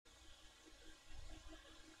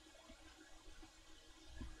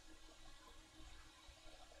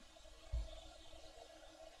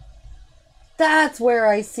That's where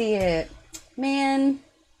I see it. Man.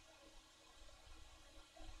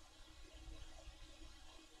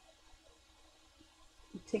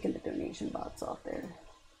 I'm taking the donation box off there.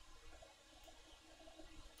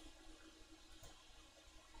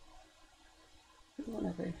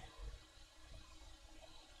 Whatever.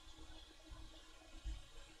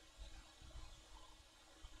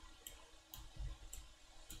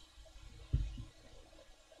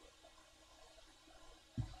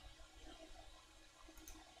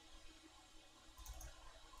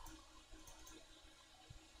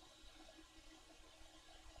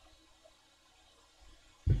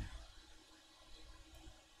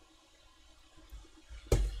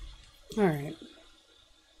 All right.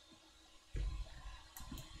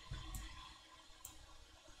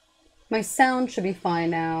 My sound should be fine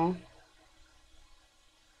now.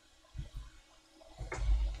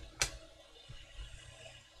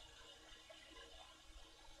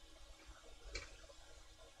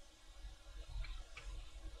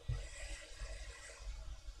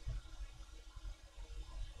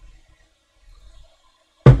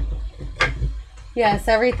 Yes,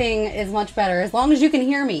 everything is much better as long as you can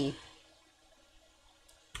hear me.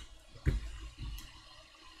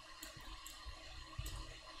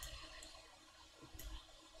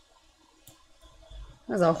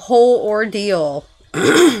 That was a whole ordeal.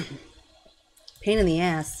 Pain in the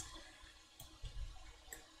ass.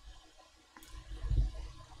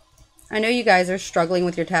 I know you guys are struggling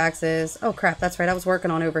with your taxes. Oh crap, that's right. I was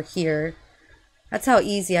working on over here. That's how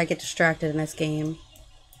easy I get distracted in this game.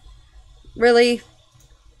 Really?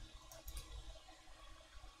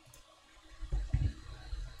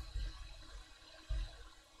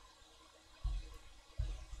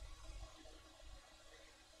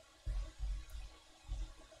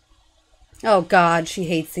 Oh god, she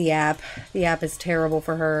hates the app. The app is terrible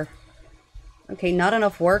for her. Okay, not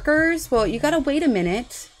enough workers? Well, you gotta wait a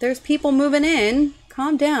minute. There's people moving in.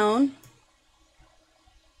 Calm down.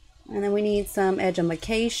 And then we need some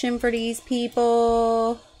education for these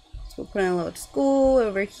people. So we'll put in a little school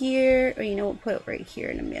over here. Or you know, we'll put it right here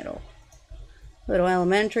in the middle. Little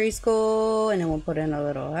elementary school. And then we'll put in a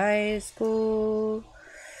little high school.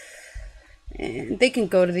 And they can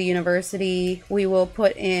go to the university. We will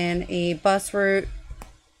put in a bus route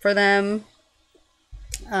for them.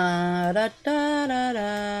 And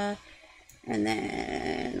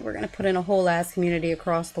then we're going to put in a whole ass community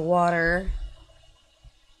across the water.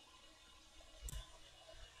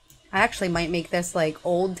 I actually might make this like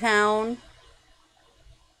Old Town.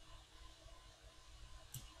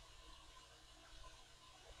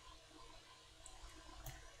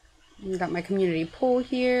 Got my community pool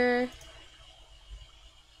here.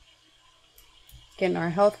 Getting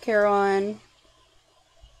our healthcare on.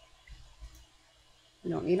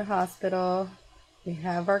 We don't need a hospital. We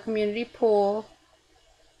have our community pool.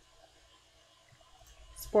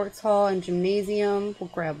 Sports hall and gymnasium.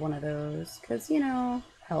 We'll grab one of those because, you know,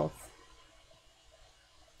 health.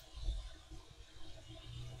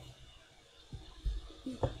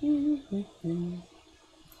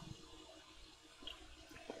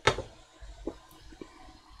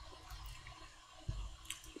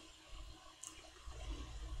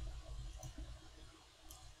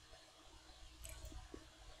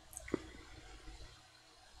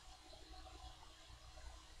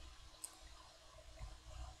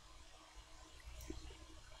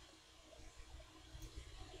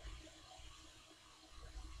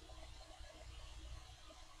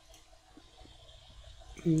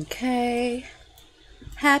 Okay.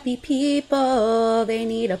 Happy people, they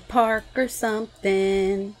need a park or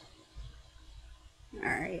something.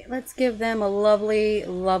 Alright, let's give them a lovely,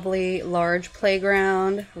 lovely large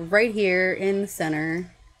playground right here in the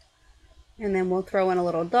center. And then we'll throw in a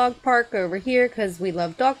little dog park over here because we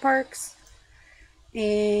love dog parks.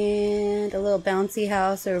 And a little bouncy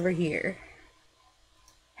house over here.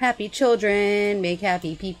 Happy children make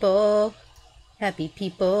happy people. Happy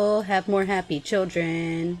people have more happy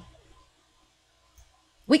children.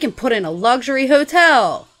 We can put in a luxury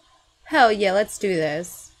hotel. Hell yeah, let's do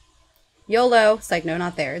this. YOLO. It's like, no,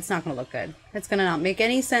 not there. It's not going to look good. It's going to not make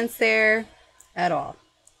any sense there at all.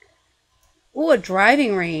 Ooh, a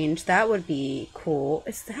driving range. That would be cool.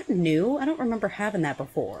 Is that new? I don't remember having that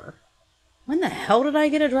before. When the hell did I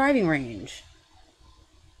get a driving range?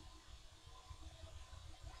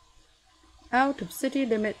 Out of city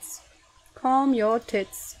limits. Calm your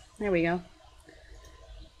tits. There we go.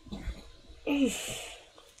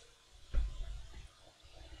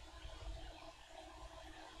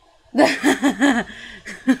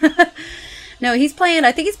 No, he's playing,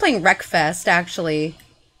 I think he's playing Wreckfest, actually.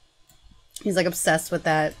 He's like obsessed with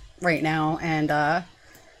that right now, and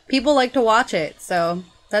People like to watch it, so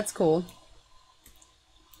that's cool.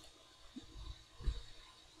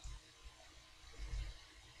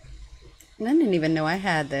 I didn't even know I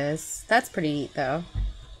had this. That's pretty neat, though.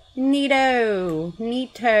 Neato!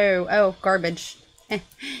 Neato! Oh, garbage.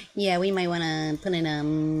 Yeah, we might want to put in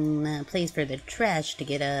a place for the trash to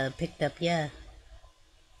get picked up, yeah.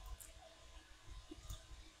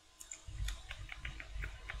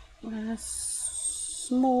 A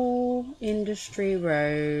small industry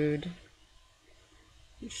road.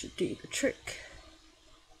 You should do the trick.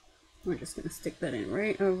 We're just going to stick that in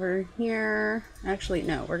right over here. Actually,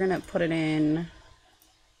 no, we're going to put it in.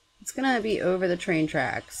 It's going to be over the train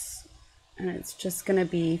tracks. And it's just going to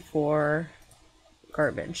be for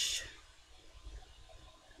garbage.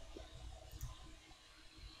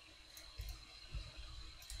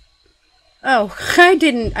 Oh,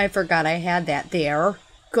 I forgot I had that there.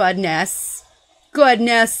 Goodness.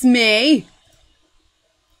 Goodness me.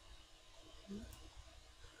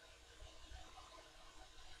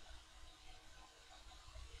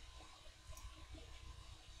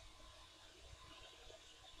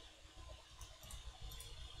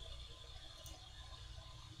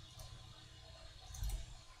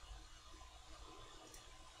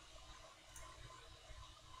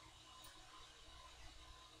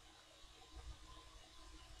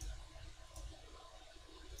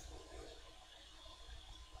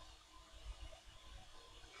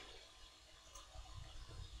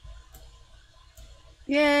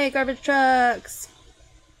 Yay, garbage trucks.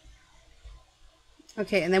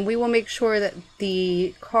 Okay, and then we will make sure that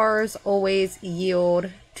the cars always yield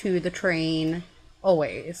to the train.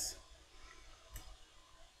 Always.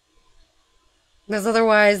 Because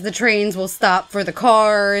otherwise the trains will stop for the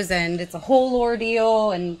cars and it's a whole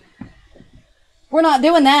ordeal, and we're not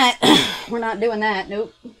doing that. We're not doing that.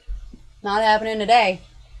 Nope. Not happening today.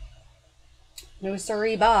 No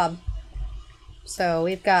siree, Bob. So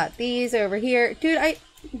we've got these over here. Dude,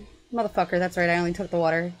 motherfucker, that's right. I only took the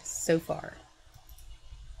water so far.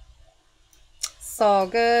 It's all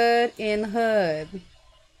good in the hood.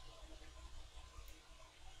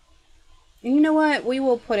 And you know what? We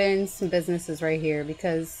will put in some businesses right here,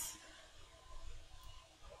 because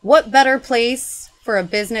what better place for a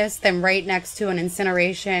business than right next to an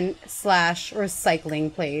incineration /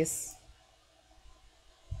 recycling place?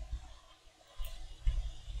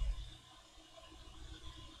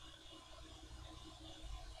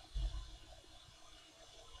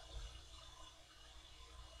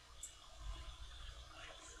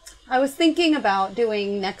 I was thinking about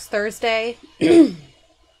doing next Thursday.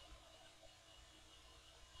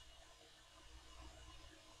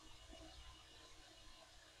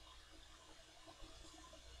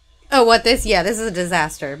 Oh, what this? Yeah, this is a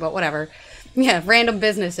disaster, but whatever. Yeah, random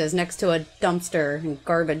businesses next to a dumpster and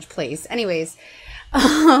garbage place. Anyways,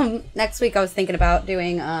 next week I was thinking about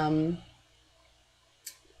doing,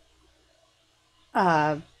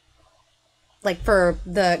 like for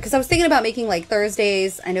because I was thinking about making like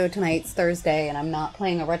Thursdays. I know tonight's Thursday and I'm not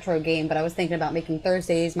playing a retro game, but I was thinking about making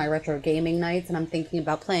Thursdays my retro gaming nights, and I'm thinking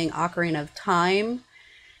about playing Ocarina of Time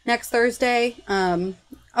next Thursday.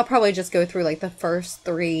 I'll probably just go through like the first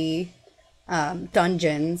 3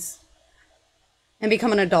 dungeons and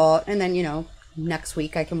become an adult, and then, you know, next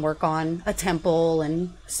week I can work on a temple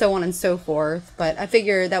and so on and so forth. But I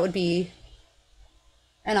figure that would be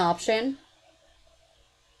an option.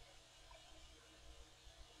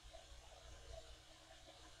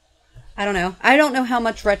 I don't know. I don't know how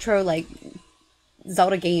much retro, like,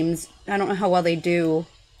 Zelda games, I don't know how well they do.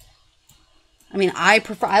 I mean, I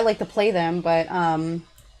like to play them, but,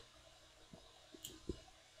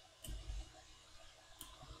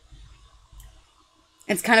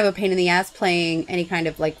 it's kind of a pain in the ass playing any kind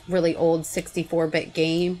of, like, really old 64-bit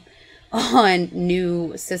game on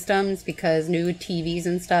new systems, because new TVs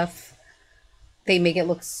and stuff, they make it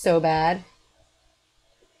look so bad.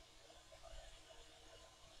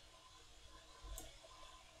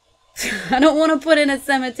 I don't want to put in a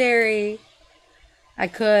cemetery. I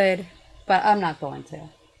could, but I'm not going to.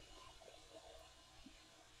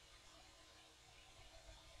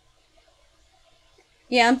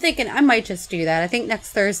 Yeah, I'm thinking I might just do that. I think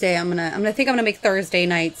next Thursday I'm gonna make Thursday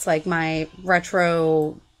nights like my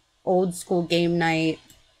retro old school game night.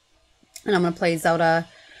 And I'm gonna play Zelda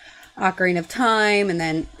Ocarina of Time, and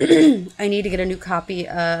then I need to get a new copy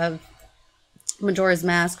of Majora's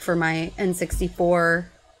Mask for my N64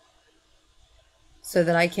 so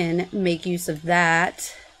that I can make use of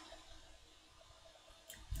that.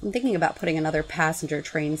 I'm thinking about putting another passenger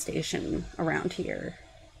train station around here.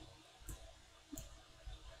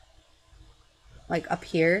 Like up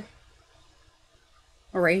here.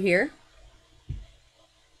 Or right here.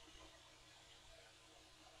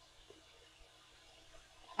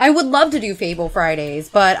 I would love to do Fable Fridays,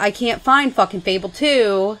 but I can't find fucking Fable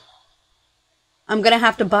 2. I'm gonna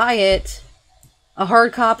have to buy it, a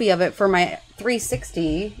hard copy of it for my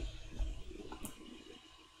 360.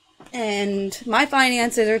 And my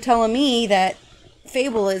finances are telling me that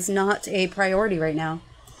Fable is not a priority right now.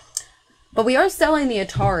 But we are selling the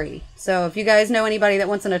Atari. So if you guys know anybody that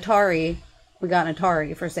wants an Atari, we got an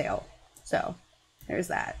Atari for sale. So there's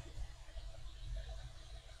that.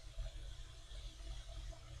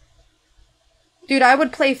 Dude, I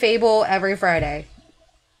would play Fable every Friday.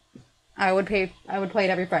 I would play it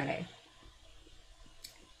every Friday.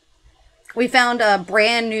 We found a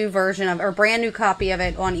brand new version of, or brand new copy of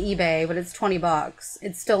it on eBay, but it's $20.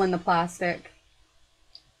 It's still in the plastic.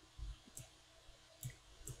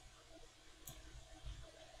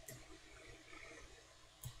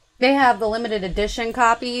 They have the limited edition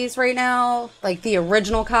copies right now, like the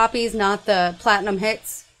original copies, not the platinum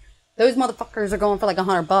hits. Those motherfuckers are going for like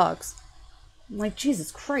 $100. I'm like,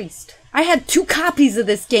 Jesus Christ. I had 2 copies of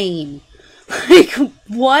this game. Like,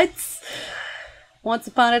 what? Once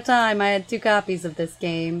upon a time, I had 2 copies of this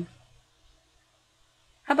game.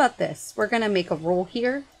 How about this? We're going to make a roll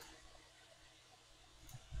here.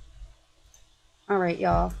 Alright,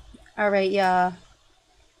 y'all. Alright, y'all.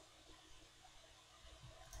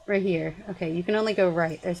 Right here. Okay, you can only go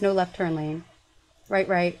right. There's no left turn lane. Right,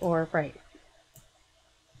 right, or right.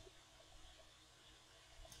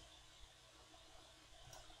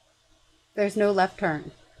 There's no left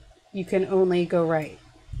turn. You can only go right.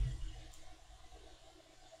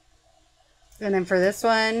 And then for this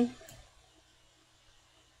one,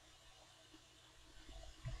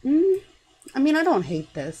 I mean, I don't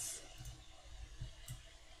hate this.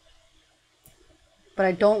 But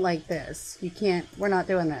I don't like this. You can't, we're not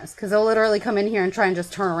doing this. Because they'll literally come in here and try and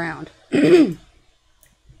just turn around.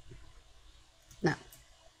 No.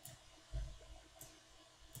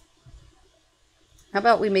 How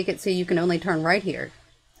about we make it so you can only turn right here?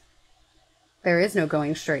 There is no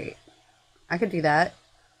going straight. I could do that.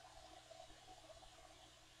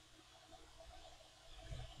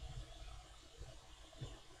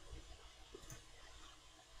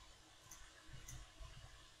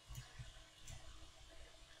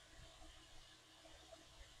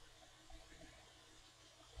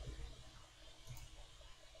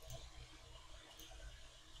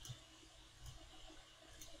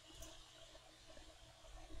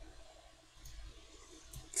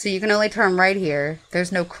 So you can only turn right here.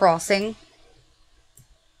 There's no crossing.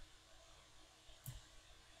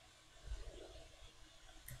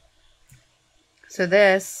 So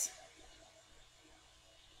this,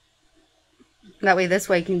 that way this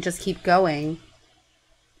way you can just keep going.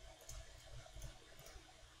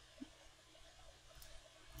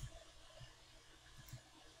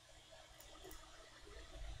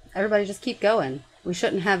 Everybody just keep going. We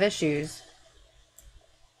shouldn't have issues.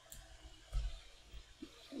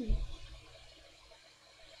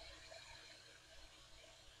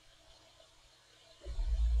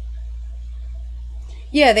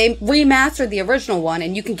 Yeah, they remastered the original one,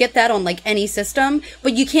 and you can get that on, like, any system,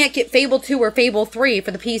 but you can't get Fable 2 or Fable 3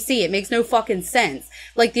 for the PC. It makes no fucking sense.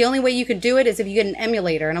 Like, the only way you could do it is if you get an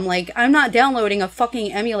emulator, and I'm like, I'm not downloading a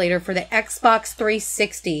fucking emulator for the Xbox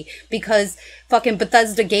 360 because fucking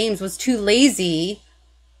Bethesda Games was too lazy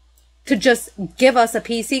to just give us a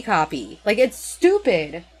PC copy. Like, it's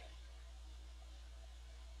stupid.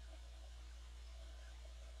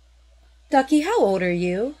 Ducky, how old are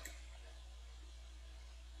you?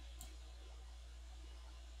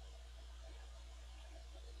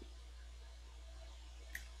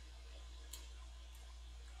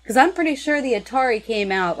 Because I'm pretty sure the Atari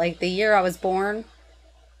came out, like, the year I was born.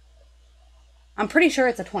 I'm pretty sure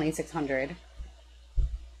it's a 2600.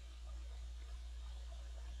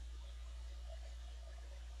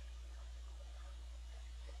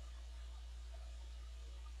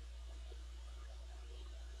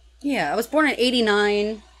 Yeah, I was born in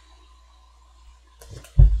 89.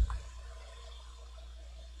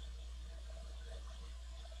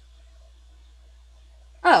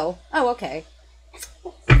 Oh, okay.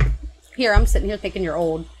 Here, I'm sitting here thinking you're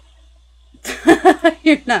old.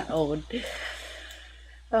 You're not old.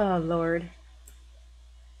 Oh, Lord.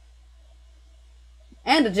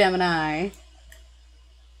 And a Gemini.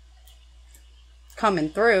 Coming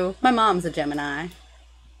through. My mom's a Gemini.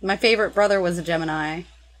 My favorite brother was a Gemini.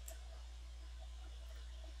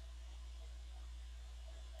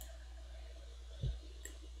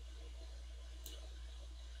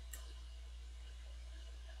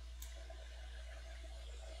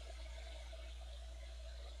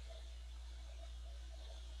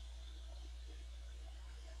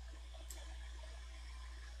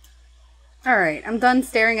 Alright, I'm done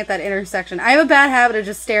staring at that intersection. I have a bad habit of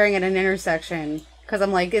just staring at an intersection. Because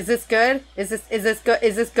I'm like, is this good? Is this good?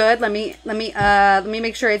 Is this good? Let me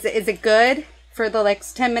make sure. Is it good? For the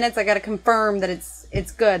next 10 minutes, I gotta confirm that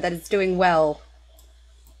it's good, that it's doing well.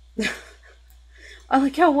 I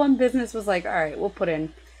like how one business was like, alright, we'll put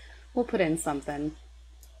in something.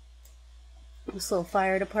 This little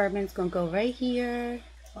fire department's gonna go right here.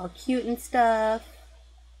 All cute and stuff.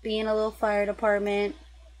 Being a little fire department.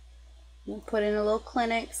 We'll put in a little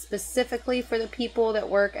clinic specifically for the people that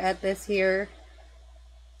work at this here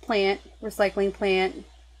plant, recycling plant.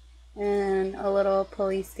 And a little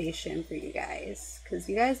police station for you guys. Because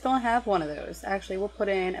you guys don't have one of those. Actually, we'll put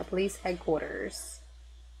in a police headquarters.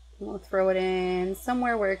 We'll throw it in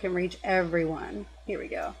somewhere where it can reach everyone. Here we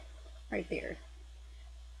go. Right there.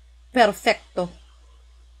 Perfecto.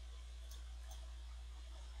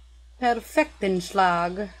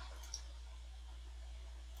 Perfektenschlag.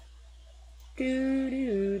 Do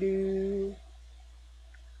do do.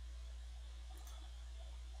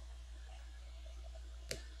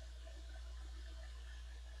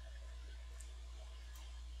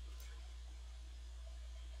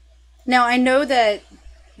 Now I know that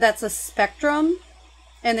that's a spectrum,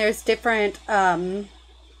 and there's different, I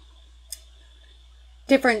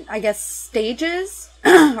guess, stages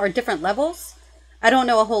or different levels. I don't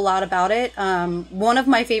know a whole lot about it. One of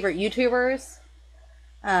my favorite YouTubers,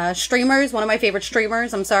 one of my favorite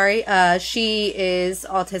streamers, I'm sorry, she is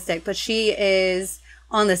autistic, but she is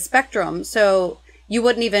on the spectrum, so you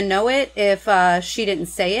wouldn't even know it if she didn't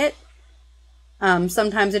say it.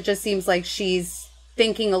 Sometimes it just seems like she's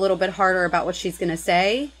thinking a little bit harder about what she's going to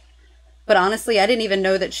say. But honestly, I didn't even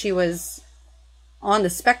know that she was on the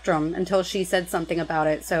spectrum until she said something about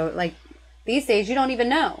it. So, like, these days, you don't even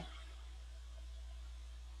know.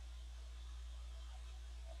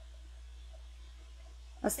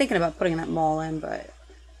 I was thinking about putting that mall in, but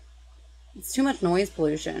it's too much noise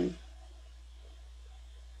pollution.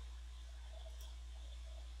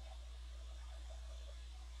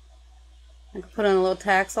 I could put in a little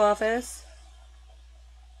tax office.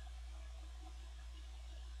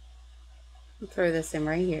 I'll throw this in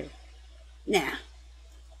right here. Nah.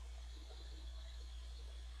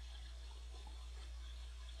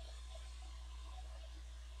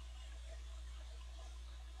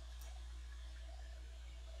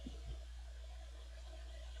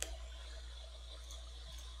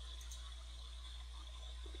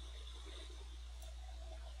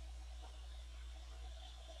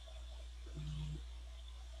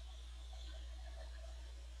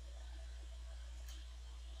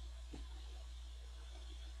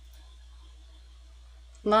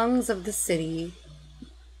 Lungs of the city.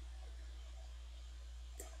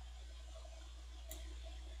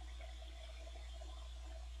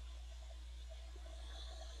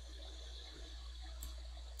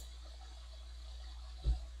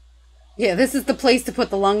 Yeah, this is the place to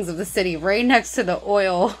put the lungs of the city, right next to the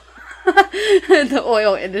oil, the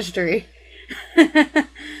oil industry.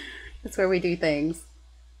 That's where we do things.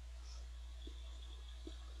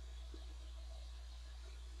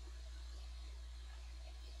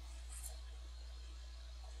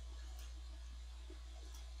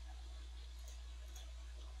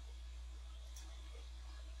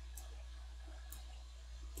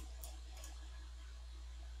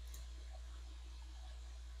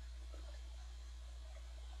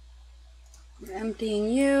 Emptying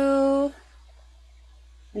you.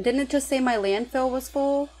 And didn't it just say my landfill was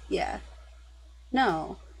full? Yeah.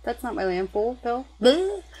 No, that's not my landfill.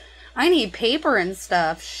 Bleh. I need paper and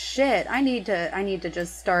stuff. Shit. I need to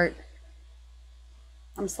just start.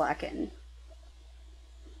 I'm slacking.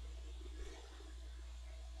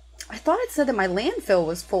 I thought it said that my landfill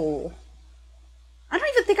was full. I don't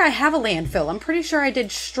even think I have a landfill. I'm pretty sure I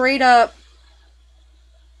did straight up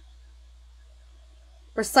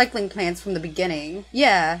recycling plants from the beginning.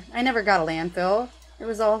 Yeah, I never got a landfill. It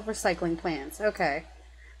was all recycling plants. Okay.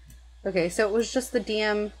 Okay, so it was just the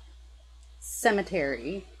damn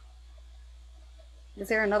cemetery. Is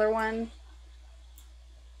there another one?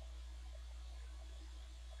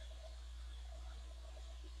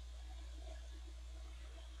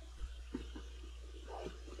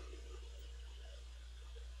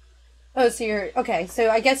 Oh, so you're, okay, so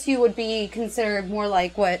I guess you would be considered more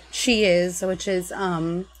like what she is, which is,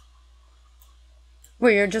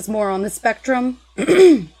 where you're just more on the spectrum.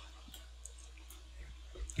 I'm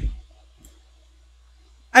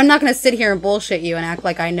not going to sit here and bullshit you and act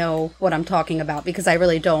like I know what I'm talking about, because I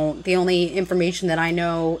really don't. The only information that I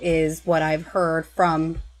know is what I've heard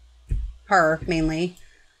from her, mainly.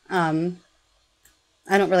 I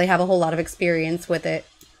don't really have a whole lot of experience with it.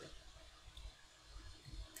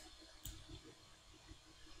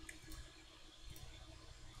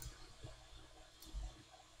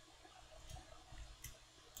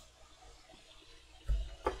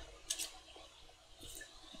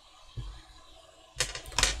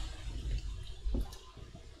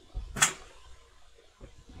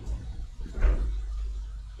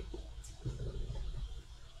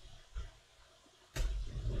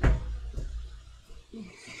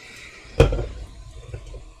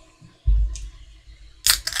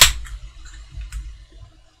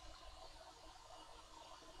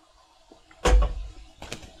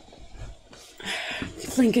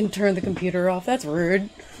 Lincoln turned the computer off. That's rude.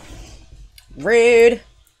 Rude.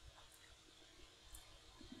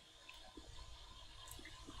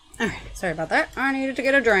 Alright, sorry about that. I needed to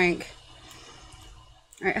get a drink.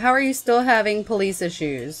 Alright, how are you still having police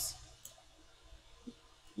issues?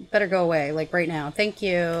 Better go away, like right now. Thank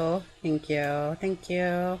you. Thank you. Thank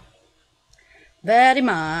you. Very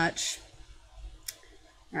much.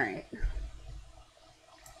 Alright.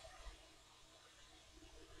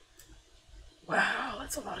 Wow,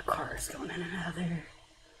 that's a lot of cars going in and out of there.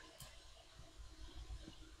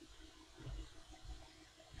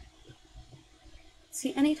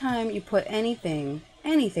 See, anytime you put anything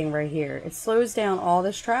right here, it slows down all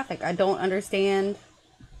this traffic. I don't understand.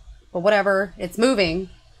 But whatever, it's moving.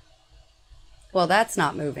 Well, that's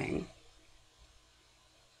not moving.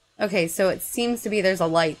 Okay, so it seems to be there's a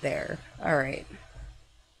light there. All right.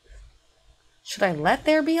 Should I let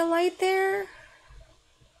there be a light there?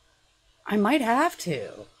 I might have to.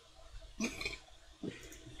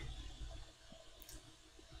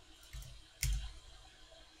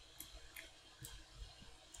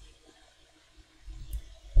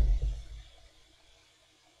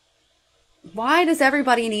 Why does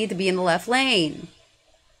everybody need to be in the left lane?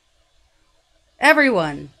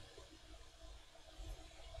 Everyone.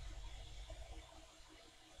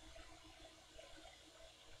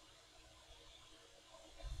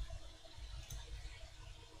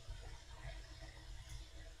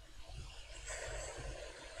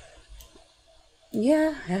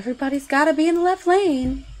 Yeah, everybody's got to be in the left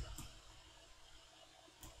lane.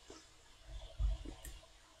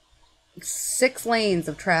 6 lanes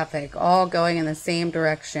of traffic, all going in the same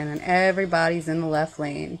direction, and everybody's in the left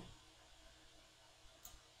lane.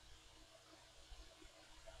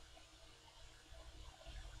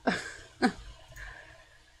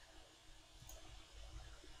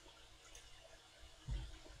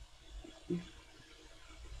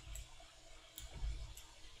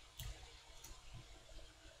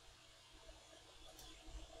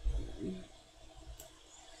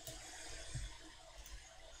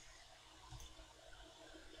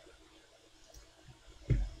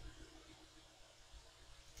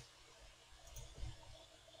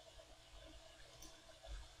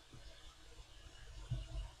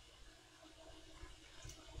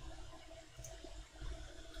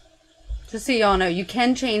 Just so y'all know, you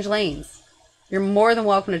can change lanes. You're more than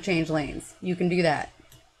welcome to change lanes. You can do that.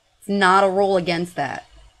 It's not a rule against that.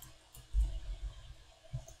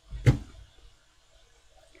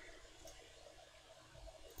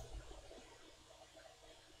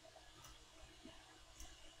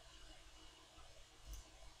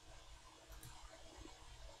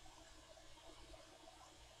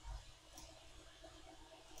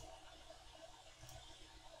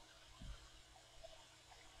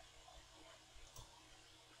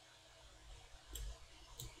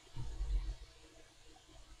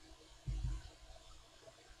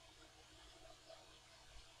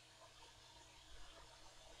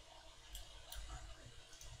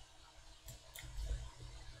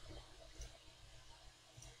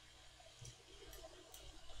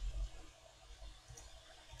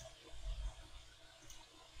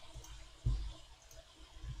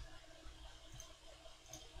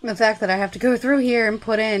 The fact that I have to go through here and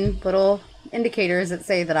put in little indicators that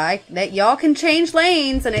say that y'all can change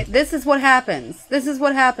lanes, and this is what happens. This is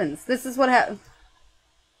what happens. This is what happens.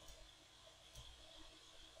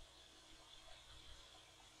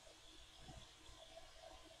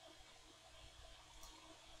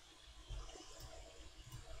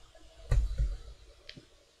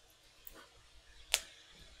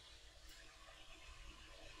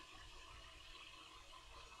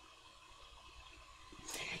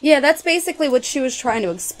 Yeah, that's basically what she was trying to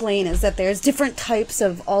explain, is that there's different types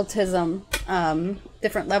of autism,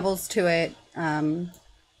 different levels to it,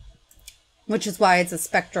 which is why it's a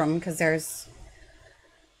spectrum, because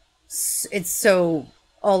it's so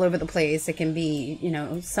all over the place. It can be, you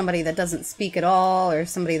know, somebody that doesn't speak at all, or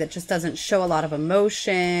somebody that just doesn't show a lot of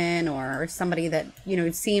emotion, or somebody that, you know,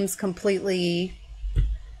 seems completely,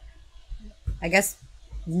 I guess,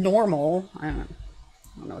 normal. I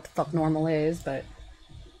don't know what the fuck normal is, but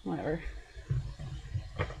whatever.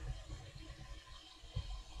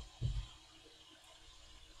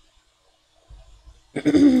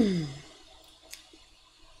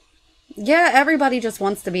 Yeah, everybody just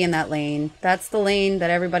wants to be in that lane. That's the lane that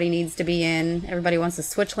everybody needs to be in. Everybody wants to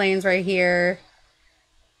switch lanes right here.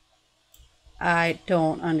 I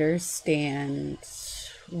don't understand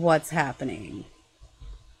what's happening.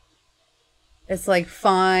 It's like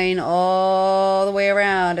fine all the way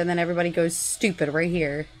around, and then everybody goes stupid right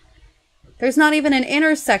here. There's not even an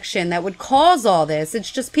intersection that would cause all this. It's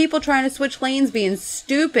just people trying to switch lanes being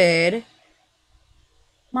stupid.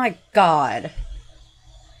 My God.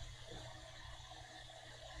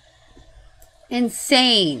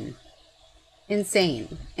 Insane.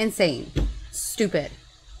 Insane. Insane. Stupid.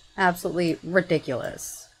 Absolutely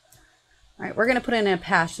ridiculous. All right, we're going to put in a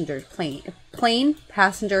passenger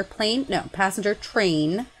passenger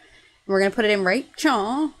train. And we're going to put it in right,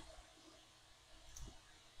 chaw.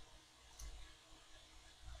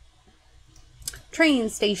 Train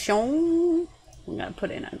station. I'm going to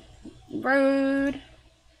put in a road.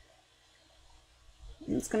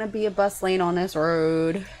 It's going to be a bus lane on this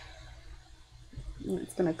road.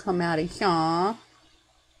 It's going to come out of here.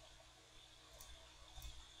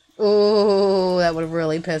 Oh, that would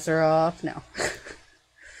really piss her off. No.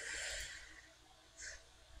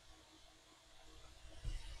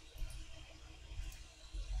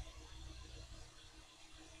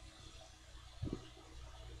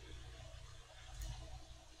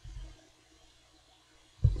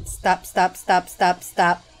 Stop, stop, stop, stop,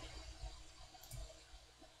 stop.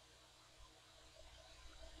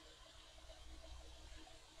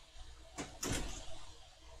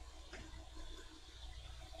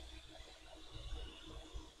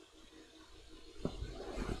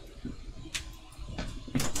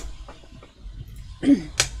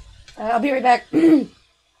 I'll be right back.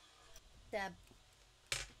 Dab.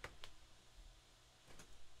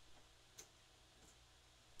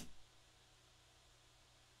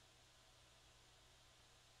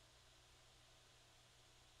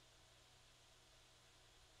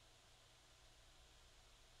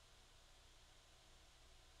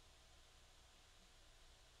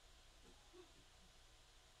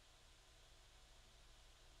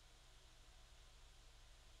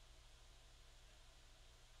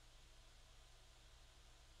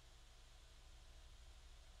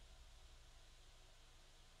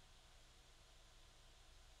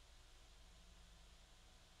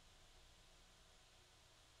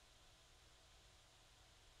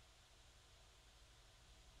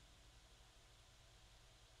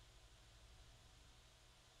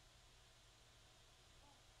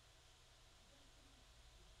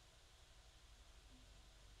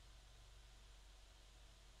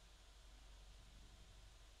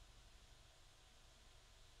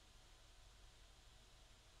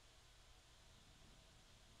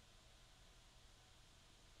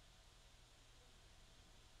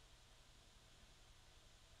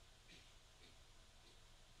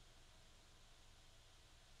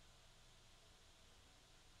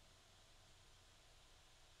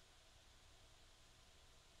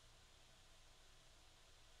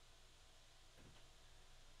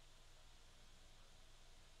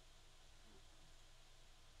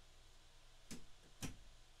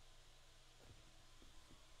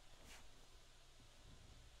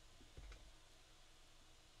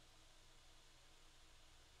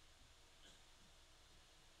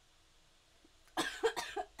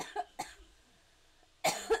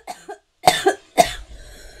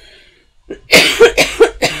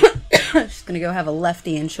 She's gonna go have a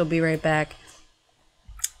lefty and she'll be right back.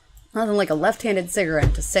 Nothing like a left-handed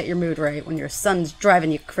cigarette to set your mood right when your son's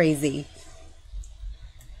driving you crazy.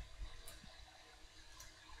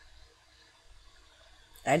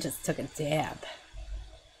 I just took a dab.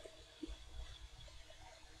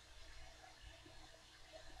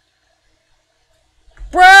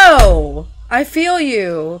 Bro! I feel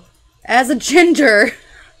you. As a ginger,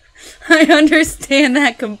 I understand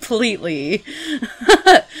that completely.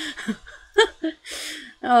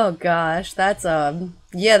 Oh gosh, that's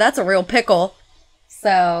yeah, that's a real pickle.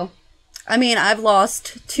 So, I mean, I've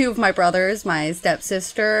lost 2 of my brothers, my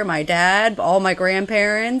stepsister, my dad, all my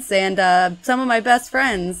grandparents, and some of my best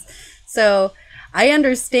friends. So, I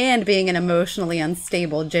understand being an emotionally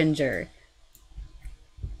unstable ginger.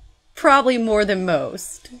 Probably more than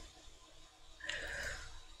most.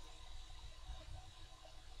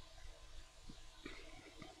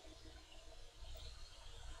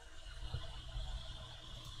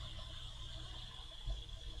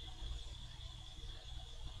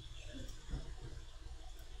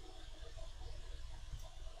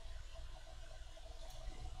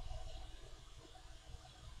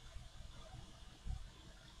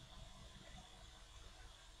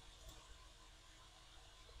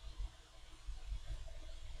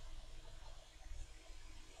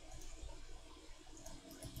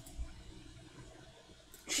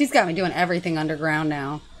 She's got me doing everything underground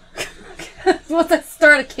now. Once I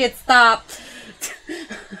start, I can't stop.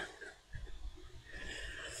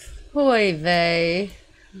 Oy vey.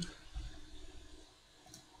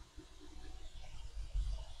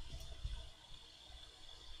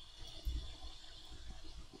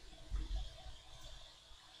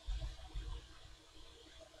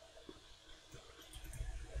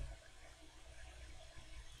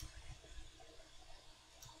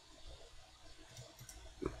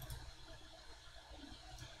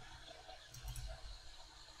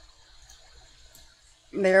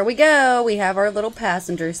 There we go. We have our little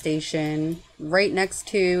passenger station right next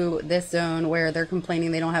to this zone where they're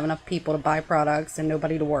complaining they don't have enough people to buy products and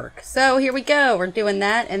nobody to work. So here we go. We're doing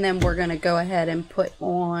that, and then we're going to go ahead and put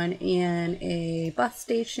on in a bus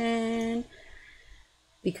station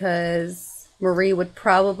because Marie would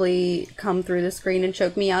probably come through the screen and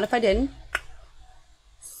choke me out if I didn't.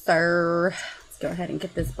 So let's go ahead and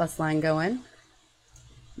get this bus line going.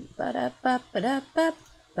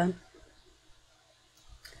 Ba-da-ba-ba-da-ba-ba.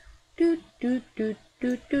 And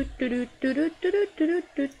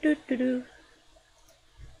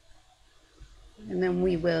then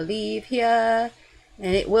we will leave here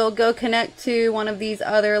and it will go connect to one of these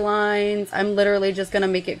other lines. I'm literally just gonna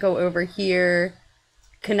make it go over here,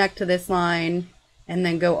 connect to this line, and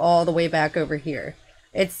then go all the way back over here.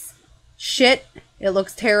 It's shit, it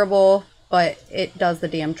looks terrible, but it does the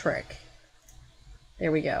damn trick.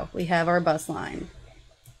 There we go. We have our bus line.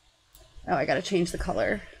 Oh, I gotta change the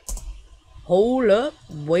color. Hold up,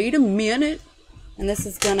 wait a minute. And this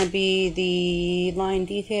is gonna be the line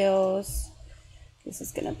details. This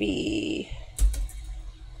is gonna be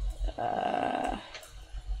I'm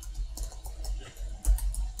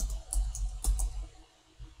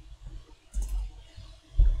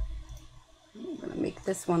gonna make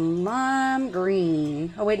this one lime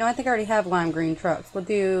green. Oh wait, no, I think I already have lime green trucks. We'll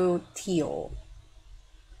do teal.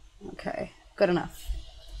 Okay, good enough.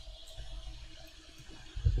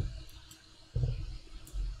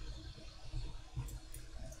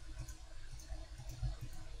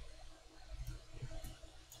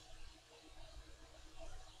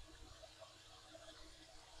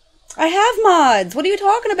 I have mods. What are you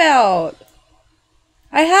talking about?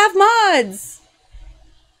 I have mods.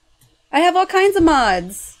 I have all kinds of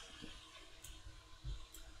mods.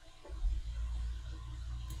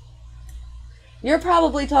 You're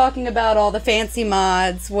probably talking about all the fancy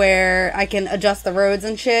mods where I can adjust the roads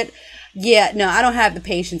and shit. Yeah, no, I don't have the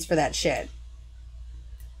patience for that shit.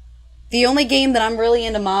 The only game that I'm really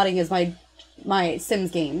into modding is my Sims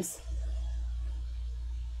games.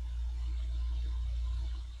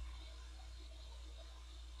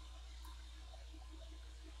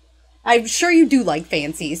 I'm sure you do like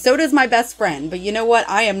fancy. So does my best friend. But you know what?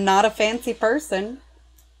 I am not a fancy person.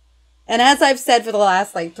 And as I've said for the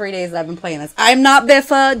last, 3 days that I've been playing this, I'm not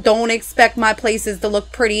Biffa. Don't expect my places to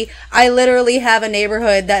look pretty. I literally have a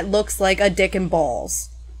neighborhood that looks like a dick and balls.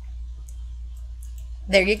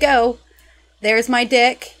 There you go. There's my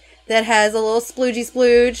dick that has a little sploogey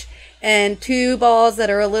splooge and 2 balls that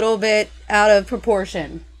are a little bit out of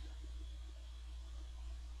proportion.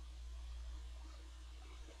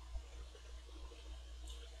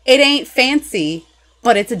 It ain't fancy,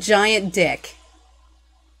 but it's a giant dick.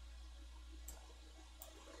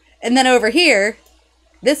 And then over here,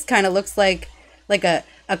 this kind of looks like a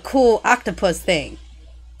cool octopus thing.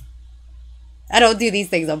 I don't do these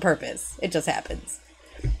things on purpose. It just happens.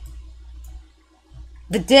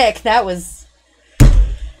 The dick, that was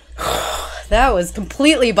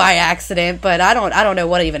completely by accident, but I don't know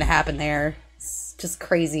what even happened there. It's just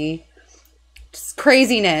crazy. Just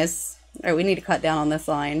craziness. Alright, we need to cut down on this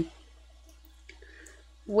line.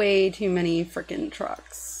 Way too many freaking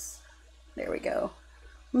trucks. There we go.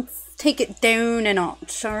 Let's take it down a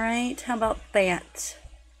notch, alright? How about that?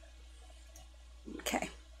 Okay.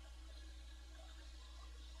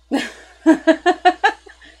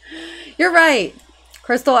 You're right.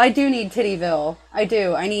 Crystal, I do need Tittyville. I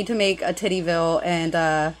do. I need to make a Tittyville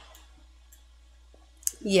and,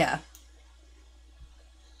 yeah.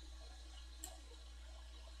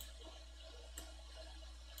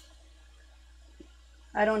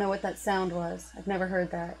 I don't know what that sound was. I've never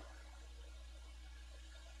heard that.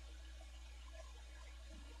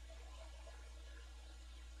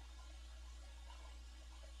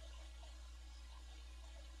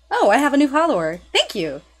 Oh, I have a new follower. Thank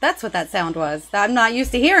you. That's what that sound was. I'm not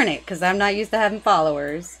used to hearing it because I'm not used to having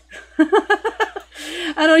followers.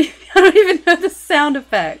 I don't even know the sound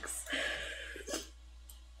effects.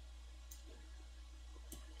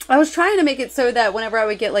 I was trying to make it so that whenever I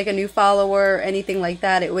would get a new follower or anything like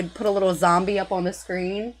that, it would put a little zombie up on the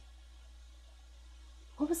screen.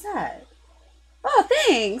 What was that? Oh,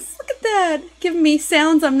 thanks. Look at that. Giving me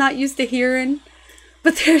sounds I'm not used to hearing.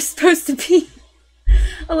 But there's supposed to be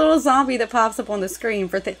a little zombie that pops up on the screen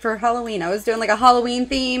for Halloween. I was doing a Halloween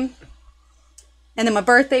theme. And then my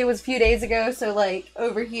birthday was a few days ago. So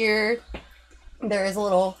over here, there is a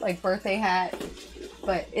little birthday hat.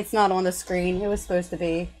 But it's not on the screen. It was supposed to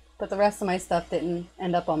be. But the rest of my stuff didn't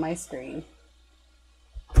end up on my screen.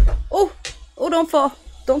 Oh! Oh, don't fall.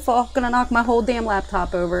 Don't fall. Gonna knock my whole damn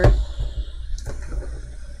laptop over.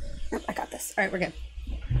 I got this. Alright, we're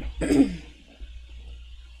good.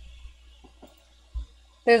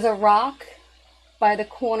 There's a rock by the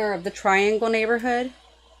corner of the Triangle neighborhood.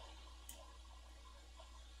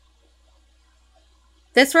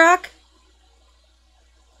 This rock?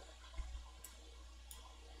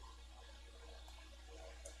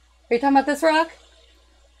 Are you talking about this rock?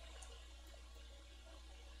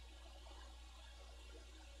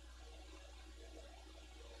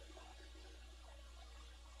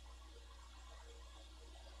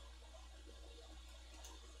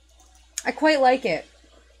 I quite like it.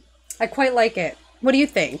 I quite like it. What do you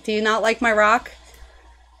think? Do you not like my rock?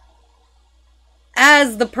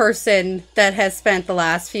 As the person that has spent the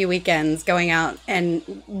last few weekends going out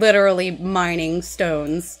and literally mining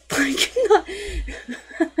stones, like, not...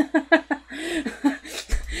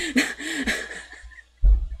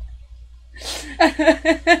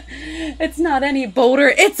 It's not any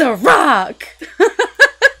boulder, it's a rock.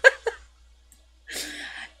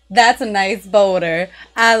 That's a nice boulder.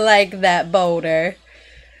 I like that boulder.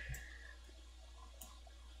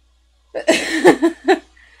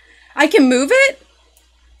 I can move it?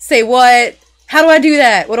 Say what? How do I do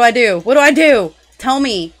that? What do I do? What do I do? Tell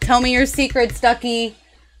me. Tell me your secrets, Ducky.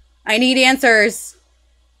 I need answers.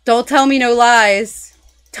 Don't tell me no lies.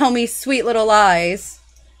 Tell me sweet little lies.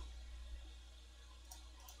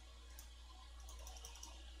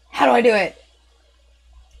 How do I do it?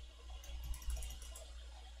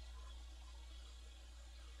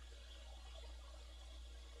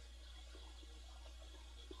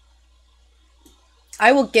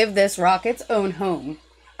 I will give this rock its own home.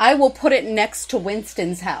 I will put it next to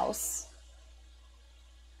Winston's house.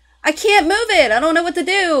 I can't move it. I don't know what to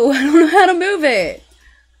do. I don't know how to move it.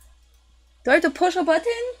 Do I have to push a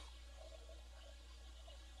button?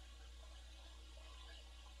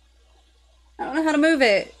 I don't know how to move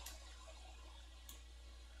it.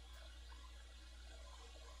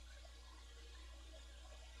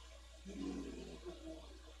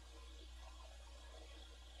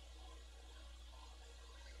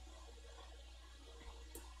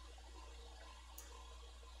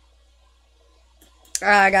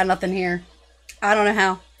 I got nothing here. I don't know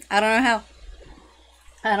how. I don't know how.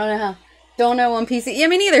 I don't know how. Don't know on PC. Yeah,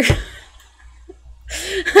 me neither.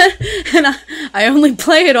 And I only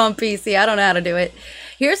play it on PC. I don't know how to do it.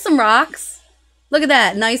 Here's some rocks. Look at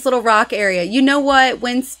that. Nice little rock area. You know what,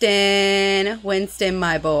 Winston? Winston,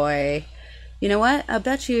 my boy. You know what? I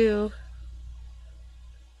bet you...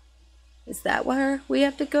 Is that where we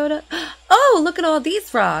have to go to? Oh, look at all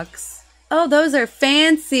these rocks. Oh, those are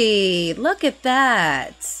fancy. Look at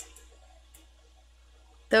that.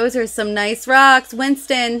 Those are some nice rocks.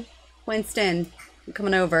 Winston. Winston, I'm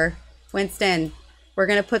coming over. Winston, we're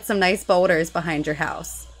going to put some nice boulders behind your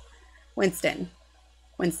house. Winston.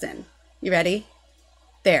 Winston, you ready?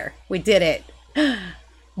 There, we did it.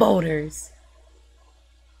 Boulders.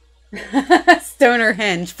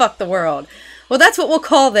 Stonehenge, fuck the world. Well, that's what we'll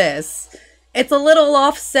call this. It's a little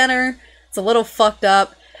off center, it's a little fucked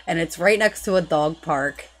up, and it's right next to a dog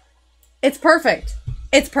park. It's perfect.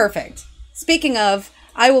 It's perfect. Speaking of,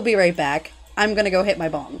 I will be right back. I'm gonna go hit my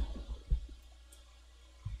bong.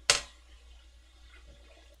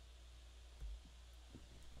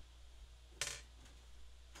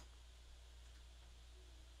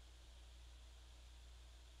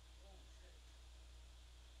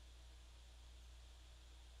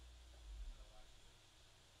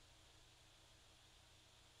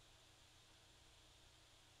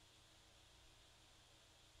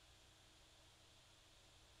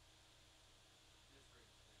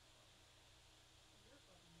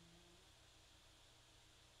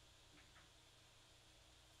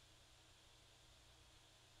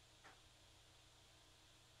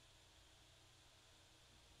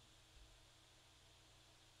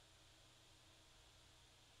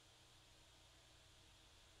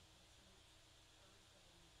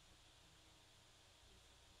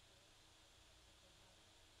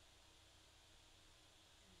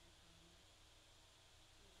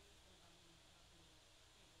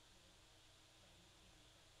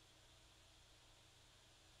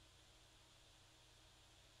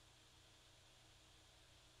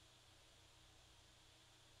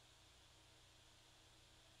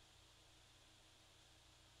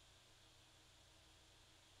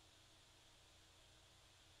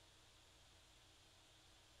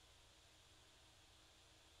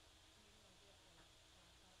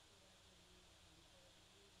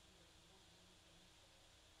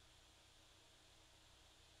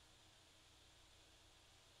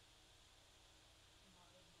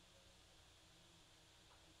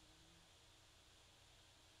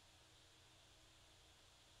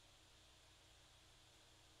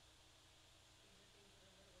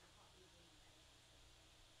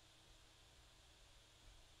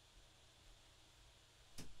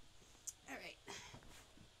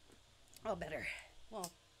 Oh, better. Well,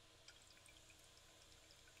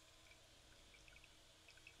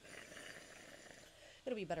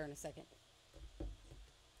 it'll be better in a second.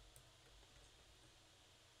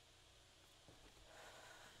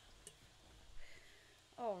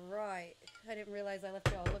 All right. I didn't realize I left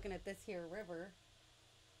y'all looking at this here river.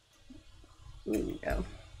 There we go.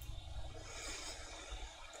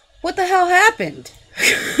 What the hell happened?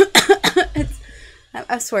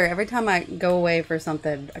 I swear, every time I go away for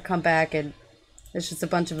something, I come back and it's just a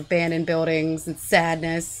bunch of abandoned buildings and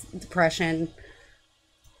sadness, depression.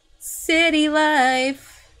 City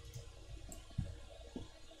life.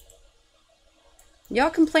 Y'all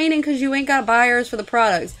complaining because you ain't got buyers for the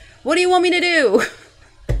products. What do you want me to do?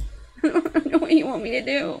 I don't know what you want me to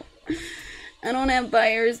do. I don't have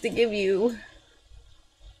buyers to give you.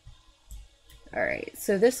 Alright,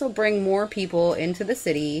 so this will bring more people into the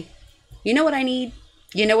city. You know what I need?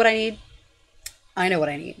 You know what I need? I know what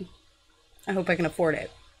I need. I hope I can afford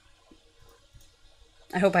it.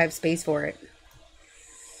 I hope I have space for it.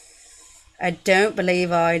 I don't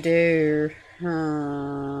believe I do.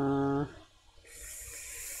 No.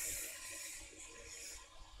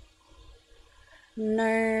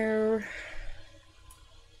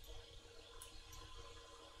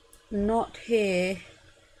 Not here.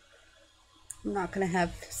 I'm not gonna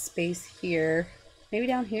have space here. Maybe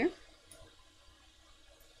down here?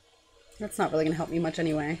 That's not really gonna help me much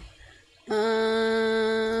anyway.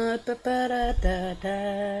 Da, da, da,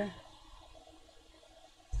 da.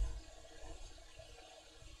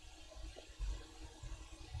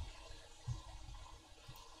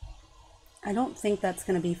 I don't think that's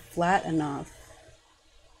gonna be flat enough.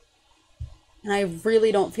 And I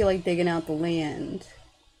really don't feel like digging out the land.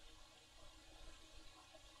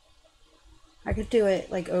 I could do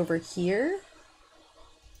it like over here.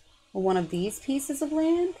 Or one of these pieces of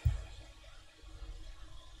land.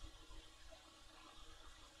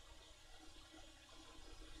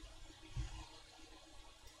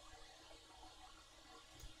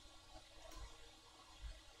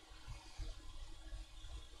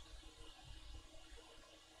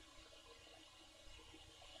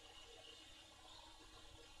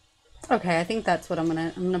 Okay, I think that's what I'm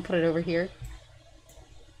gonna put it over here.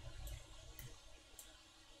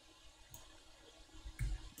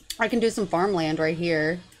 I can do some farmland right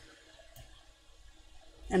here.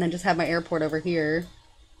 And then just have my airport over here.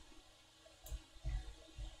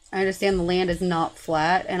 I understand the land is not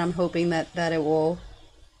flat, and I'm hoping that it will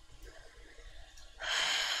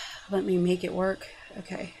let me make it work.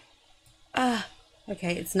 Okay.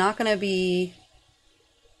 Okay, it's not gonna be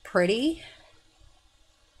pretty.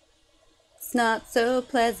 It's not so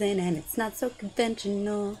pleasant and it's not so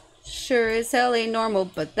conventional. Sure as hell ain't normal,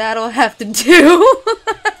 but that'll have to do.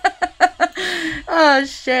 Oh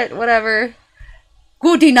shit, whatever.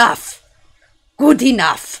 Good enough. Good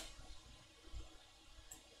enough.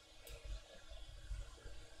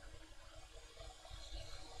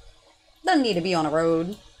 Doesn't need to be on a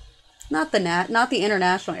road. Not the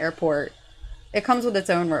international airport. It comes with its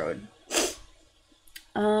own road.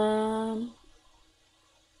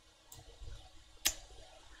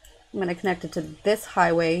 I'm gonna connect it to this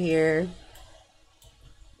highway here.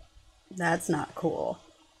 That's not cool.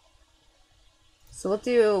 So we'll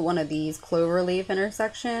do one of these cloverleaf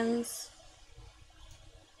intersections.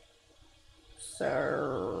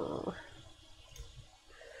 So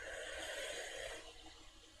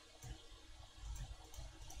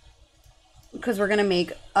because we're gonna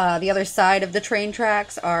make the other side of the train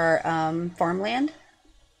tracks are farmland.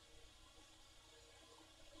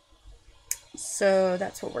 So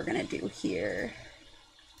that's what we're gonna do here.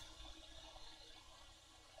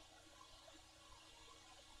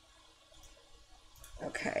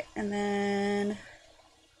 Okay, and then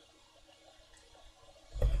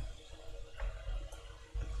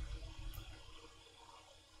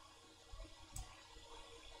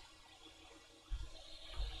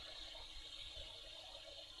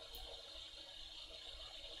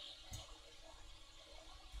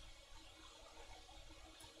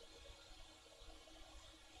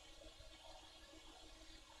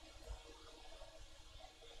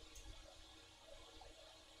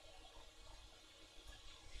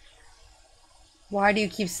why do you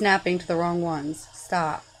keep snapping to the wrong ones?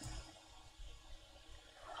 Stop.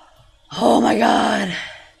 Oh my god.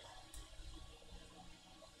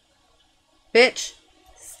 Bitch.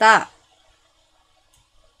 Stop.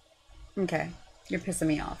 Okay. You're pissing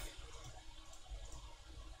me off.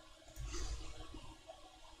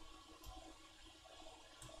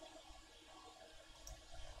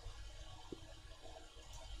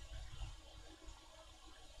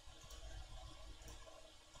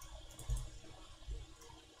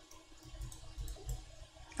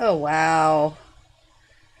 Oh, wow.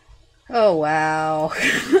 Oh, wow.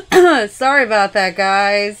 Sorry about that,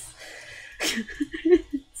 guys.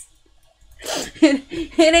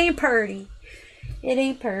 It ain't purty. It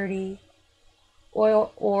ain't purty.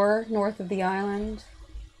 Oil ore north of the island.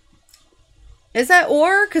 Is that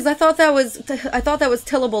ore? Because I thought that was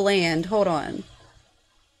tillable land. Hold on.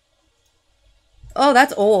 Oh,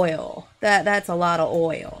 that's oil. That's a lot of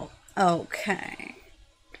oil. Okay.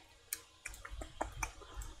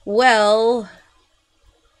 Well,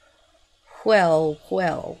 well,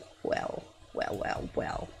 well, well, well, well,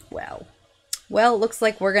 well, well. Well, looks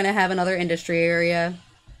like we're gonna have another industry area.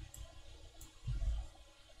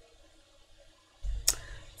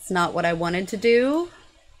 It's not what I wanted to do.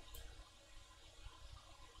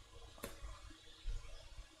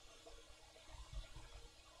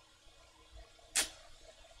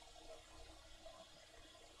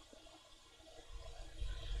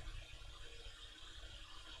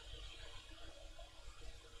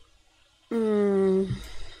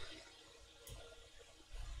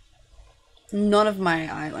 None of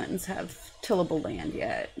my islands have tillable land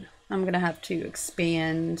yet. I'm gonna have to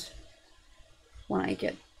expand when I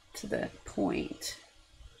get to that point.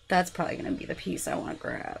 That's probably gonna be the piece I want to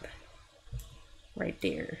grab. Right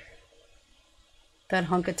there. That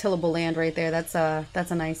hunk of tillable land right there. That's a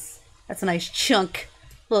nice chunk.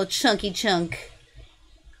 Little chunky chunk.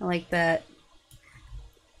 I like that.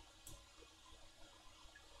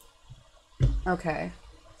 Okay.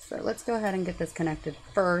 So let's go ahead and get this connected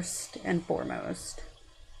first and foremost.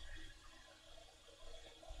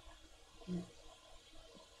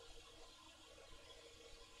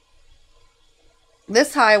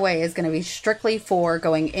 This highway is going to be strictly for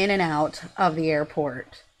going in and out of the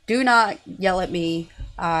airport. Do not yell at me.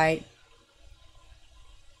 I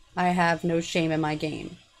have no shame in my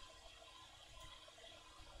game.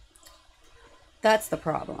 That's the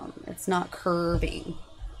problem. It's not curving.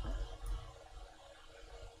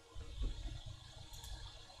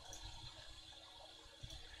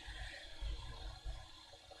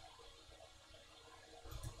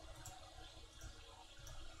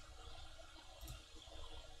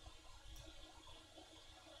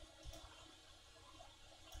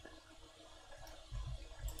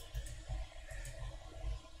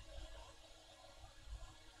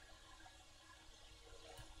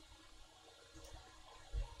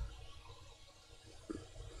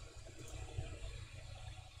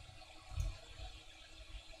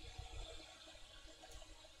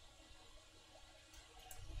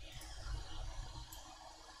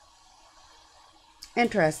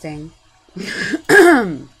 Interesting.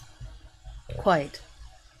 Quite.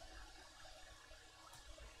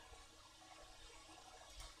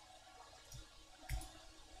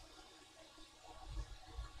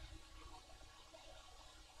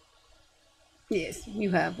 Yes,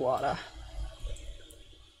 you have water.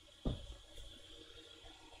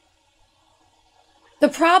 The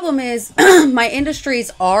problem is my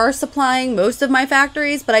industries are supplying most of my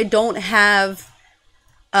factories, but I don't have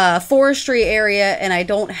a forestry area and I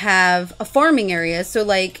don't have a farming area. So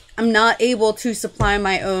like I'm not able to supply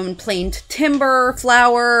my own planed timber,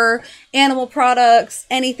 flour, animal products,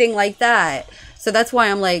 anything like that. So that's why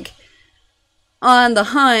I'm like on the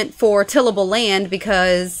hunt for tillable land,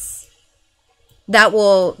 because that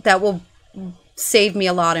will save me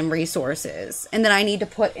a lot in resources. And then I need to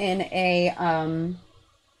put in a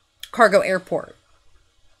cargo airport,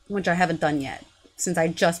 which I haven't done yet since I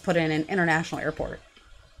just put in an international airport.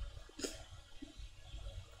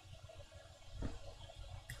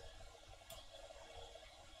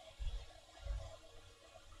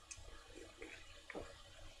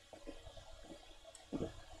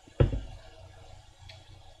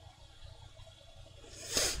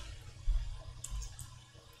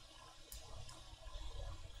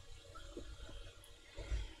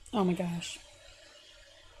 Oh my gosh.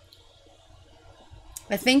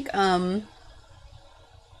 I think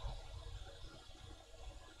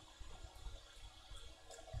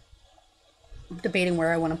debating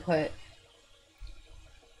where I want to put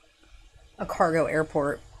a cargo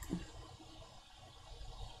airport.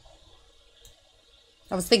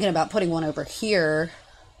 I was thinking about putting one over here,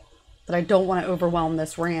 but I don't want to overwhelm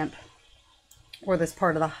this ramp or this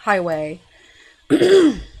part of the highway.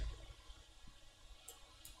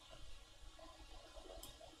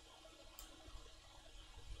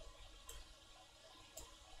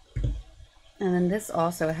 And then this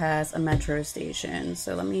also has a metro station,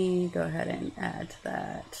 so let me go ahead and add to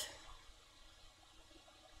that.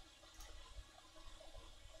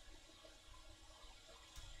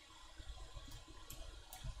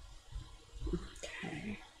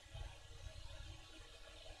 Okay.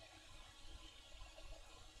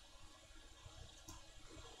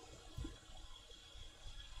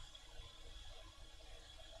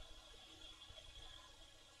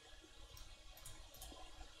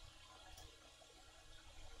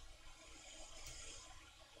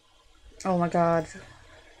 Oh my god.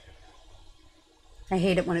 I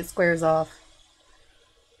hate it when it squares off.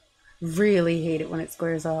 Really hate it when it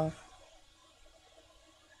squares off.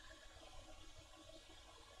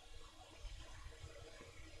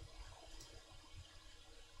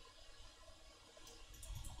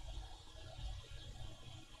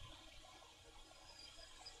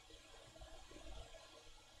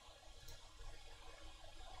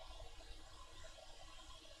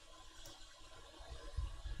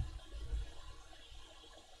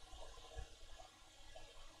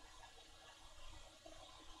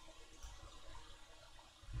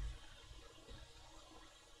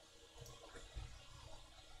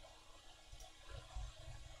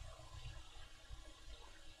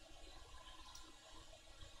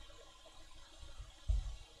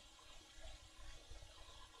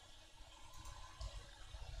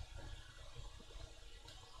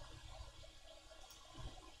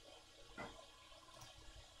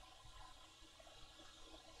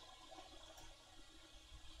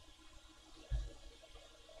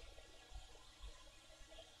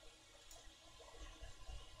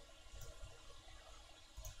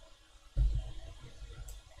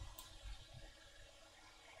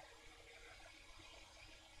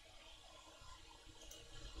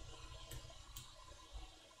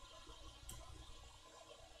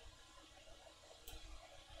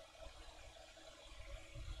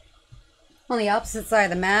 On the opposite side of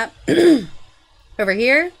the map, over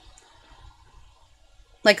here,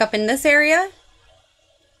 like up in this area,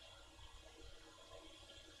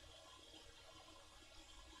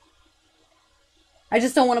 I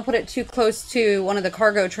just don't want to put it too close to one of the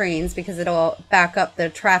cargo trains because it'll back up the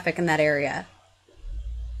traffic in that area.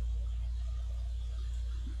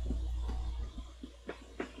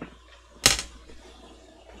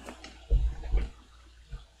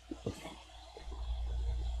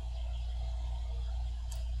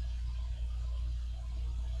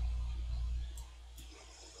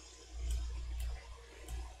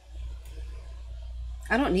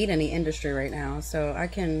 I don't need any industry right now, so I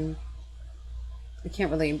can't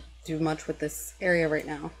really do much with this area right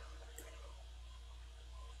now.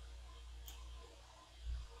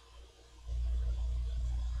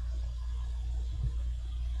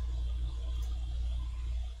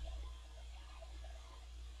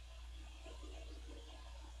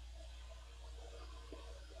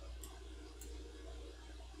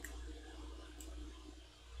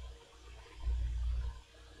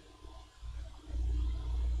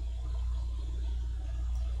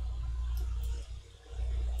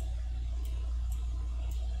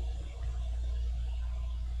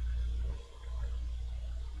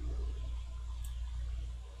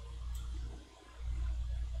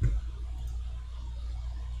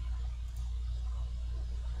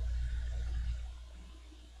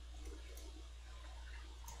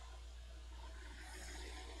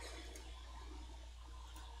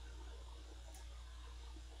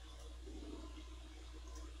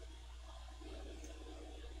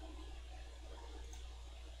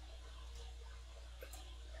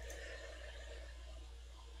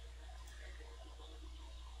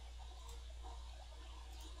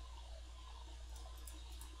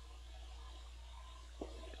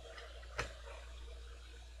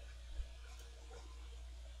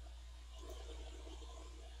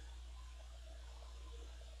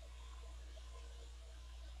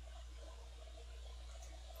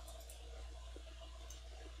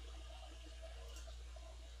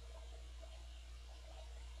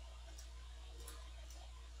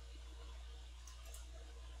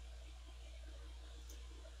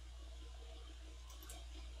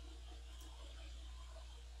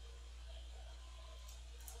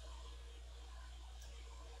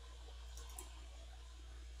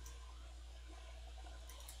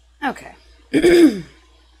 Okay.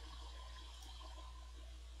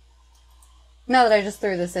 Now that I just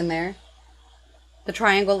threw this in there, the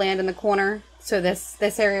triangle land in the corner, so this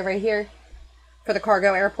area right here for the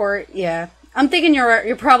cargo airport, yeah. I'm thinking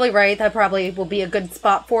you're probably right. That probably will be a good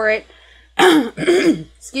spot for it.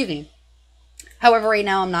 Excuse me. However, right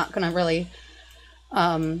now I'm not gonna really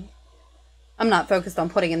I'm not focused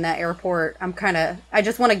on putting in that airport. I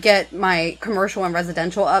just want to get my commercial and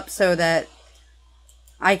residential up so that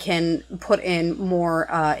I can put in more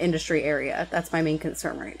industry area. That's my main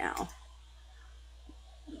concern right now.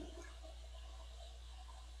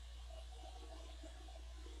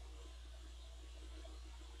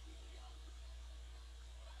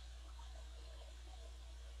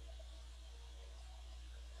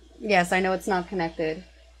 Yes, I know it's not connected.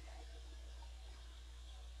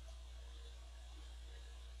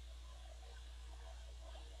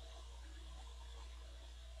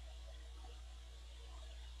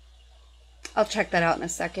 I'll check that out in a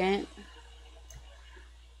second.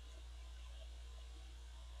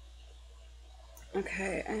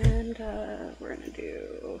 Okay, and we're gonna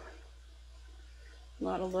do a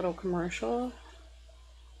lot of little commercial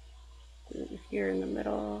here in the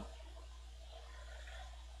middle.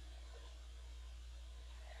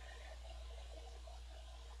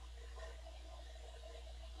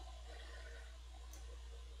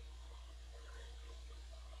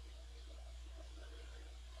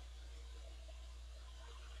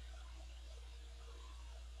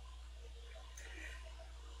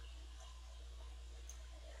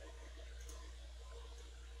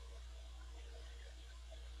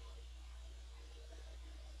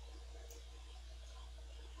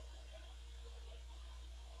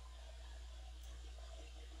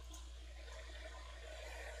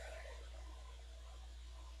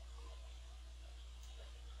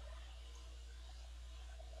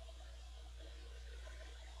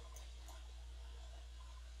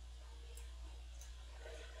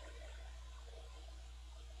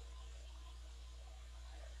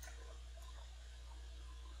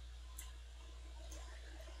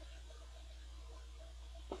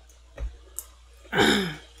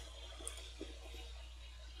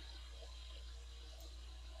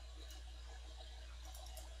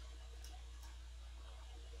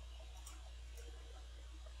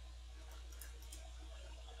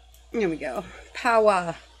 Here we go.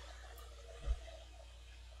 Power.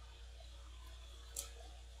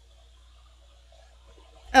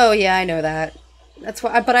 Oh yeah, I know that. That's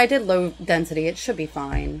why, but I did low density. It should be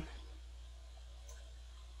fine.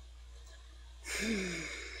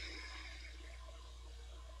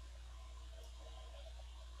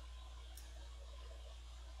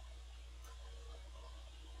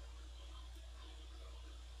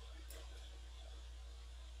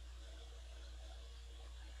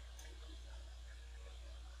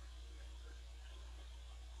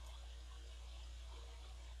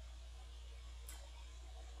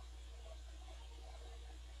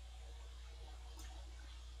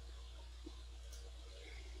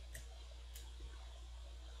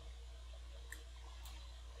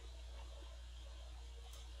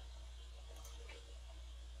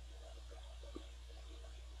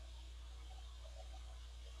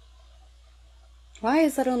 Why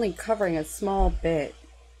is that only covering a small bit?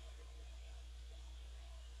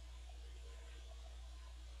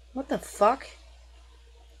 What the fuck?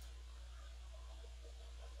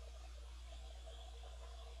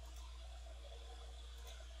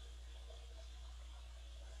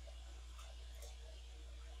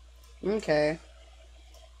 Okay.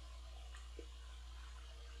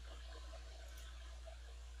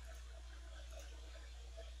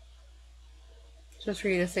 Just for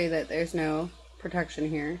you to say that there's no protection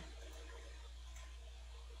here.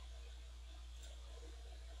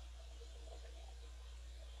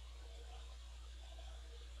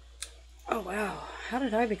 Oh wow, how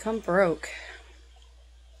did I become broke?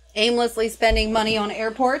 Aimlessly spending money on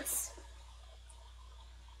airports?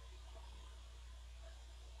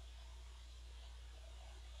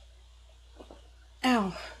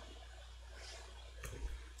 Ow.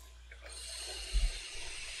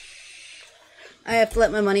 I have to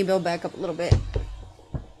let my money build back up a little bit.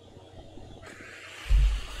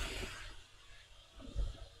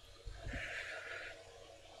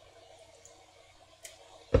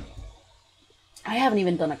 I haven't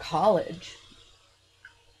even done a college.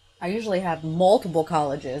 I usually have multiple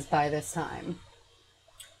colleges by this time.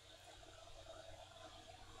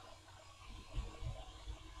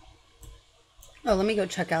 Oh, let me go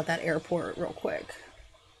check out that airport real quick.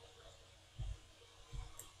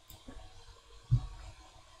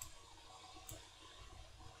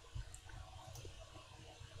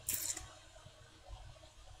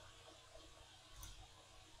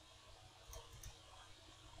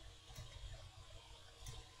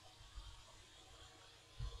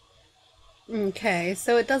 Okay,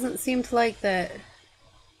 so it doesn't seem to like that.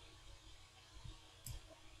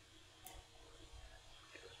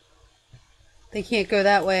 They can't go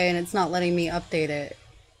that way and it's not letting me update it.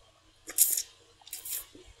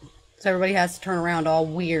 So everybody has to turn around all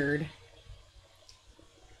weird.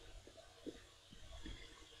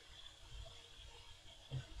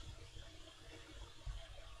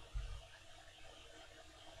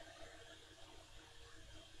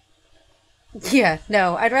 Yeah,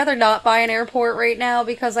 no, I'd rather not buy an airport right now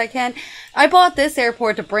because I bought this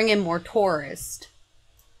airport to bring in more tourists.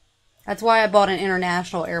 That's why I bought an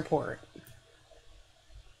international airport.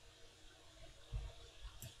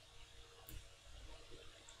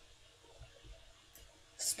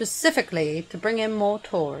 Specifically to bring in more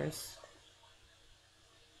tourists.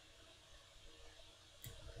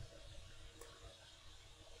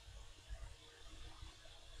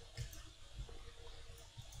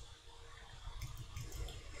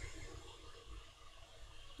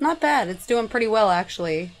 Not bad. It's doing pretty well,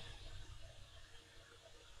 actually.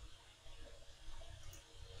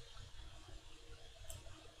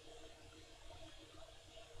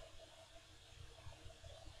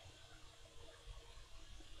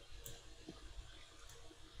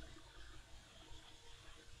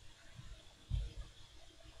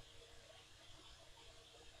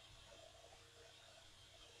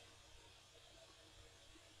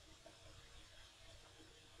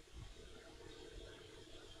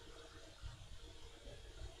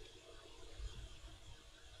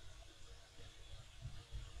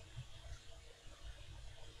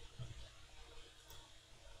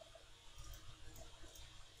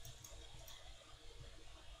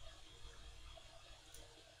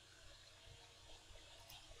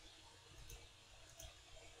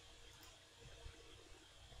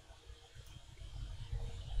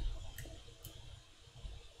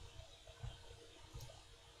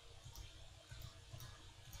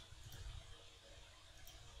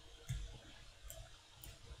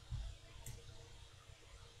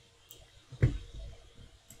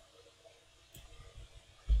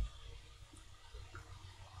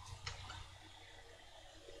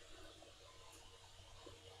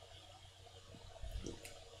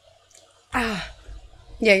 Ah,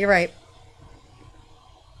 yeah, you're right.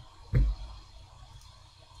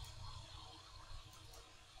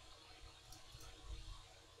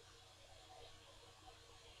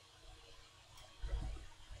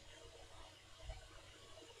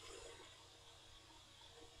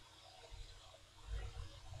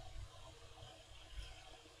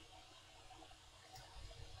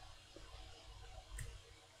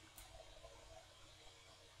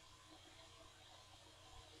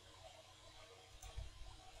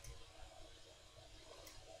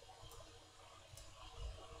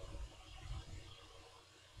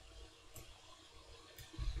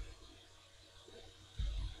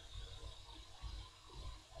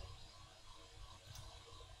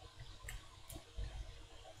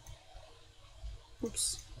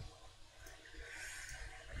 Oops.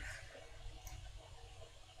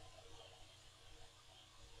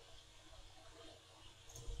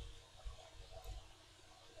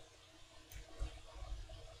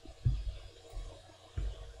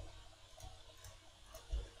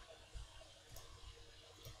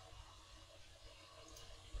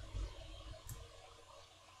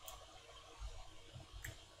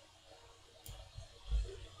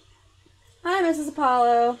 Hi, Mrs.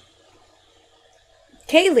 Apollo.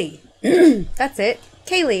 Kaylee. That's it.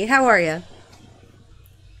 Kaylee, how are you?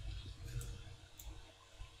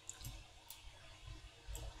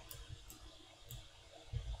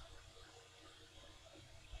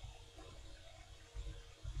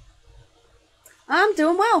 I'm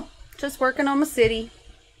doing well. Just working on my city.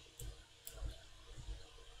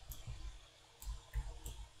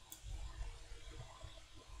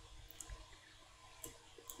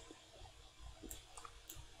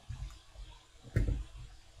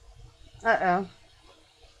 Uh-oh.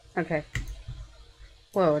 Okay.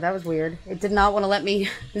 Whoa, that was weird. It did not want to let me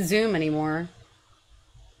zoom anymore.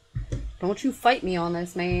 Don't you fight me on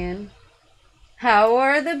this, man. How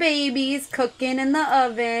are the babies cooking in the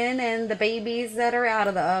oven and the babies that are out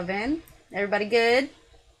of the oven? Everybody good?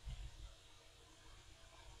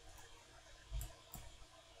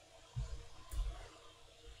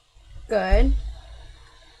 Good.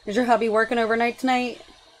 Is your hubby working overnight tonight?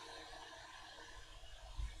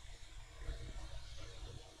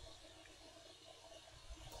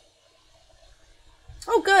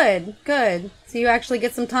 Oh, good, good. So you actually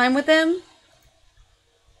get some time with him?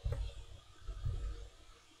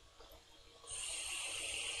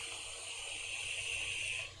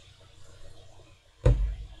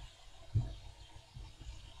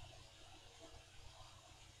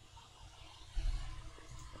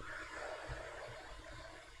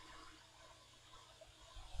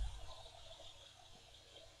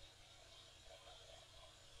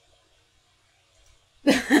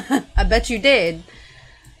 I bet you did.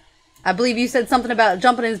 I believe you said something about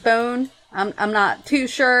jumping his bone. I'm not too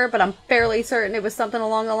sure, but I'm fairly certain it was something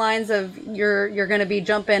along the lines of you're going to be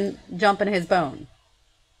jumping his bone.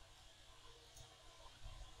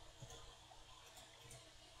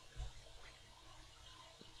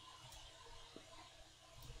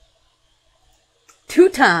 2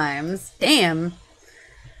 times. Damn.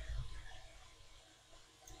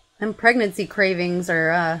 Them pregnancy cravings are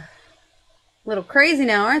a little crazy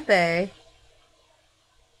now, aren't they?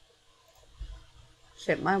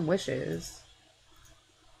 Shit, my wishes.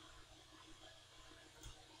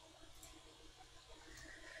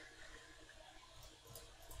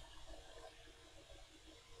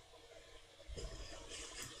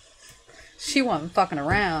 She wasn't fucking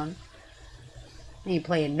around. Ain't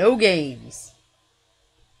playing no games.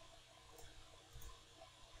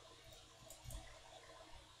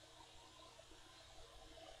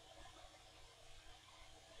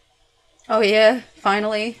 Oh yeah,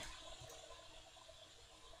 finally.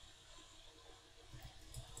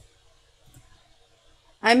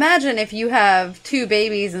 I imagine if you have 2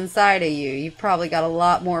 babies inside of you, you've probably got a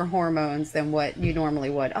lot more hormones than what you normally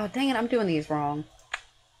would. Oh, dang it, I'm doing these wrong.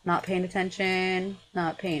 Not paying attention.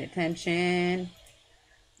 Not paying attention.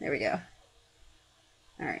 There we go.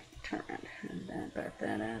 Alright, turn around.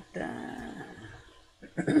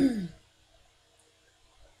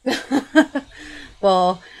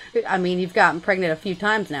 Well, I mean, you've gotten pregnant a few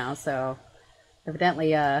times now, so evidently,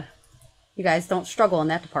 you guys don't struggle in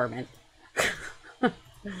that department.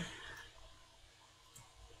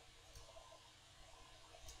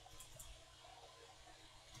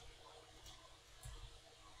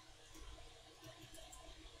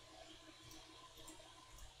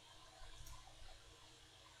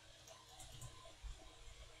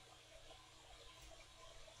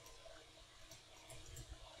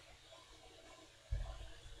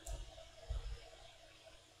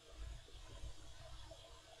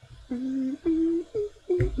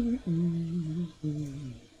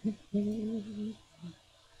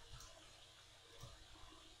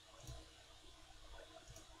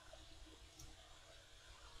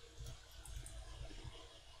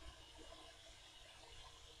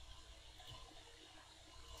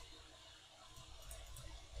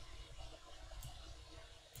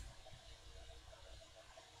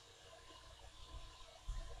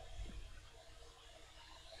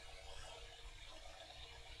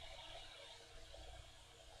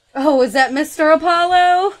 Oh, is that Mr.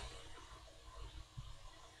 Apollo?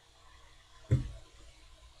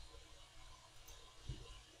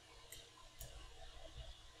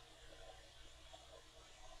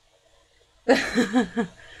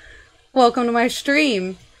 Welcome to my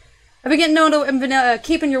stream. I've been getting known to, I've been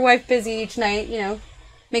keeping your wife busy each night, you know,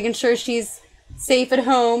 making sure she's safe at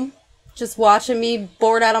home, just watching me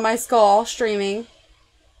bored out of my skull streaming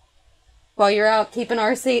while you're out keeping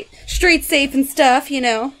our streets safe and stuff, you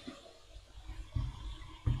know.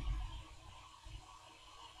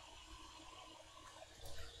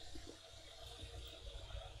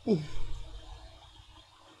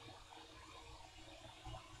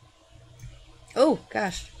 Oh,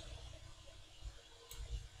 gosh.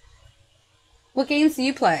 What games do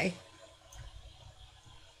you play?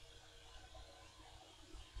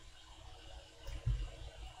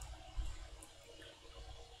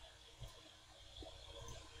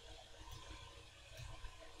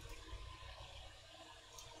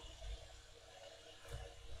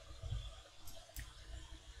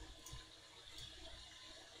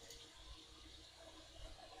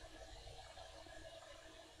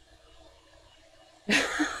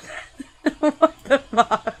 What the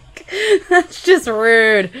fuck? That's just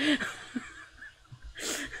rude.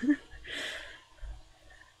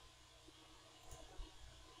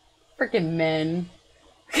 Freaking men.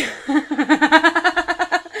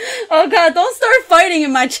 Oh god, don't start fighting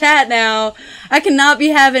in my chat now. I cannot be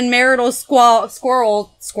having marital squirrels.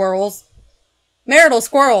 Marital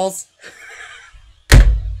squirrels.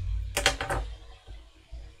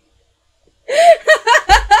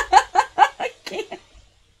 I can't.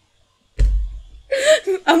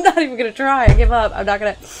 I'm not even gonna try. I give up. I'm not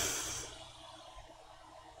gonna.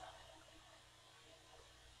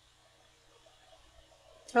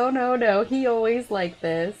 Oh no, no. He always like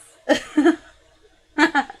this.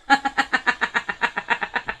 I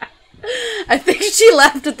think she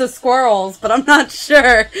laughed at the squirrels, but I'm not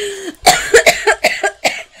sure.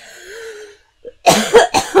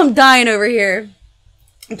 I'm dying over here.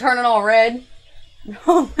 I'm turning all red.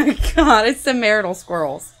 Oh my god, it's the marital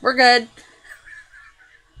squirrels. We're good.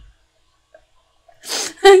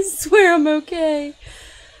 I swear I'm okay.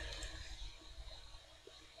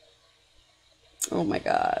 Oh my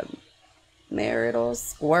god. Marital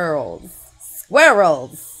squirrels.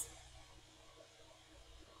 Squirrels!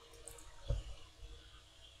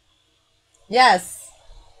 Yes.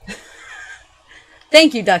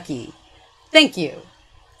 Thank you, Ducky. Thank you.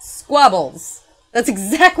 Squabbles. That's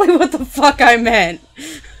exactly what the fuck I meant.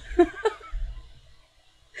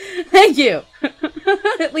 Thank you.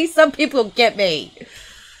 At least some people get me.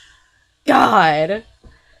 God.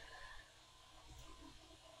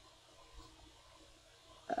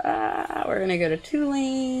 We're gonna go to 2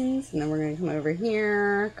 lanes, and then we're gonna come over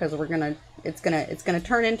here because we're gonna. It's gonna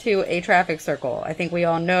turn into a traffic circle. I think we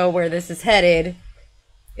all know where this is headed,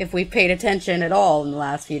 if we've paid attention at all in the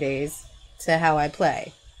last few days to how I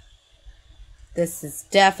play. This is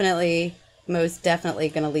definitely most definitely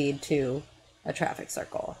going to lead to a traffic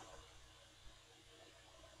circle.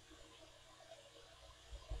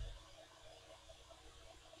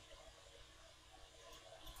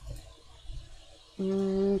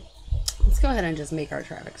 Let's go ahead and just make our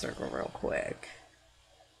traffic circle real quick.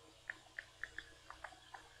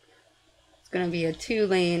 It's going to be a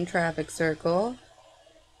 2-lane traffic circle.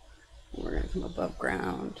 We're going to come above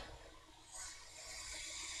ground.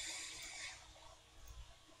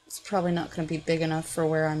 It's probably not going to be big enough for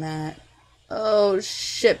where I'm at. Oh,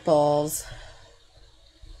 shit balls.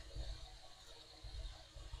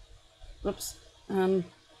 Oops. Come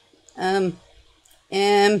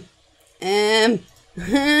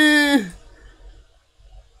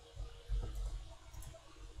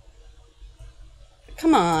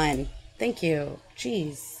on. Thank you.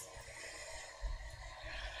 Jeez.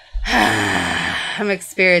 I'm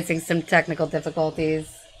experiencing some technical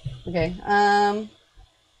difficulties. Okay.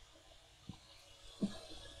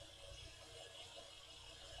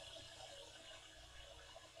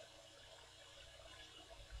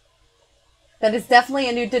 That is definitely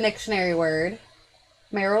a new dictionary word.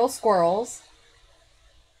 Marital squirrels.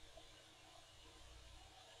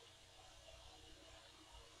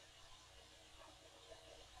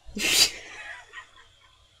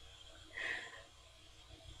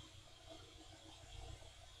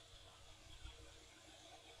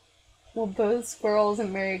 Will both squirrels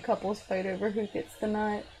and married couples fight over who gets the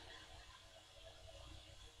nut?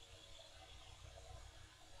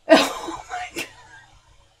 Oh my god.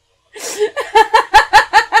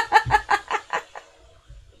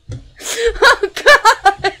 Oh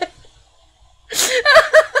god.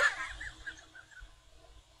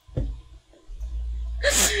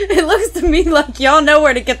 It looks to me like y'all know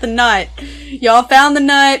where to get the nut. Y'all found the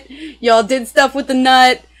nut. Y'all did stuff with the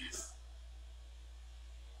nut.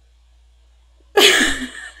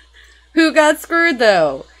 Who got screwed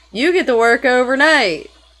though? You get to work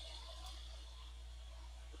overnight.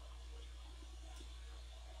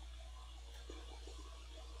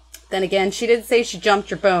 Then again, she did say she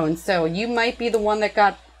jumped your bones, so you might be the one that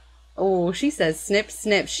got... Oh, she says snip,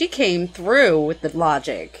 snip. She came through with the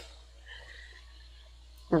logic.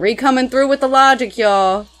 Marie coming through with the logic,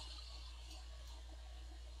 y'all.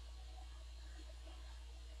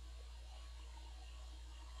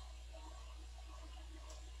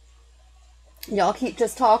 Y'all keep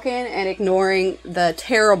just talking and ignoring the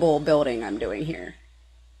terrible building I'm doing here.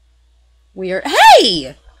 We are...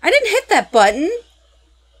 Hey! I didn't hit that button!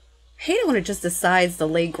 I hate it when it just decides to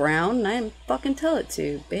lay ground and I didn't fucking tell it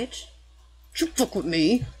to, bitch. You fuck with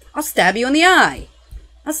me. I'll stab you in the eye.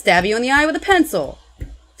 I'll stab you in the eye with a pencil.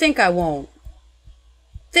 Think I won't.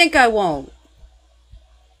 Think I won't.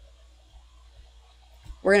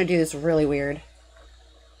 We're gonna do this really weird.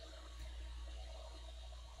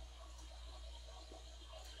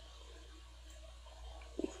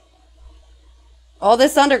 All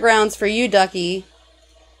this underground's for you, Ducky.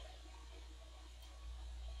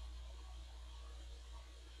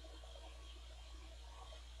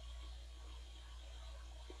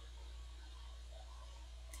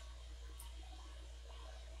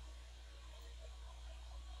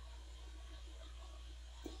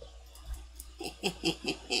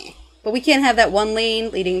 But we can't have that one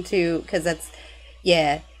lane leading to, because that's,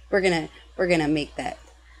 yeah, we're gonna make that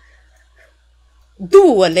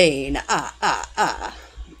do a lane.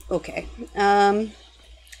 Okay.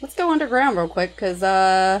 Let's go underground real quick, because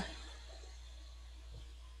oh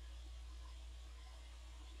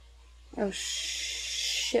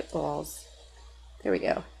shit balls. There we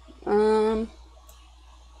go.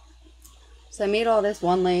 So I made all this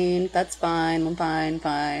one lane. That's fine.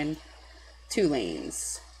 Fine. 2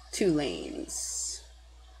 lanes. 2 lanes.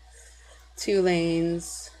 2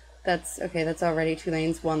 lanes. That's okay. That's already 2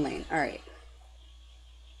 lanes. 1 lane. All right.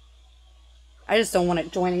 I just don't want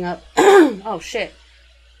it joining up. Oh shit.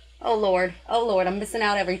 Oh lord. Oh lord. I'm missing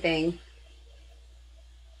out everything.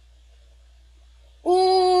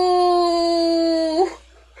 Ooh.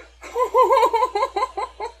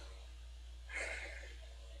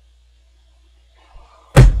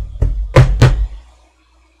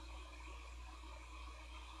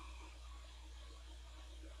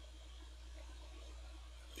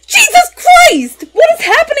 Jesus Christ! What is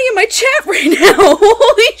happening in my chat right now?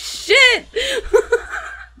 Holy shit!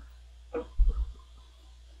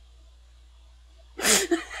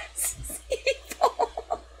 This is evil.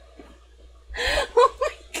 Oh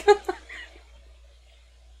my god.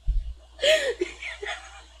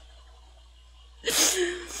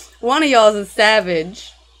 One of y'all is a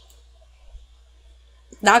savage.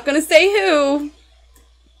 Not gonna say who.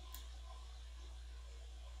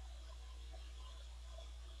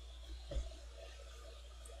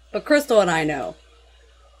 But Crystal and I know.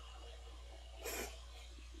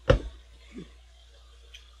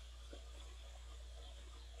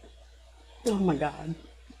 Oh my god.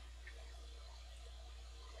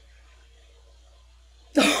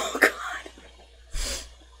 Oh god.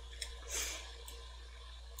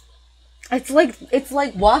 It's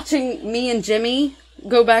like watching me and Jimmy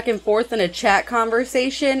go back and forth in a chat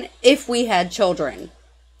conversation if we had children.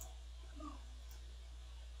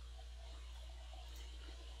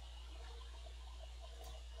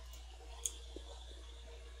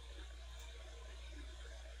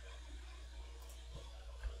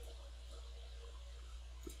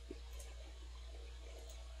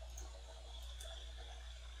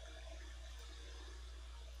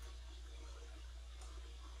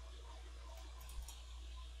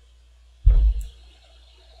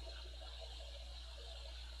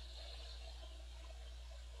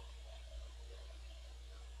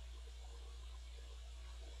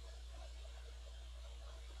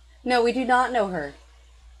 No, we do not know her.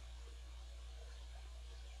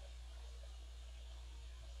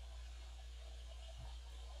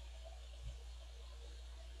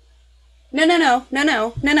 No, no, no, no,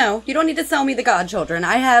 no, no, no. You don't need to sell me the godchildren.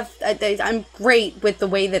 I'm great with the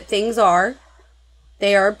way that things are.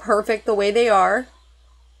 They are perfect the way they are.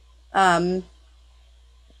 Um,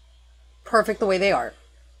 Perfect the way they are.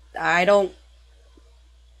 I don't,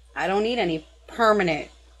 I don't need any permanent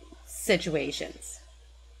situations.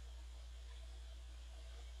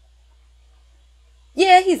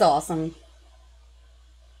 Yeah, he's awesome.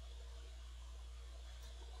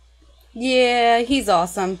 Yeah, he's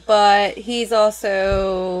awesome, but he's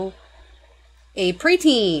also a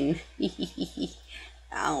preteen.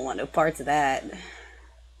 I don't want no parts of that.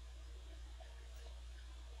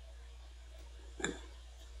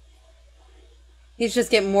 He's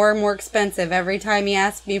just getting more and more expensive every time he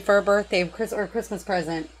asks me for a birthday or Christmas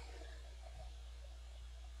present.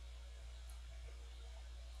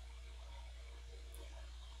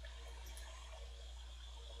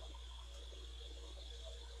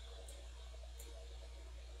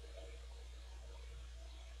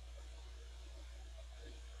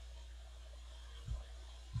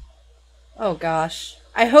 Oh gosh.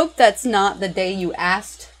 I hope that's not the day you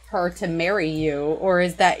asked her to marry you, or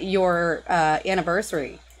is that your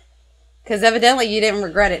anniversary? Because evidently you didn't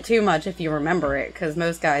regret it too much if you remember it, because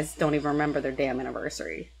most guys don't even remember their damn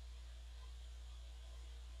anniversary.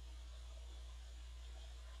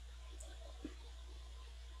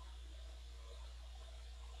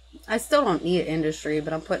 I still don't need industry,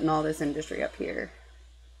 but I'm putting all this industry up here.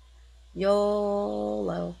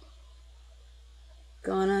 YOLO.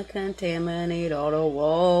 Gonna contaminate all the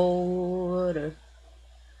water.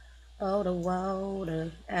 All the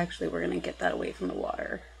water. Actually, we're gonna get that away from the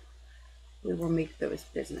water. We will make those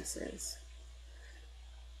businesses.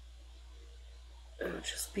 It'll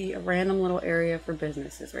just be a random little area for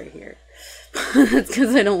businesses right here. That's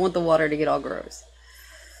because I don't want the water to get all gross.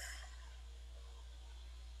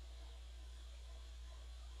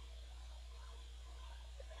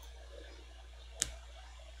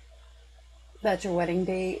 That's your wedding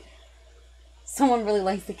date. Someone really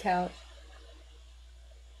likes the couch.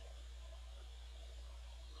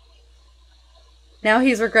 Now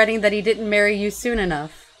he's regretting that he didn't marry you soon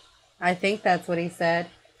enough. I think that's what he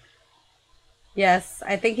said. Yes,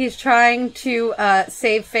 I think he's trying to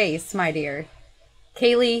save face, my dear.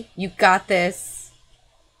 Kaylee, you got this.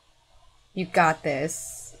 You got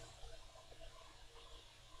this.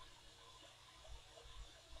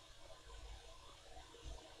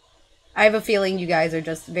 I have a feeling you guys are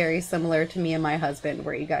just very similar to me and my husband,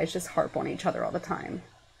 where you guys just harp on each other all the time.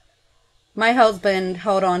 My husband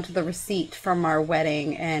held on to the receipt from our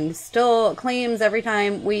wedding and still claims every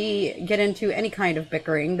time we get into any kind of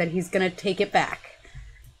bickering that he's going to take it back.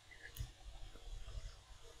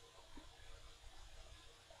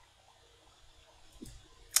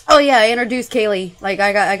 Oh yeah, I introduced Kaylee. Like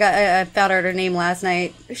I found out her name last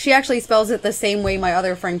night. She actually spells it the same way my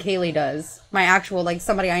other friend Kaylee does. My actual, like,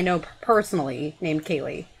 somebody I know personally named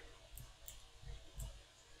Kaylee.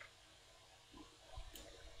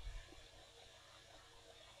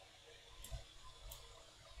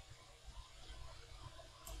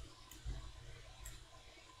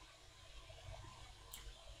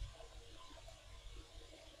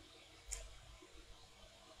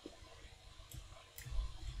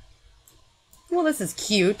 Well, this is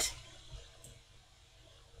cute.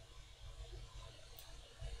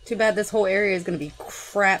 Too bad this whole area is going to be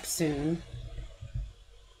crap soon.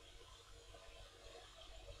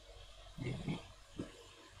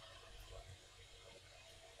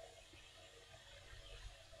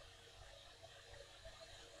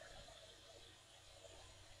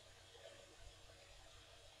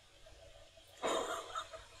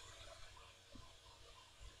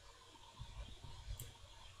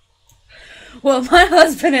 Well, my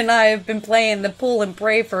husband and I have been playing the pull and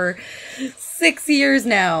pray for 6 years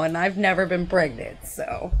now, and I've never been pregnant,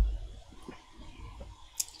 so.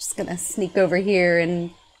 Just gonna sneak over here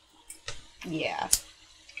and. Yeah.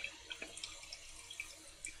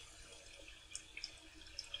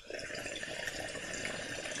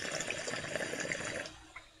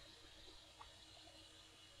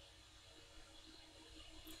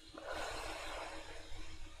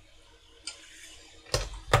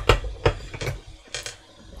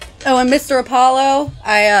 Oh, and Mr. Apollo,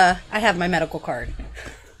 I have my medical card.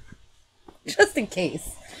 Just in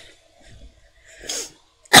case.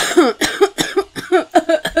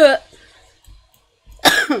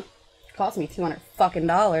 Cost me $200 fucking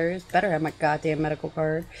dollars. Better have my goddamn medical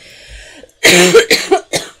card.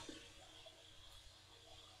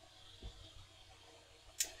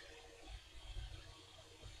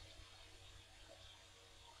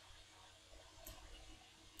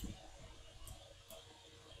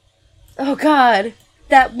 Oh God,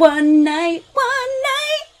 that one night.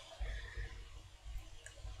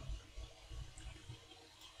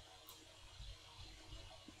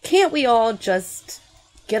 Can't we all just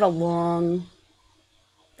get along?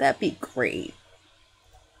 That'd be great.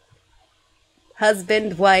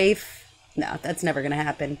 Husband, wife. No, that's never gonna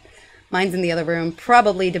happen. Mine's in the other room,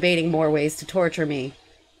 probably debating more ways to torture me.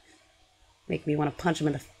 Make me want to punch him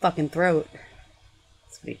in the fucking throat.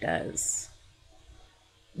 That's what he does.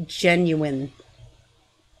 Genuine.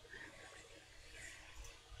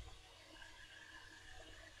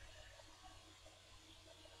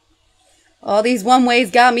 All these one ways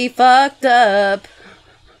got me fucked up.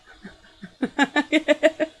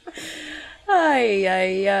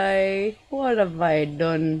 Ay. What have I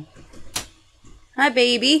done? Hi,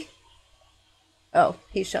 baby. Oh,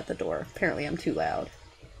 he shut the door. Apparently I'm too loud.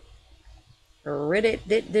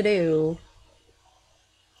 Rid-it-dit-do.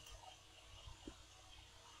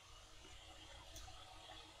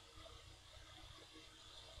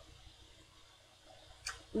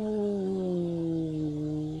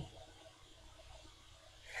 Ooh.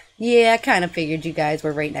 Yeah, I kind of figured you guys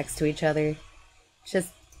were right next to each other.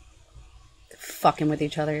 Just fucking with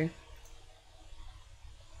each other.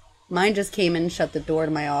 Mine just came in and shut the door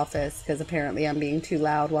to my office because apparently I'm being too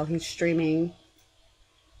loud while he's streaming.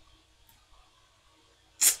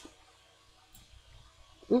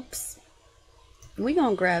 Oops. We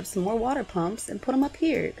gonna grab some more water pumps and put them up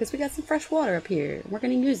here because we got some fresh water up here. We're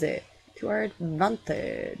gonna use it to our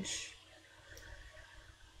advantage.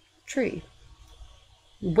 Tree.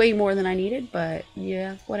 Way more than I needed, but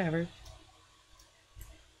yeah, whatever.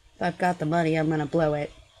 If I've got the money, I'm gonna blow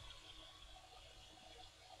it.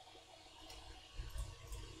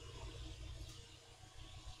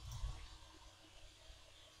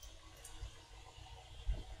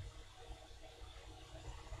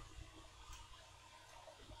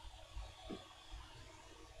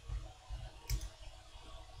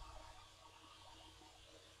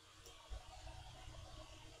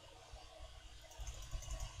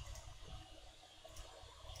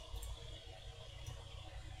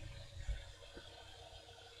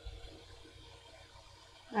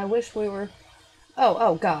 I wish we were...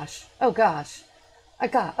 Oh gosh. Oh gosh.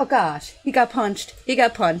 Oh gosh. He got punched.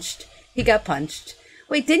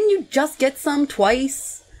 Wait, didn't you just get some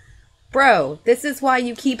twice? Bro, this is why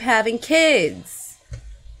you keep having kids.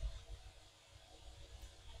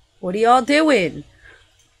 What are y'all doing?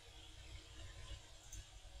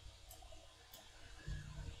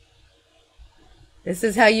 This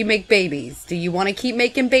is how you make babies. Do you want to keep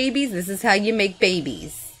making babies? This is how you make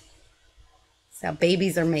babies. How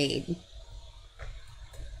babies are made.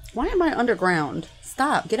 Why am I underground?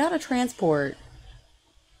 Stop. Get out of transport.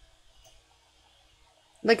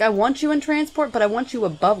 Like, I want you in transport, but I want you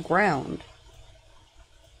above ground.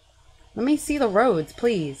 Let me see the roads,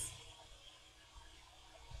 please.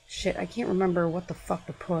 Shit, I can't remember what the fuck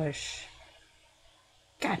to push.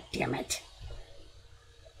 God damn it.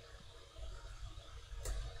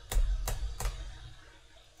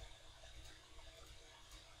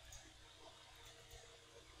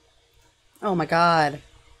 Oh my god.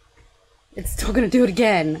 It's still gonna do it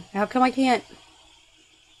again. How come I can't?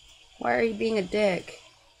 Why are you being a dick?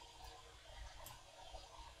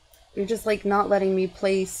 You're just like not letting me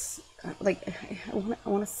place... Like, I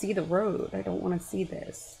want to see the road. I don't want to see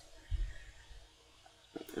this.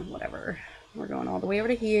 Whatever. We're going all the way over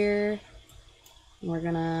to here. We're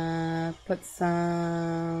gonna put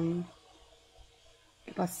some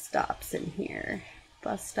bus stops in here.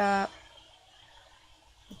 Bus stop.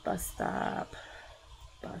 Bus stop.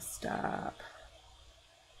 Bus stop.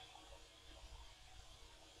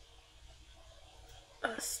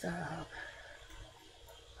 Bus stop.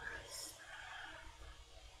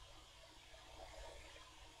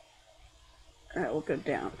 Alright, we'll go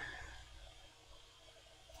down.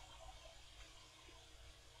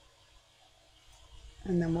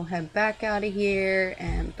 And then we'll head back out of here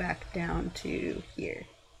and back down to here.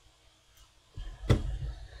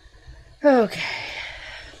 Okay.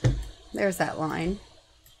 There's that line.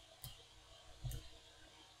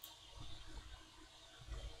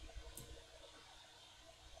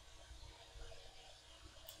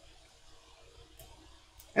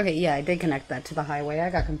 Okay, yeah, I did connect that to the highway. I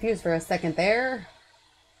got confused for a second there.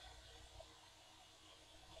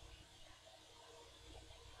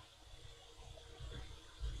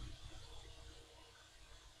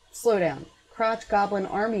 Slow down. Crotch Goblin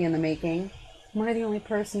Army in the making. Am I the only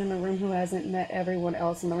person in the room who hasn't met everyone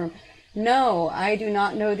else in the room? No, I do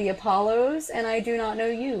not know the Apollos, and I do not know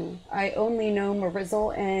you. I only know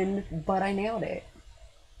Marizzle and But I Nailed It.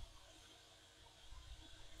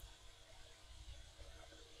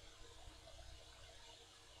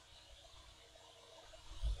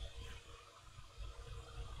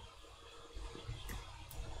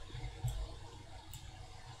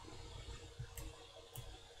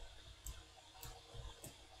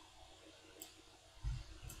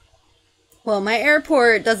 Well, my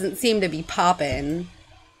airport doesn't seem to be popping.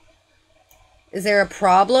 Is there a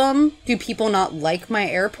problem? Do people not like my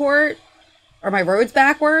airport? Are my roads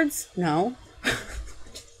backwards? No.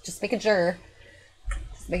 Just making sure.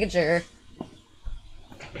 Just making sure.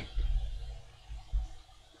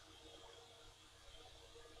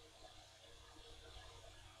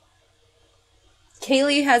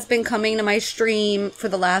 Kaylee has been coming to my stream for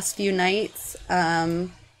the last few nights.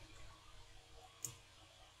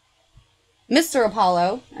 Mr.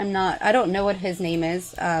 Apollo, I don't know what his name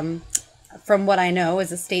is, from what I know,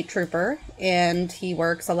 is a state trooper, and he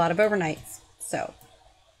works a lot of overnights, so.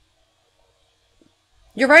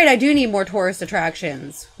 You're right, I do need more tourist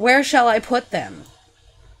attractions. Where shall I put them?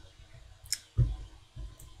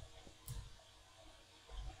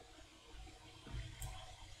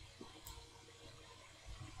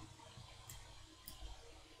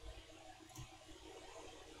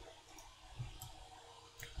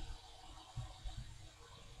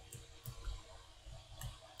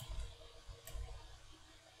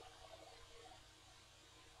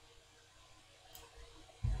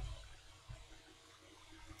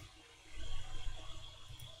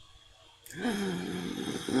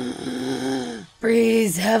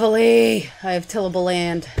 Breathe heavily. I have tillable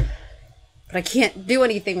land, but I can't do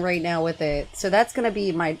anything right now with it. So that's gonna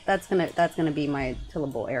be my be my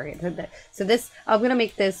tillable area. So this I'm gonna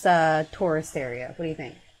make this tourist area. What do you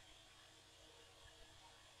think?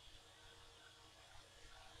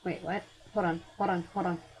 Wait, what? Hold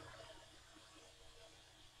on.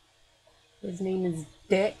 His name is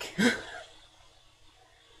Dick.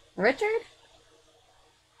 Richard?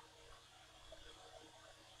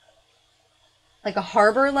 Like a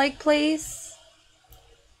harbor-like place?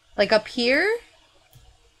 Like up here?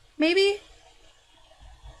 Maybe?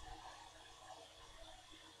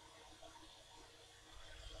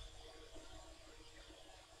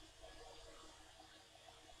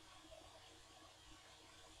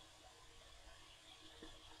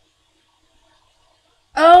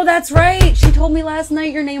 Oh, that's right! She told me last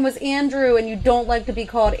night your name was Andrew and you don't like to be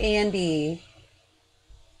called Andy.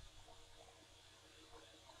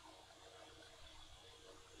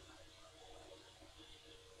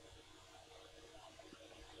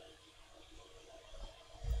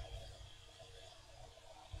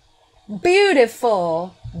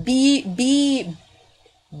 Beautiful.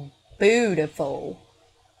 Beautiful.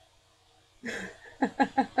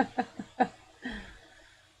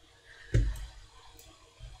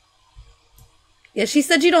 Yeah, she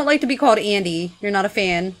said you don't like to be called Andy. You're not a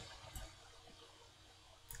fan.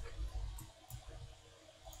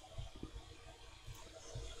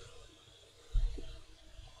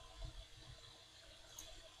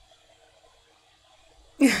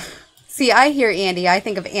 See, I hear Andy, I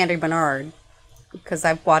think of Andy Bernard. Because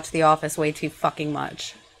I've watched The Office way too fucking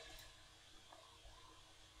much.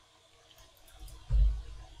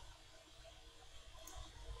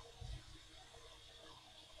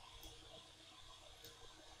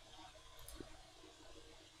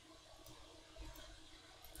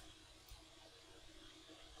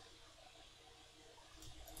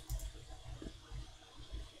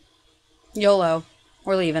 YOLO.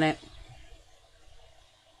 We're leaving it.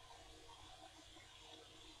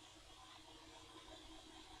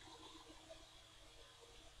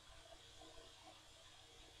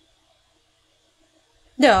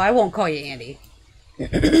 No, I won't call you Andy.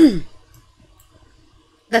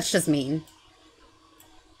 That's just mean.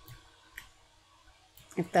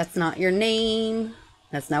 If that's not your name,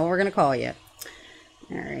 that's not what we're gonna call you.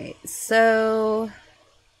 All right, so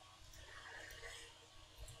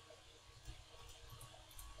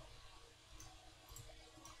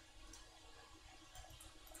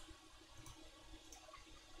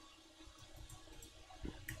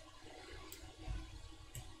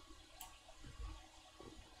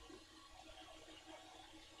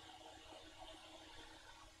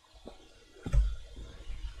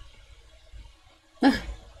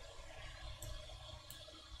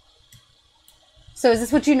is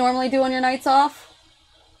this what you normally do on your nights off?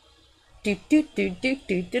 Do do do do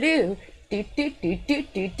do do do. Do do do do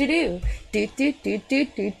do do do. Do do do do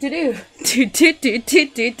do do do. Do do do do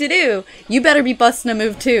do do do. You better be busting a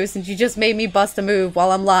move too, since you just made me bust a move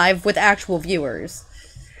while I'm live with actual viewers.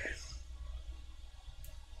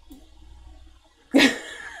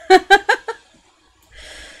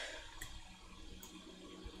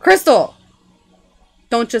 Crystal!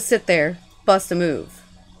 Don't just sit there. Bust a move.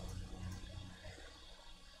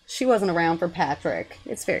 She wasn't around for Patrick.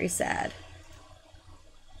 It's very sad.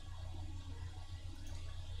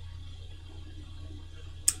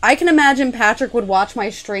 I can imagine Patrick would watch my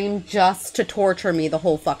stream just to torture me the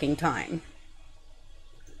whole fucking time.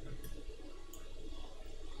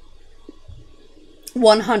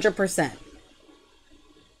 100%.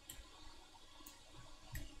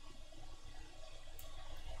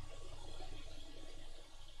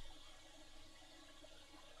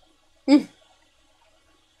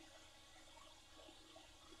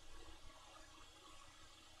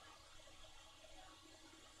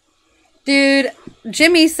 Dude,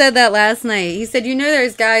 Jimmy said that last night. He said, you know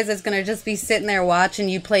there's guys that's going to just be sitting there watching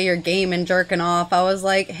you play your game and jerking off. I was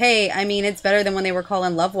like, hey, I mean, it's better than when they were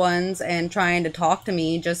calling loved ones and trying to talk to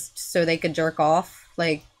me just so they could jerk off.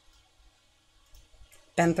 Like,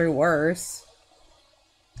 been through worse.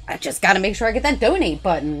 I just got to make sure I get that donate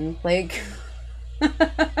button. Like,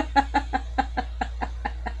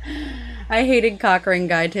 I hated Cockring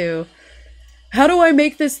Guy too. How do I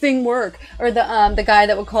make this thing work? Or the guy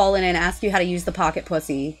that would call in and ask you how to use the pocket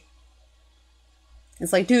pussy.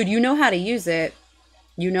 It's like, dude, you know how to use it.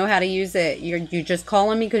 You know how to use it. You're just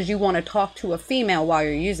calling me because you want to talk to a female while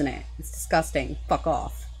you're using it. It's disgusting. Fuck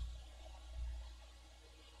off.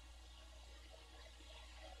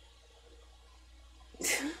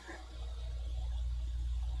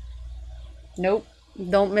 Nope.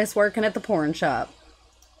 Don't miss working at the porn shop.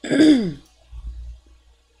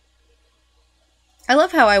 I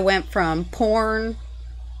love how I went from porn,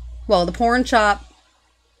 well, the porn shop,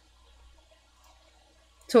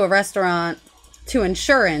 to a restaurant, to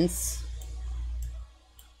insurance,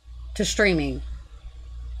 to streaming.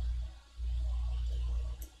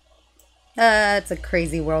 It's a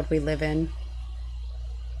crazy world we live in.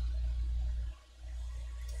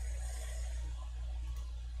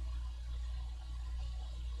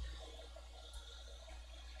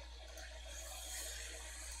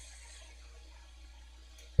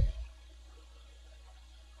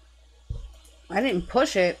 I didn't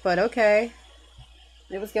push it, but okay.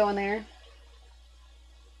 It was going there.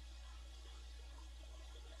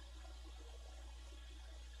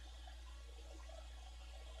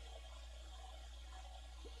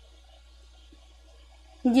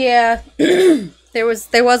 Yeah. there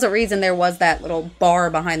was a reason there was that little bar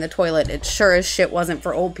behind the toilet. It sure as shit wasn't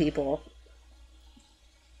for old people.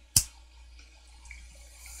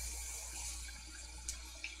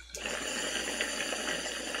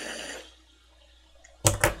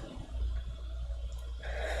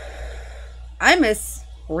 I miss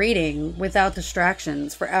reading without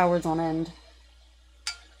distractions for hours on end.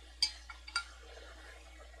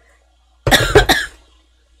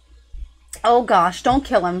 Oh gosh, don't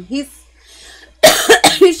kill him. He's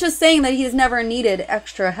he's just saying that he's never needed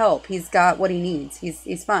extra help. He's got what he needs.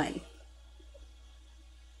 He's fine.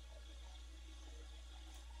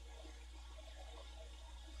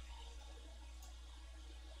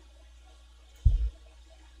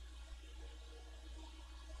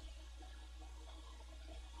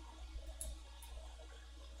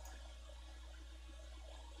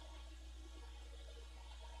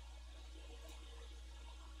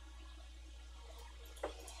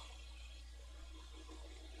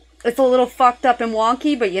 It's a little fucked up and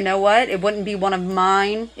wonky, but you know what? It wouldn't be one of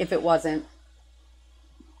mine if it wasn't.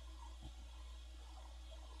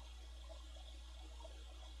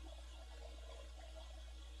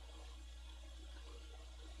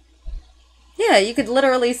 Yeah, you could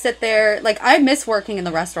literally sit there. Like, I miss working in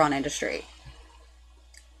the restaurant industry.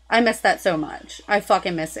 I miss that so much. I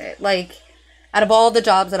fucking miss it. Like, out of all the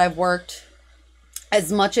jobs that I've worked,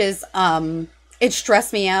 as much as it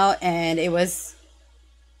stressed me out and it was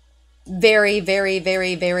very, very,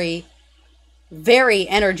 very, very, very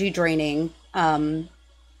energy draining.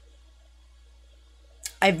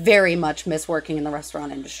 I very much miss working in the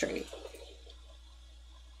restaurant industry.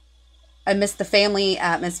 I miss the family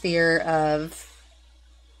atmosphere of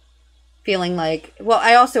feeling like, well,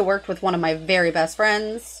 I also worked with one of my very best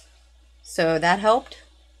friends, so that helped.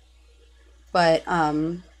 But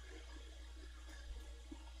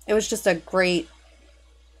it was just a great,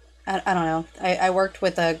 I don't know. I worked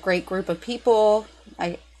with a great group of people.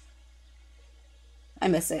 I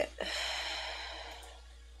miss it.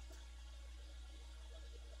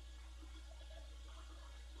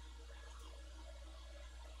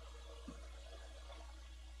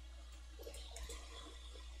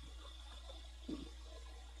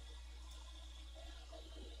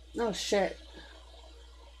 Oh shit.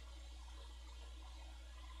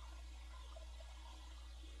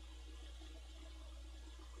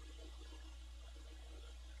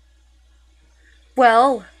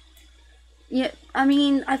 Well, yeah, I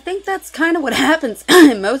mean, I think that's kind of what happens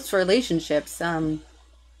in most relationships. I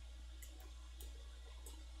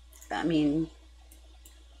mean,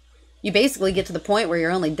 you basically get to the point where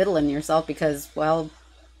you're only diddling yourself because, well,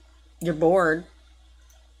 you're bored.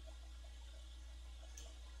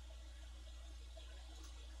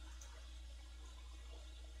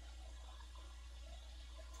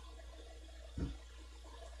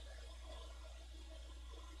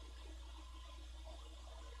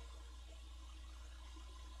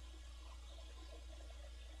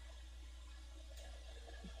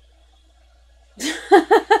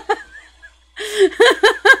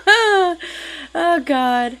 Oh,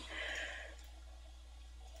 God.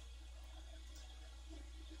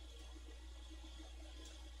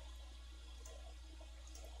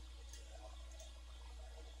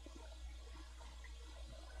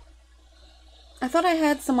 I thought I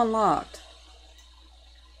had some unlocked.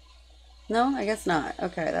 No, I guess not.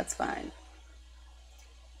 Okay, that's fine.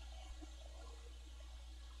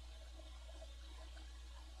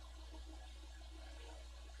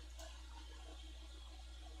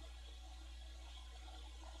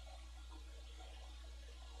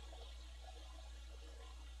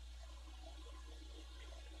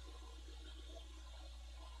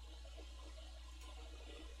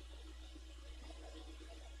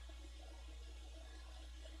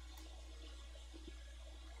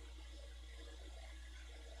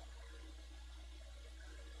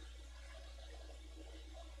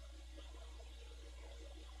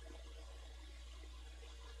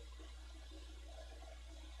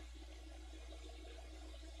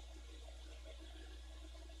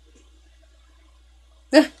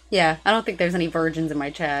 Yeah, I don't think there's any virgins in my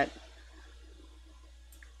chat.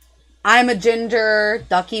 I'm a ginger.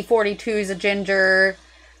 Ducky42 is a ginger.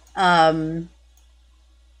 Um,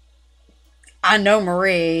 I know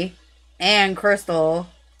Marie and Crystal.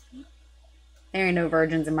 There ain't no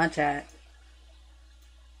virgins in my chat.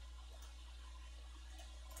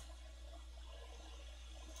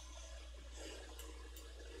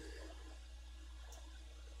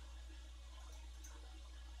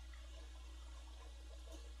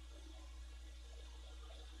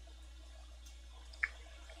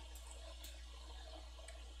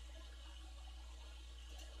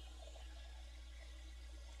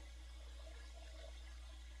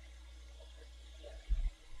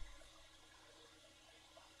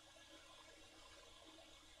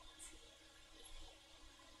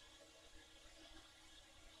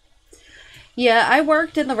 Yeah, I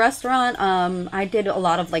worked in the restaurant. I did a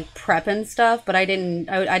lot of like prep and stuff, but I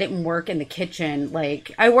didn't work in the kitchen.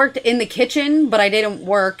 Like I worked in the kitchen, but I didn't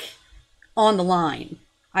work on the line.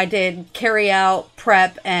 I did carry out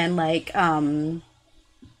prep and like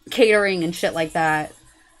catering and shit like that.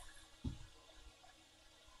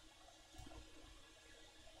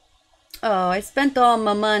 Oh, I spent all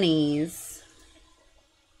my monies.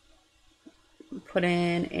 Put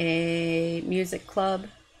in a music club.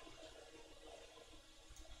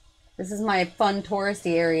 This is my fun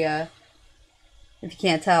touristy area, if you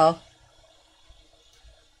can't tell.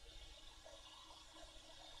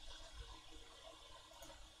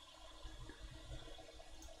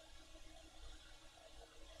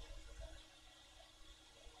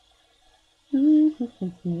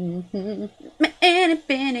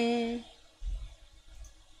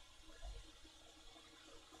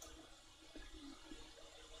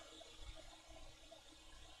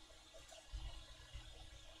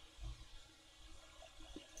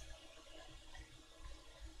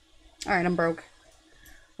 All right, I'm broke.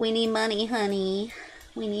 We need money, honey.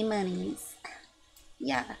 We need monies.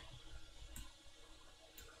 Yeah.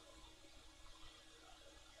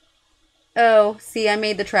 Oh, see, I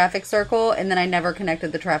made the traffic circle and then I never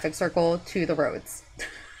connected the traffic circle to the roads.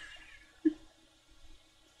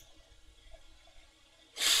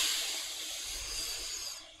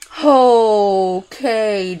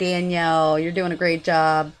 Okay, Danielle, you're doing a great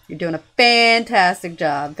job. You're doing a fantastic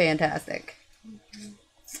job. Fantastic.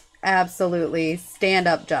 Absolutely. Stand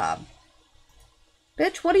up job.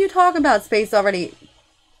 Bitch, what are you talking about, space already?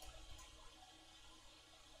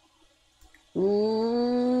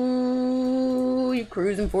 Ooh, you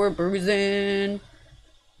cruising for a bruising.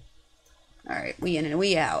 Alright, we in and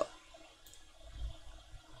we out.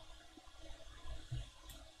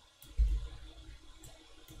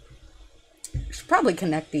 Should probably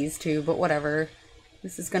connect these two, but whatever.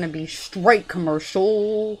 This is gonna be straight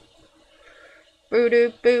commercial.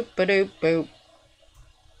 Boop boop boop boop.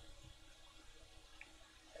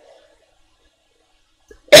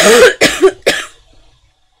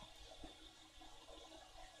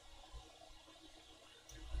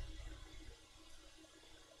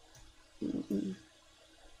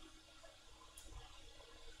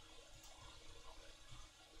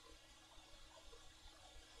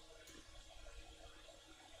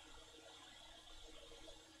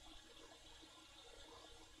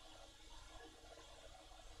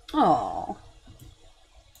 Oh.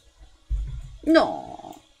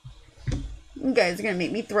 No. You guys are gonna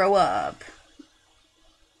make me throw up.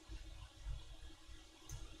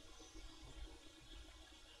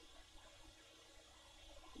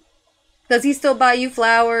 Does he still buy you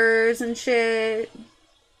flowers and shit?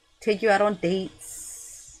 Take you out on dates?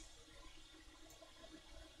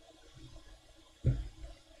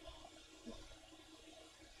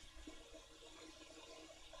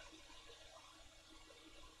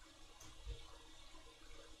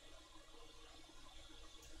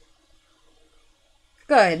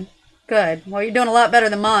 Good. Good. Well, you're doing a lot better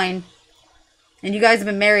than mine. And you guys have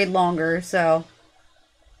been married longer, so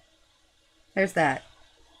there's that.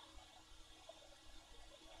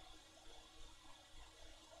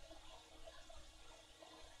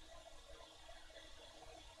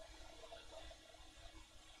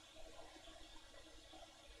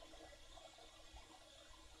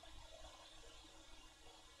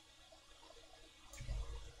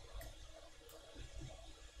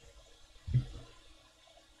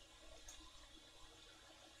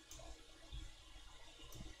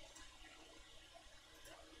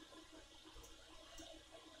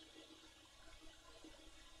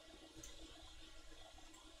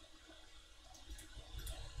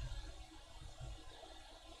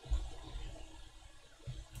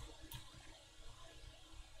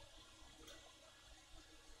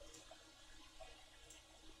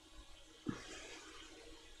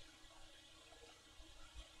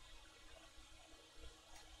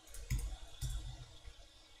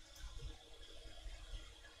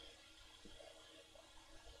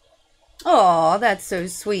 Oh, that's so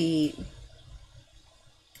sweet.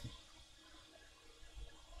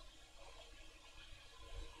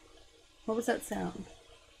 What was that sound?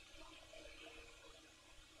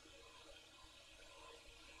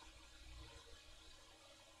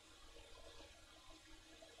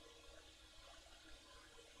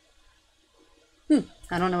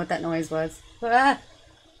 I don't know what that noise was. Ah!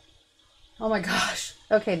 Oh my gosh.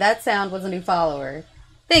 Okay, that sound was a new follower.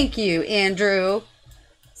 Thank you, Andrew.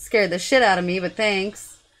 Scared the shit out of me, but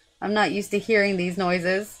thanks. I'm not used to hearing these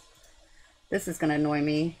noises. This is gonna annoy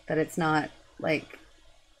me that it's not like.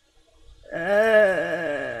 Can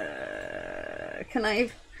I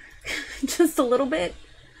just a little bit?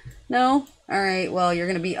 No? Alright, well, you're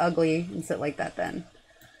gonna be ugly and sit like that then.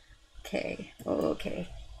 Okay. Okay.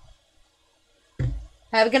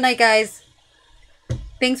 Have a good night, guys.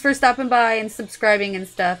 Thanks for stopping by and subscribing and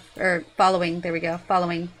stuff. Or following. There we go.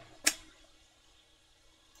 Following.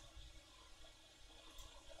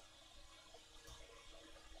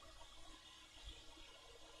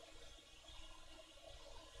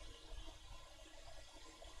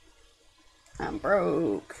 I'm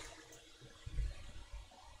broke.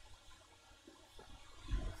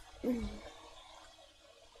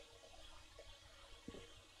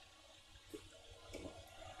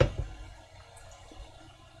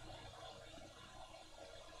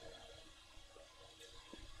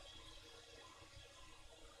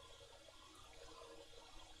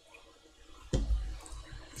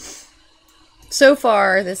 So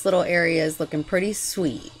far, this little area is looking pretty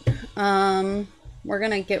sweet. We're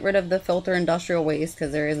going to get rid of the filter industrial waste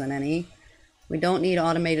because there isn't any. We don't need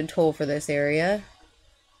automated toll for this area.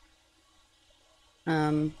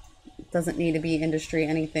 Doesn't need to be industry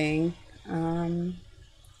anything.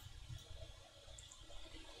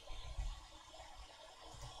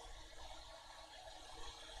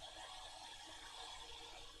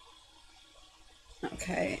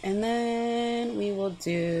 Okay, and then we will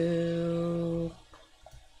do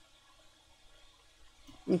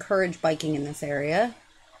encourage biking in this area.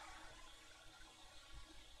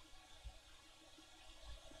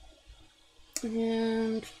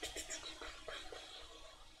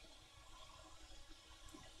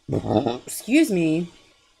 Excuse me.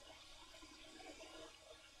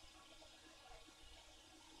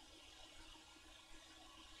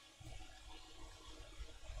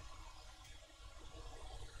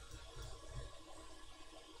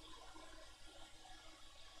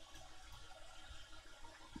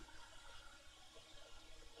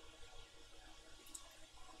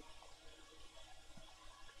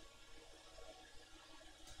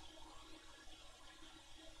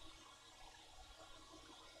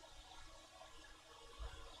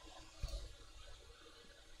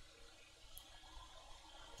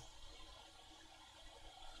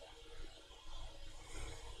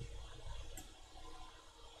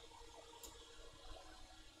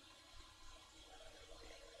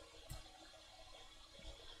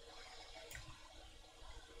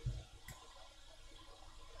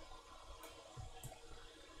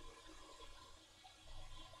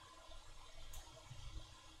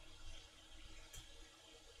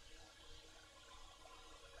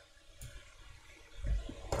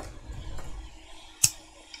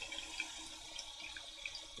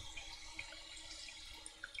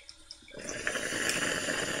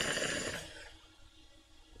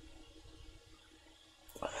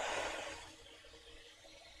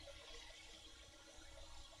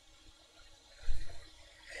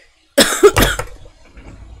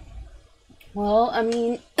 Well, I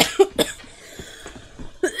mean,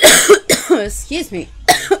 excuse me.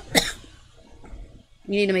 You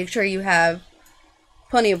need to make sure you have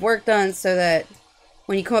plenty of work done so that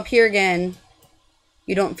when you come up here again,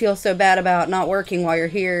 you don't feel so bad about not working while you're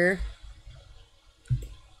here.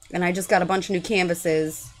 And I just got a bunch of new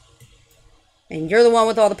canvases. And you're the one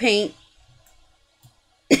with all the paint.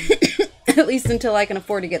 At least until I can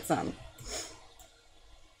afford to get some.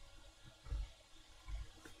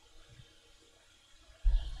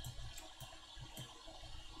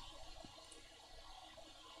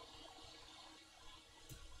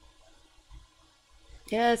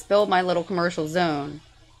 Yes, build my little commercial zone.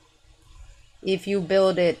 If you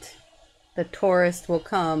build it, the tourist will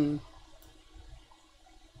come.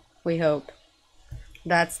 We hope.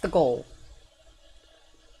 That's the goal.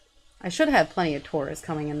 I should have plenty of tourists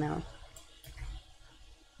coming in though.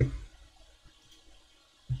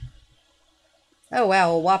 Oh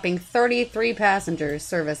wow, a whopping 33 passengers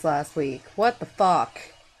service last week. What the fuck?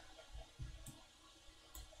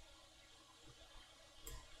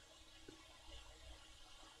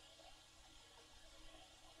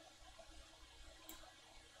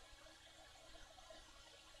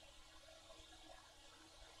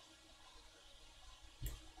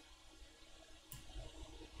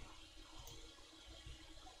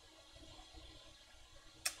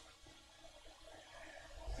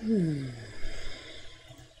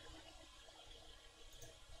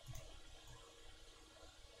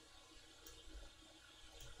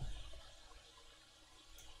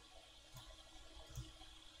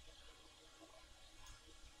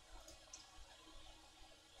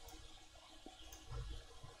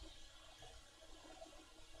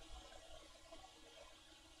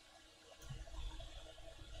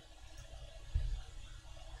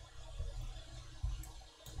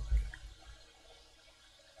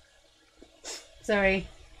 Sorry.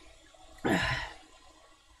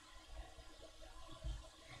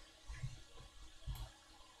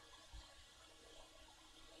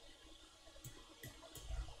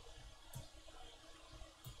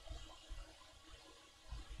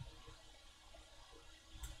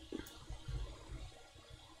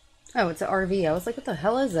 Oh, it's an RV. I was like, what the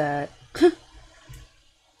hell is that?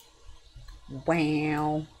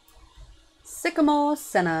 Wow. Sycamore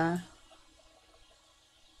Senna.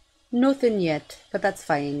 Nothing yet, but that's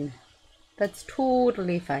fine. That's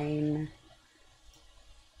totally fine.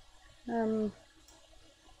 Let's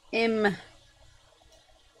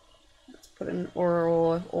put an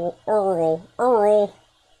Earl.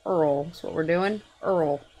 That's what we're doing.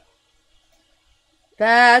 Earl.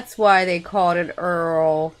 That's why they called it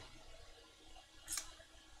Earl.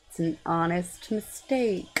 It's an honest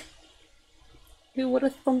mistake. Who would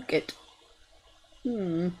have thunk it?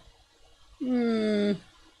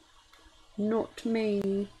 Not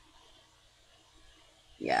me.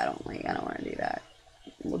 Yeah, I don't want to do that.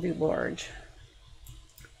 We'll do large.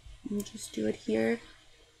 We'll just do it here.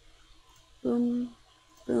 Boom,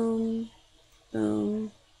 boom,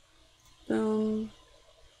 boom, boom,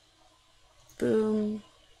 boom.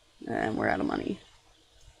 And we're out of money.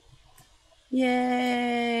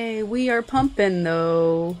 Yay! We are pumping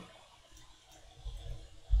though.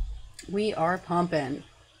 We are pumping.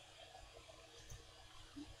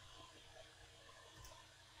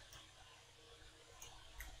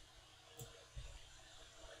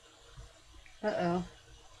 Uh-oh.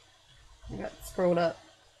 scrolled up.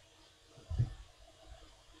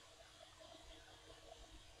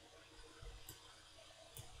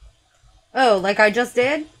 Oh, like I just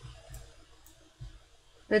did?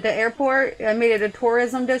 At the airport, I made it a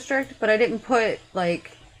tourism district, but I didn't put,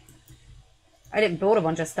 like, I didn't build a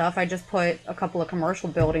bunch of stuff. I just put a couple of commercial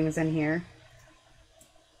buildings in here.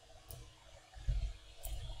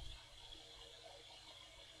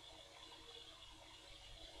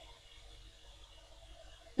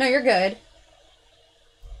 No, you're good.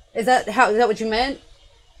 Is that what you meant?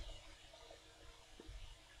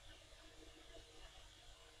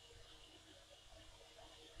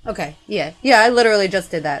 Okay, yeah. Yeah, I literally just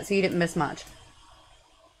did that, so you didn't miss much.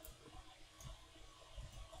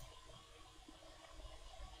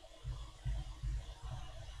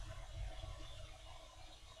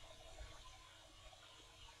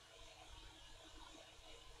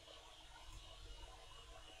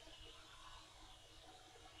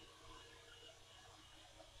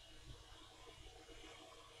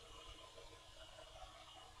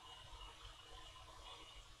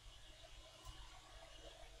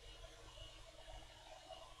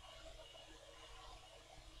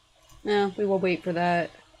 No, we will wait for that.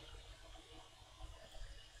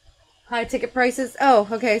 High ticket prices? Oh,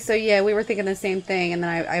 okay, so yeah, we were thinking the same thing, and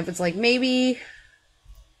then I was like, maybe...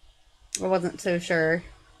 I wasn't so sure.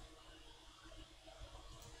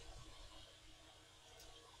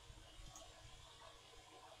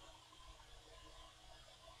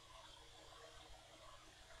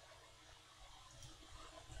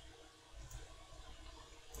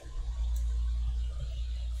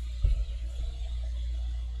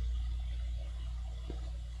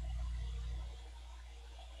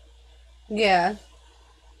 Yeah.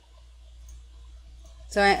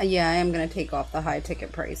 So, yeah, I am going to take off the high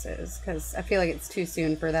ticket prices, because I feel like it's too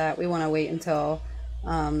soon for that. We want to wait until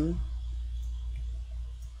the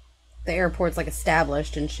airport's, like,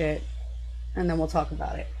 established and shit, and then we'll talk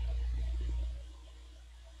about it.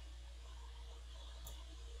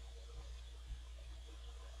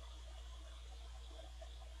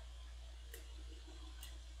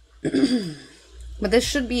 But this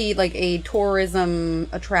should be like a tourism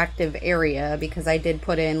attractive area, because I did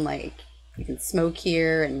put in like you can smoke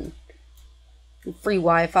here and free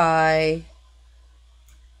Wi-Fi.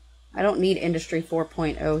 I don't need Industry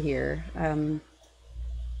 4.0 here,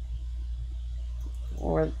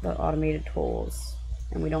 or the automated tools,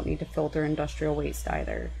 and we don't need to filter industrial waste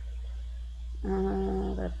either.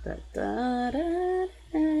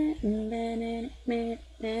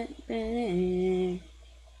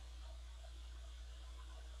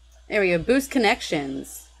 There we go. Boost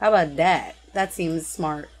connections. How about that? That seems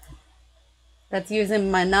smart. That's using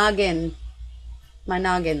my noggin. My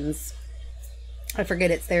noggins. I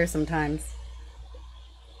forget it's there sometimes.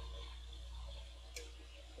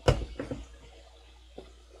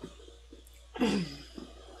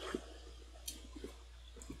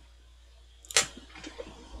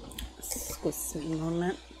 Excuse me a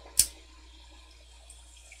moment.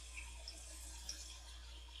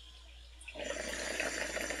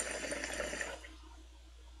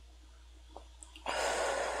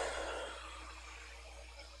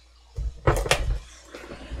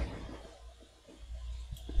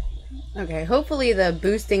 Okay, hopefully the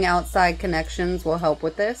boosting outside connections will help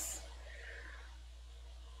with this.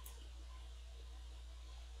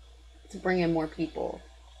 To bring in more people.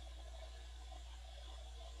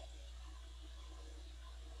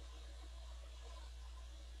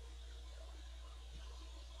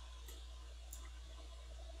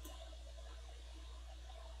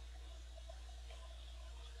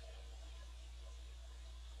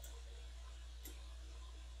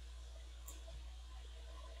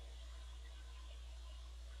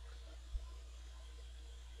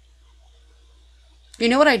 You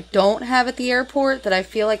know what I don't have at the airport that I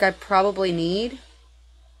feel like I probably need?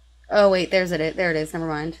 Oh, wait, there it is. Never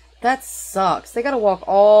mind. That sucks. They gotta walk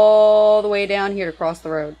all the way down here to cross the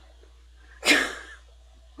road.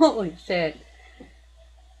 Holy shit.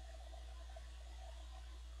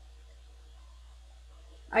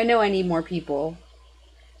 I know I need more people.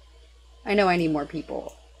 I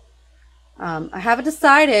haven't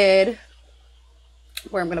decided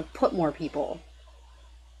where I'm gonna put more people.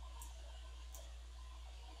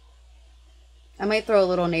 I might throw a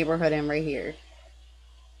little neighborhood in right here.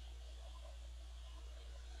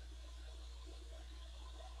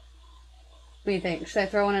 What do you think? Should I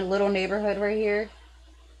throw in a little neighborhood right here?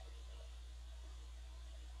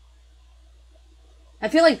 I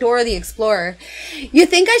feel like Dora the Explorer. You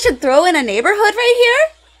think I should throw in a neighborhood right here?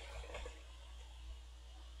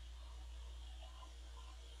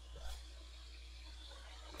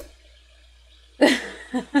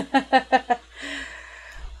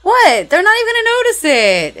 What? They're not even gonna notice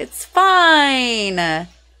it. It's fine.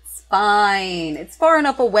 It's fine. It's far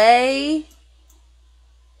enough away.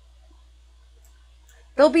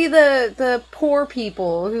 They'll be the poor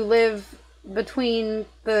people who live between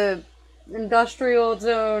the industrial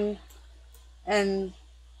zone and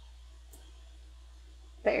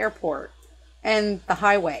the airport and the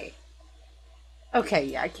highway. Okay,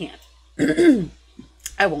 yeah, I can't.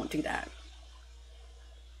 I won't do that.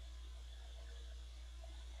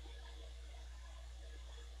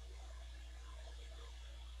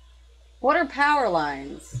 What are power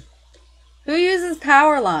lines? Who uses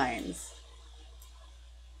power lines?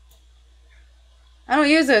 I don't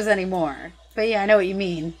use those anymore. But yeah, I know what you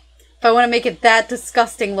mean. If I want to make it that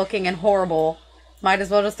disgusting looking and horrible, might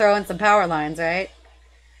as well just throw in some power lines, right?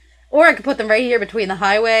 Or I could put them right here between the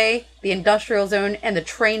highway, the industrial zone, and the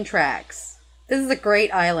train tracks. This is a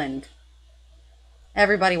great island.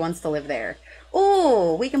 Everybody wants to live there.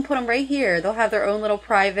 Ooh, we can put them right here. They'll have their own little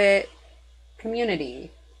private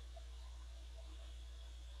community.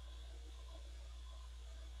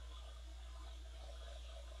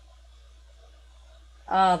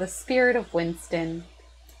 Ah, the spirit of Winston.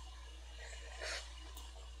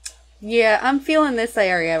 Yeah, I'm feeling this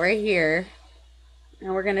area right here.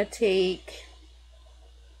 And we're gonna take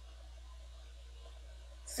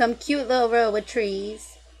some cute little row of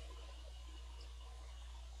trees.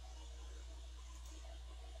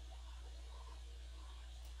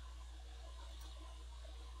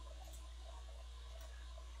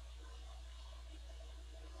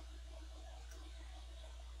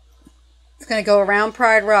 It's gonna go around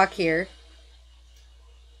Pride Rock here.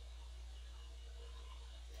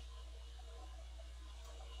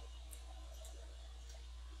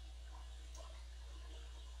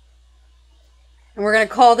 And we're going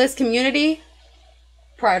to call this community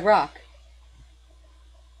Pride Rock.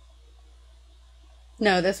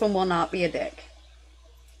 No, this one will not be a dick.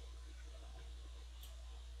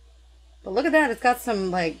 But look at that. It's got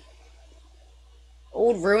some, like,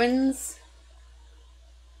 old ruins.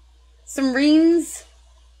 Some ruins.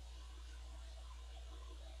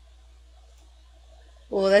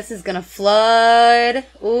 Oh, this is going to flood.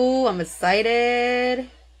 Ooh, I'm excited.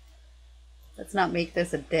 Let's not make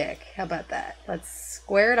this a dick. How about that? Let's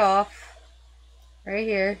square it off. Right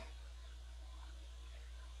here.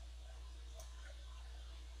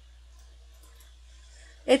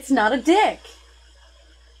 It's not a dick.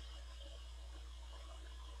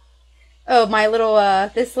 Oh, my little,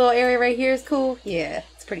 this little area right here is cool. Yeah,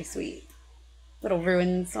 it's pretty sweet. Little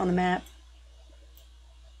ruins on the map.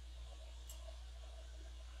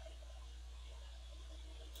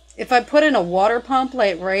 If I put in a water pump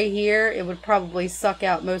like right here, it would probably suck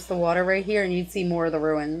out most of the water right here and you'd see more of the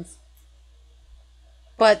ruins.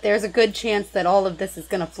 But there's a good chance that all of this is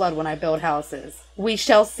going to flood when I build houses. We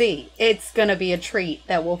shall see. It's going to be a treat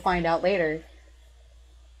that we'll find out later.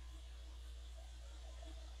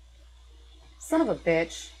 Son of a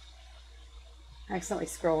bitch. I accidentally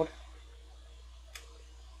scrolled.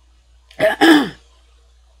 When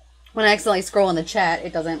I accidentally scroll in the chat,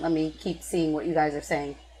 it doesn't let me keep seeing what you guys are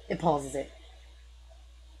saying. It pauses it.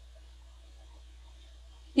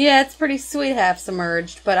 Yeah, it's pretty sweet half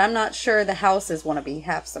submerged, but I'm not sure the houses want to be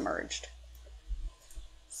half submerged.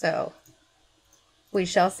 So, we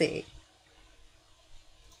shall see.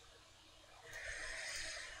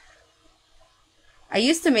 I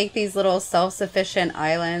used to make these little self-sufficient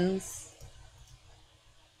islands.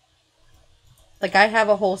 Like, I have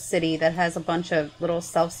a whole city that has a bunch of little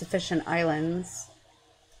self-sufficient islands.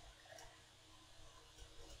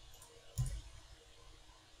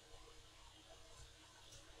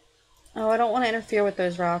 Oh, I don't want to interfere with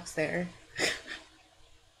those rocks there.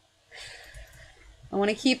 I want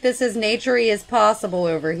to keep this as naturey as possible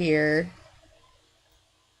over here.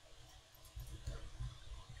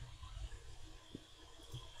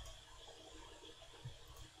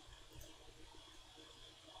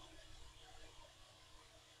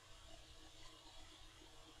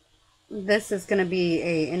 This is going to be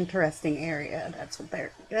a interesting area. That's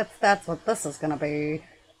what this is going to be.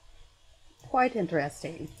 Quite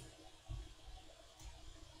interesting.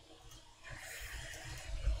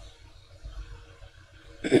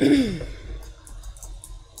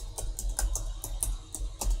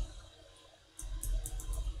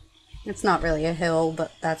 It's not really a hill,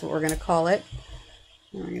 but that's what we're going to call it.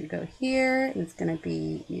 And we're going to go here, and it's going to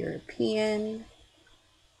be European.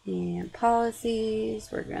 And policies,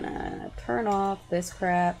 we're going to turn off this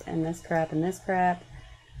crap, and this crap, and this crap.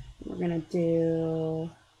 We're going to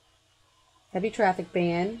do heavy traffic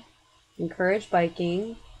ban, encourage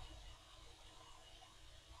biking,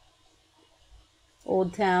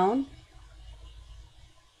 Old Town,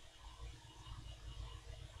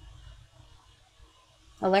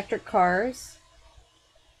 Electric cars.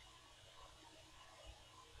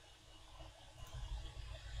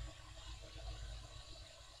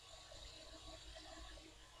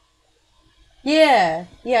 Yeah,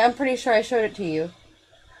 I'm pretty sure I showed it to you.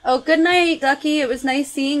 Oh, good night, Ducky. It was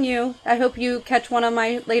nice seeing you. I hope you catch one of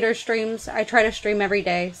my later streams. I try to stream every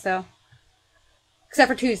day, so. Except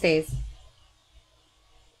for Tuesdays.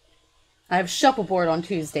 I have shuffleboard on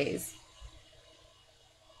Tuesdays.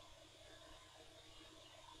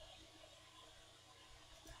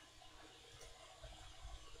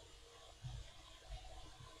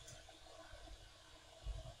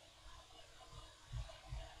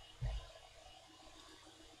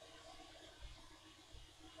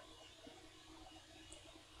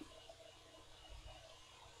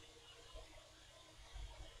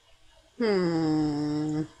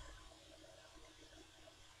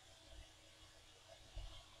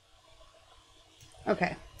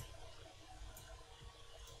 Okay.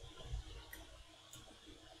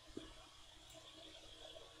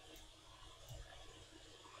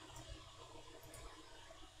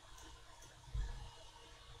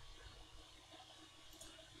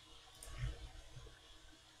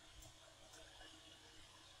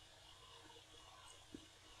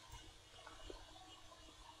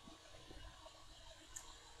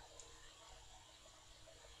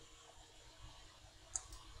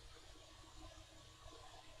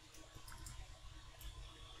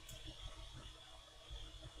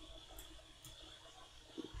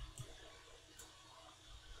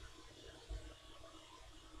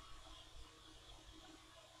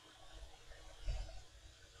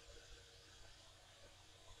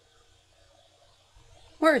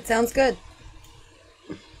 Word, sounds good.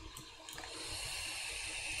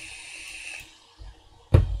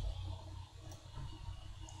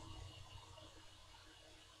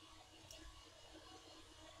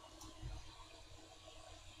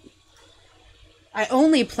 I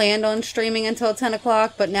only planned on streaming until 10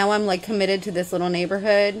 o'clock, but now I'm like committed to this little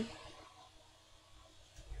neighborhood.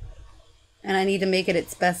 And I need to make it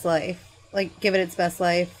its best life. Like, give it its best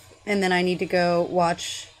life. And then I need to go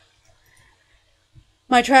watch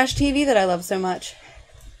my trash TV that I love so much.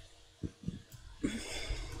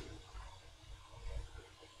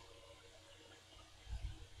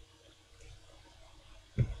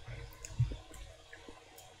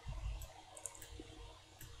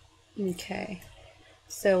 Okay.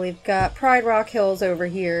 So we've got Pride Rock Hills over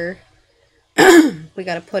here. We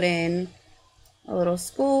got to put in a little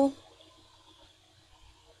school.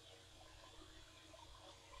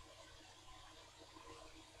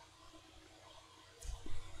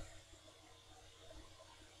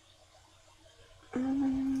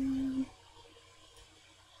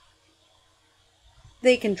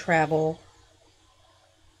 They can travel.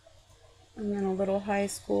 And then a little high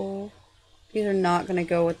school. These are not going to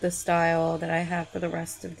go with the style that I have for the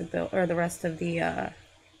rest of the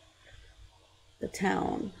the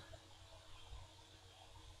town.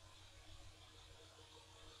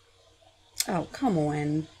 Oh, come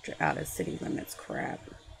on. You're out of city limits, crap.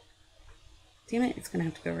 Damn it, it's going to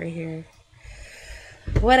have to go right here.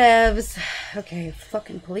 Whatevs. Okay,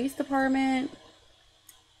 fucking police department.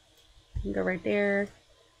 You can go right there.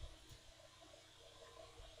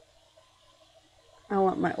 I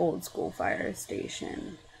want my old school fire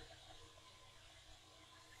station.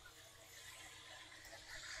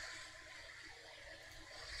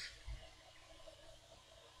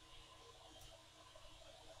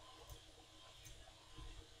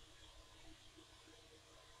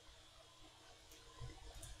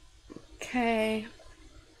 Okay.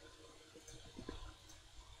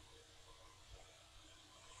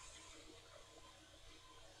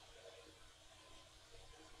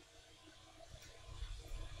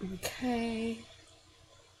 Okay.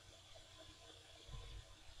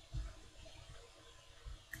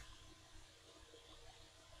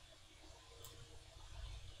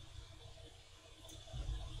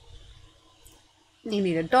 You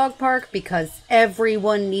need a dog park because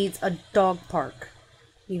everyone needs a dog park.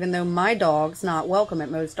 Even though my dog's not welcome at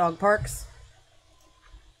most dog parks.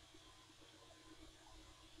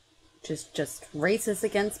 Just racist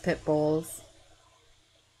against pit bulls.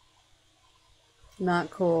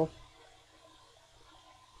 Not cool.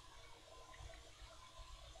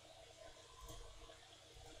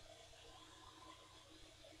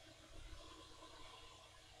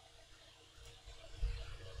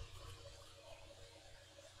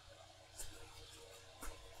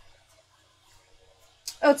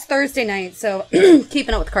 Oh, it's Thursday night, so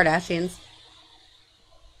keeping up with Kardashians.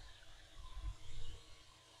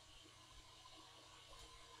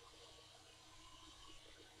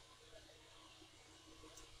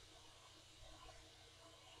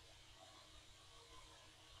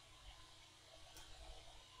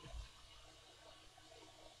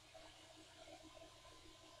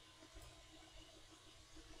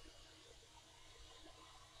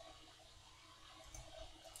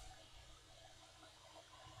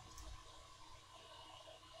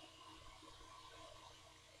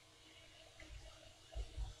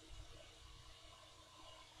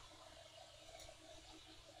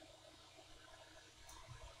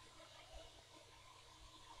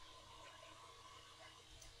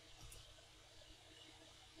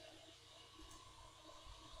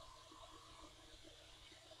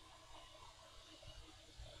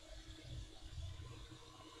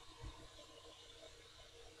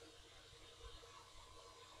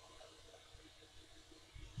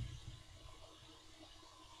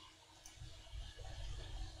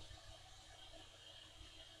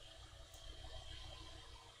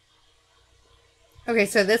 Okay,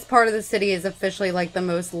 so this part of the city is officially like the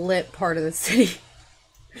most lit part of the city.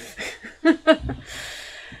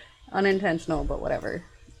 Unintentional, but whatever.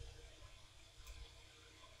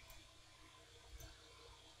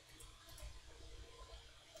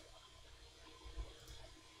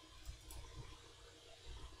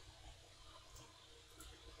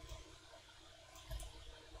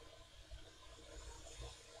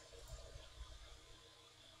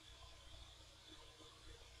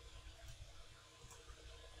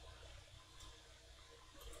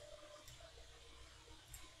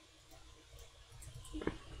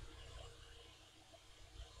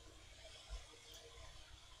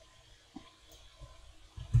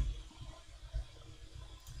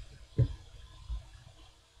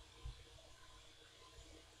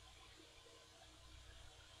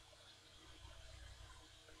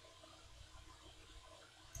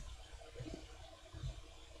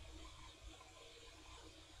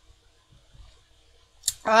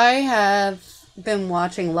 I have been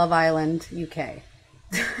watching Love Island UK.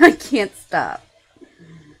 I can't stop.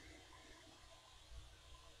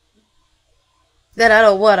 That I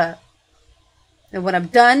don't wanna. And when I'm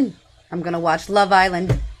done, I'm gonna watch Love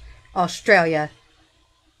Island Australia.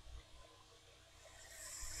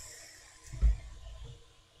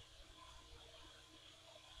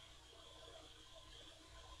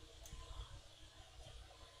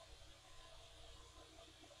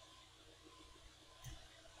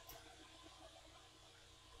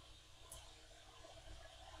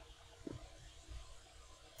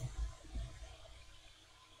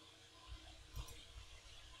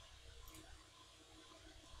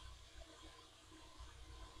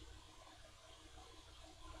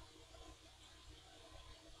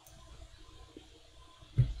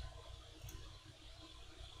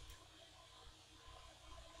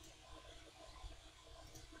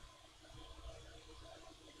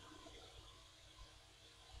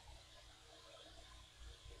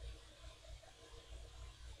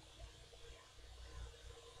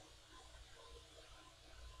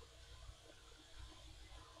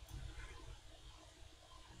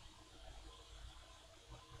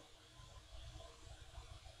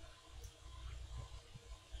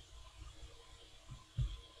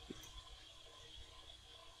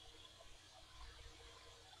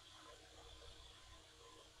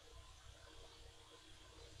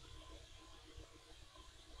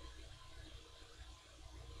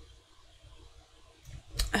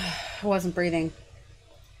 I wasn't breathing.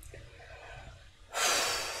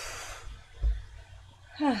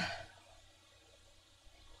 All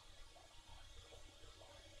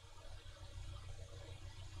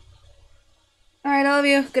right, all of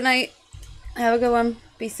you. Good night. Have a good one.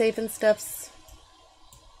 Be safe and stuffs.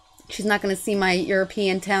 She's not going to see my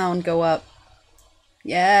European town go up.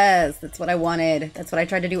 Yes, that's what I wanted. That's what I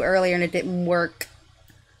tried to do earlier and it didn't work.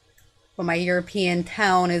 But my European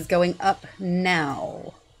town is going up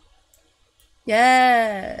now.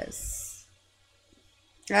 Yes.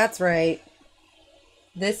 That's right.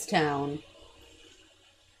 This town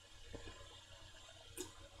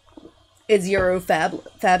is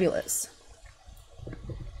fabulous.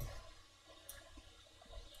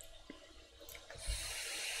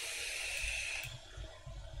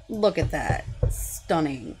 Look at that.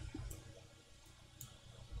 Stunning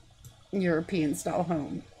European style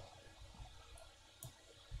home.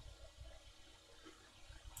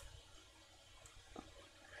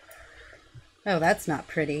 Oh, that's not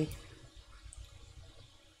pretty.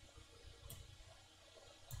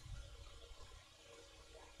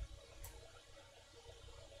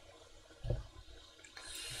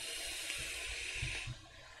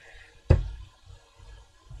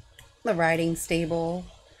 The riding stable.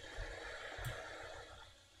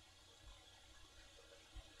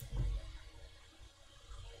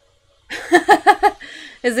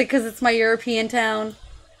 Is it because it's my European town?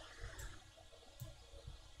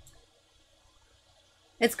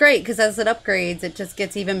 It's great because as it upgrades, it just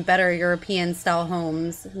gets even better European style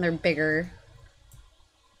homes and they're bigger.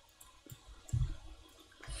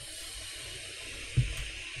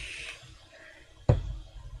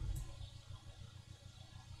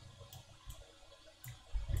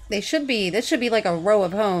 This should be like a row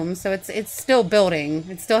of homes, so it's still building.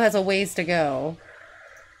 It still has a ways to go.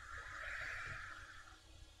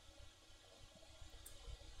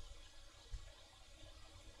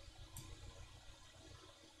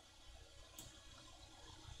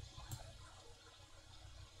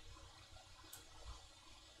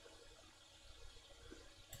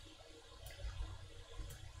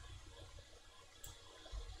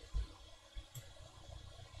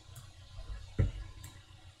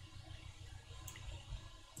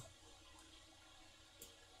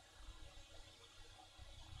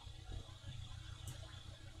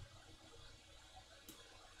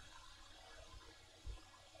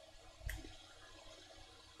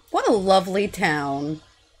 What a lovely town.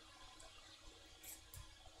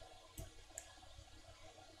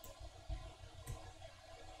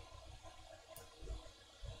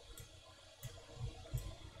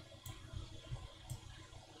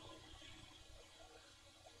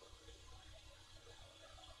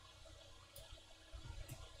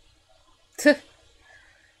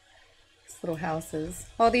 Little houses.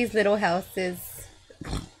 All these little houses.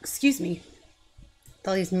 Excuse me.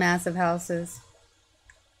 All these massive houses.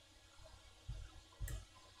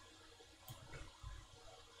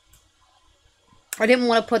 I didn't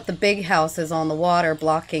want to put the big houses on the water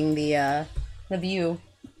blocking the view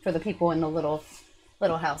for the people in the little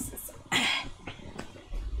houses.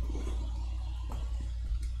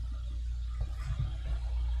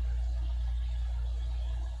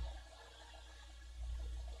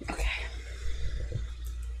 Okay.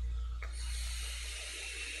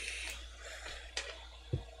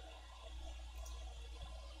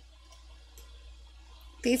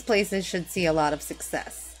 These places should see a lot of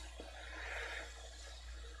success.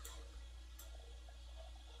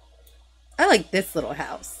 I like this little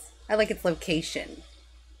house. I like its location.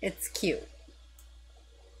 It's cute.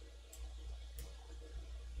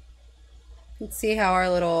 Let's see how our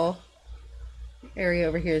little area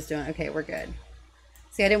over here is doing. Okay, we're good.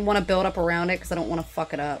 See, I didn't want to build up around it because I don't want to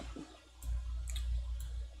fuck it up.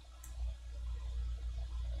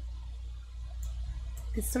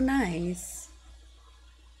 It's so nice.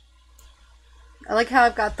 I like how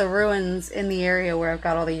I've got the ruins in the area where I've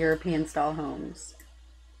got all the European style homes.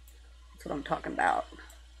 That's what I'm talking about.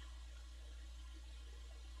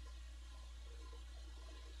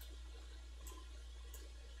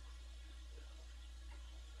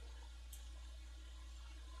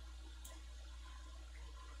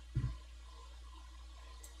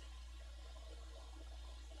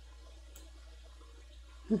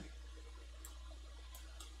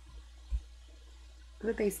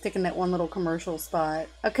 What did they stick in that one little commercial spot?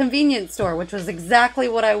 A convenience store, which was exactly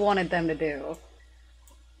what I wanted them to do.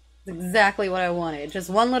 Exactly what I wanted. Just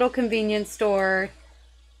one little convenience store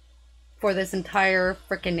for this entire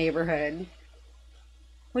frickin' neighborhood.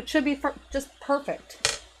 Which should be just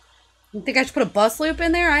perfect. You think I should put a bus loop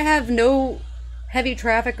in there? I have no heavy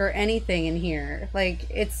traffic or anything in here. Like,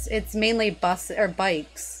 it's mainly bus or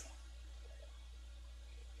bikes.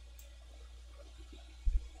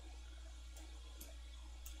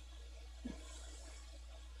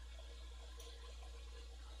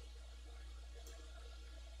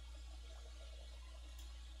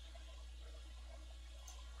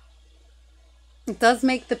 It does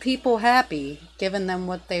make the people happy, giving them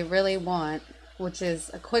what they really want, which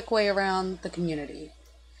is a quick way around the community.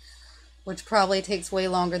 Which probably takes way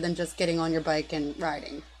longer than just getting on your bike and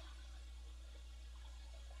riding.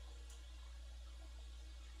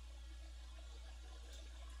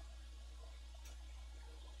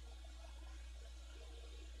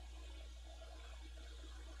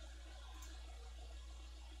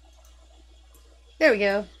 There we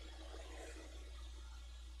go.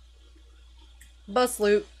 Bus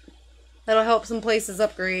loop. That'll help some places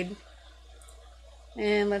upgrade.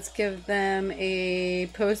 And let's give them a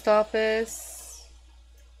post office.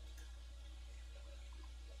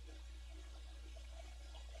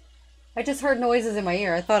 I just heard noises in my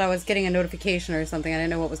ear. I thought I was getting a notification or something. I didn't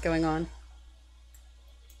know what was going on.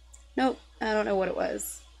 Nope, I don't know what it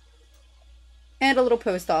was. And a little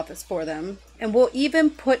post office for them. And we'll even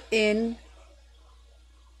put in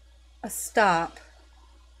a stop.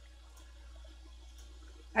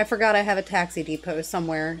 I forgot I have a taxi depot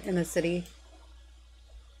somewhere in the city.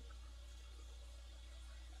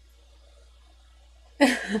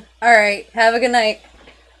 Alright, have a good night.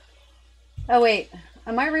 Oh wait,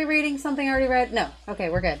 am I rereading something I already read? No. Okay,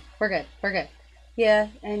 we're good. We're good. We're good. Yeah,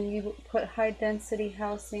 and you put high density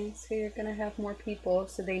housing, so you're gonna have more people,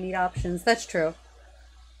 so they need options. That's true.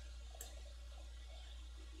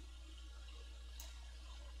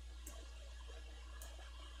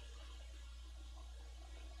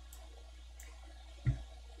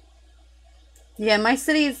 Yeah, my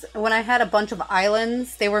cities, when I had a bunch of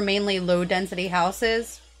islands, they were mainly low density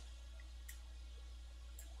houses.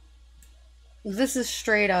 This is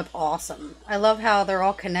straight up awesome. I love how they're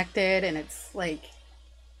all connected and it's like...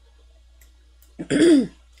 I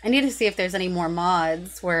need to see if there's any more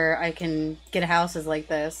mods where I can get houses like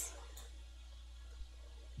this.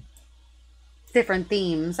 Different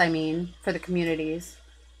themes, I mean, for the communities.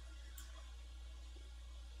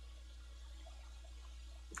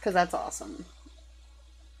 Because that's awesome.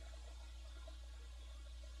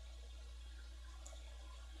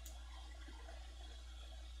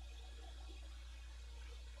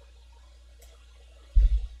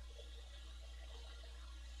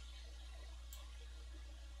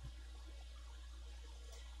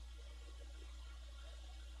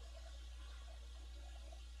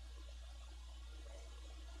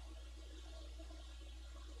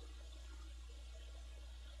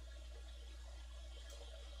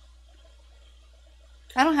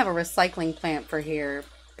 I don't have a recycling plant for here,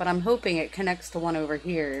 but I'm hoping it connects to one over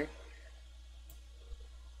here.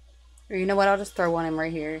 Or you know what? I'll just throw one in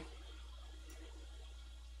right here.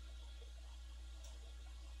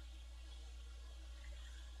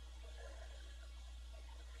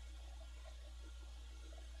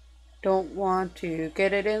 Don't want to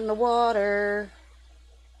get it in the water.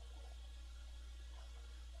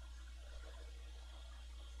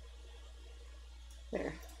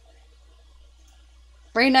 There.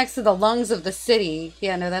 Right next to the lungs of the city.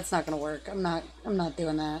 Yeah, no, that's not gonna work. I'm not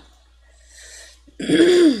doing that.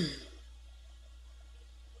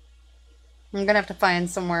 I'm gonna have to find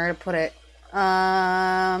somewhere to put it.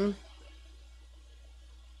 I'm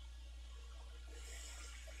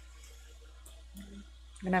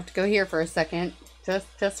gonna have to go here for a second.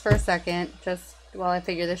 Just for a second. Just while I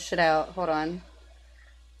figure this shit out. Hold on.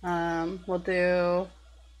 We'll do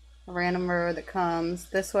a random road that comes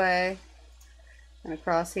this way and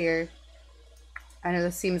across here. I know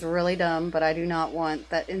this seems really dumb, but I do not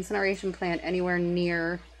want that incineration plant anywhere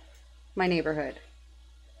near my neighborhood.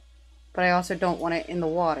 But I also don't want it in the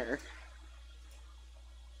water.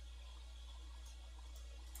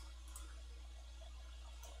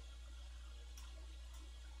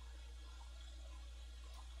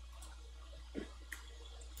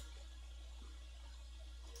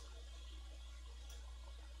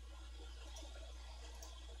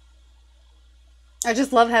 I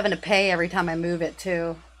just love having to pay every time I move it,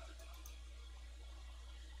 too.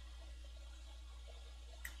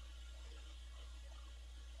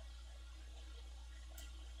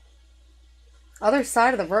 Other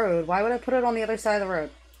side of the road? Why would I put it on the other side of the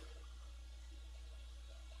road?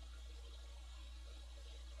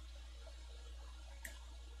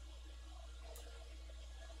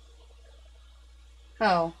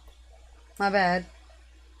 Oh. My bad.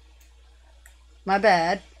 My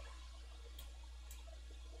bad.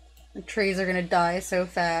 The trees are gonna die so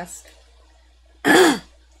fast. I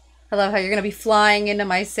love how you're gonna be flying into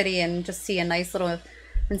my city and just see a nice little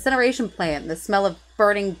incineration plant. The smell of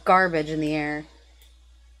burning garbage in the air.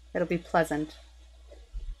 It'll be pleasant.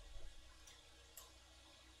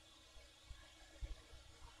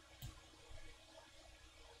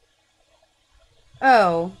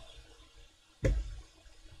 Oh.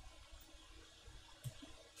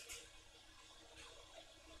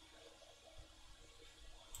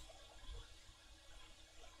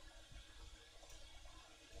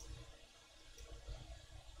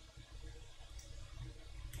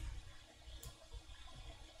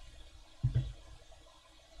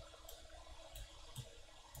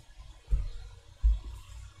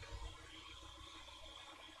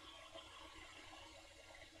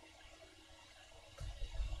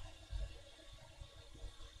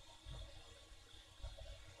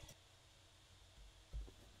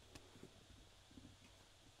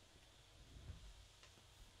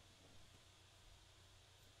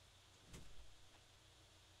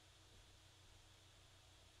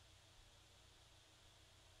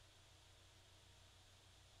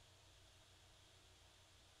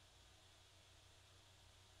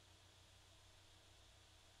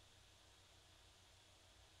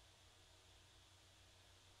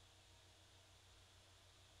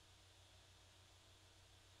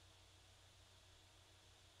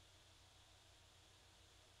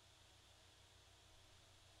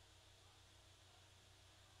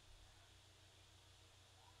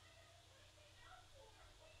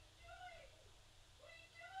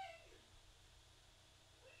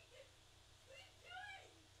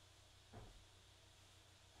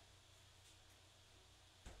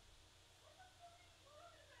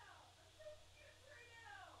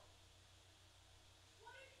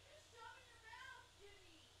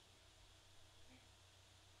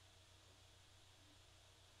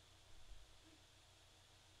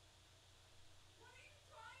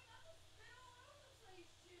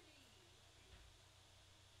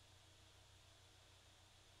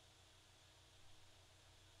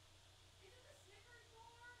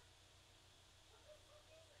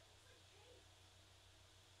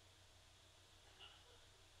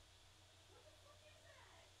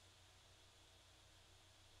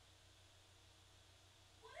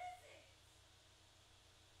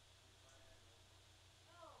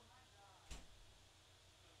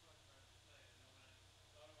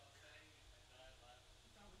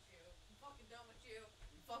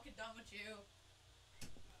 Fucking done with you.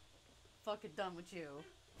 Fucking done with you.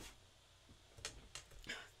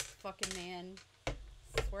 Fucking man.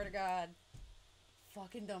 Swear to God.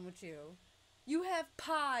 Fucking done with you. You have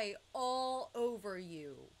pie all over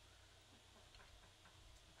you.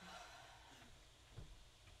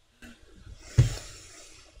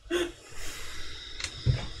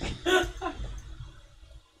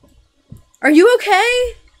 Are you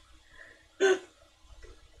okay?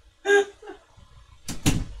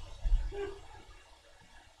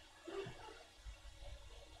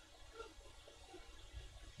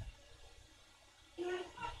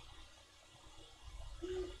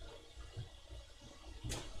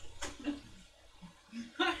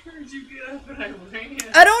 I heard you get up and I ran.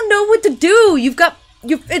 I don't know what to do.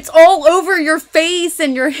 It's all over your face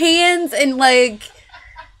and your hands and like...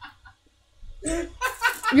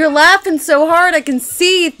 You're laughing so hard I can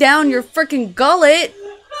see down your freaking gullet.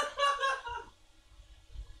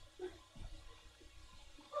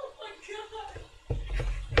 Oh my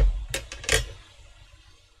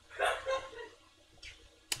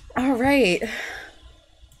god. All right.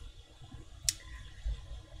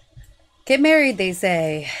 Get married, they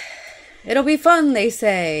say. It'll be fun, they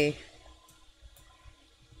say.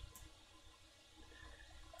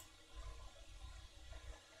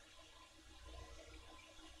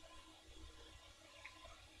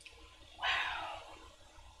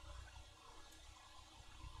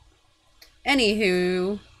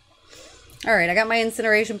 Anywho, all right, I got my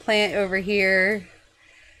incineration plant over here.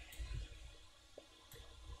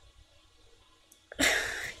 I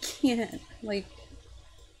can't, like,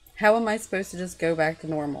 how am I supposed to just go back to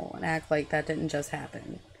normal and act like that didn't just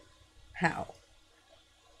happen? How?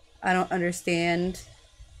 I don't understand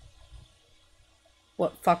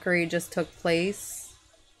what fuckery just took place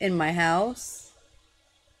in my house.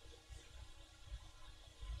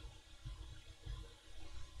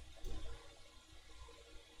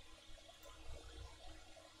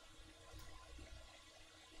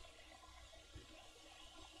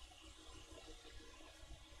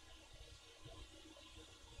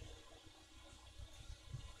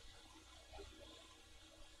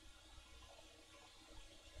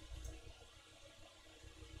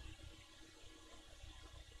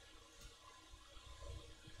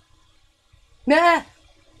 Nah! I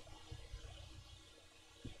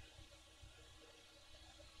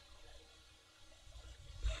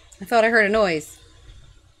thought I heard a noise.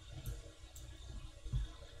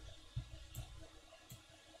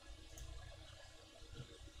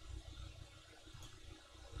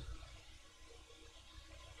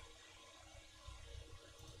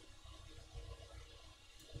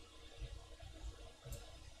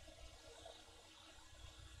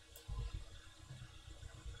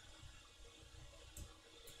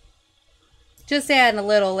 Just adding a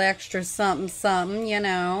little extra something, something, you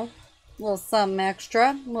know. A little something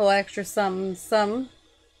extra. A little extra something, something.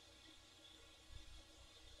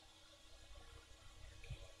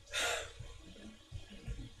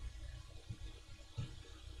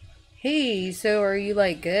 Hey, so are you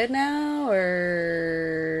like good now,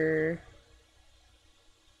 or...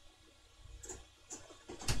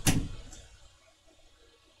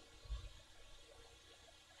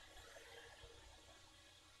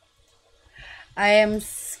 I am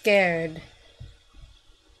scared.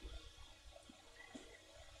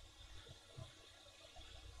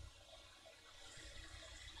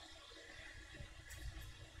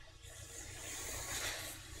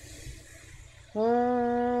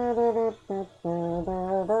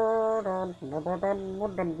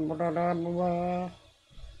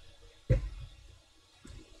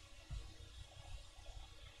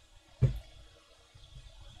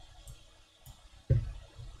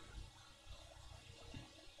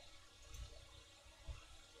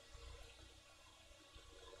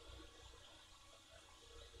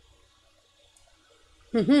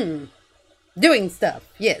 Doing stuff,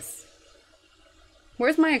 yes.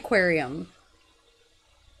 Where's my aquarium?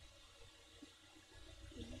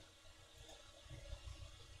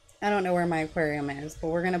 I don't know where my aquarium is, but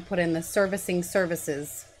we're going to put in the servicing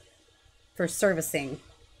services for servicing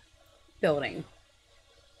building.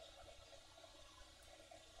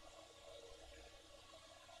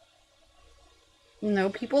 No,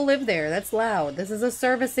 people live there. That's loud. This is a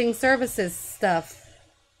servicing services stuff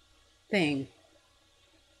thing.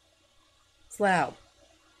 It's loud.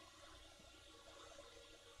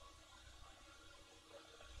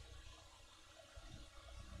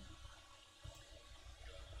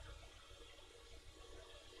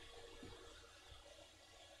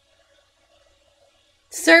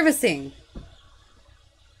 Servicing.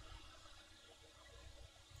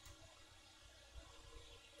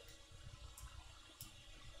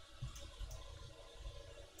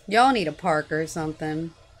 Y'all need a park or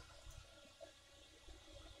something.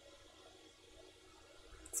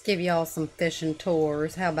 Let's give y'all some fishing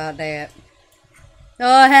tours. How about that?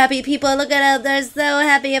 Oh, happy people. Look at how they're so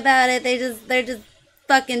happy about it. They're just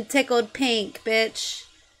fucking tickled pink, bitch.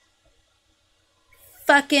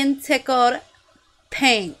 Fucking tickled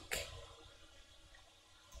pink.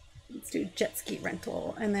 Let's do jet ski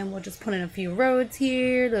rental. And then we'll just put in a few roads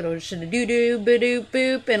here. Little shada-doo-doo, ba-doo,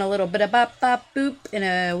 boop. And a little bit of bop-bop, boop.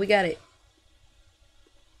 And we got it.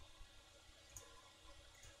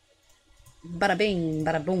 Bada bing,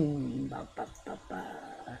 bada boom. Ba, ba, ba, ba.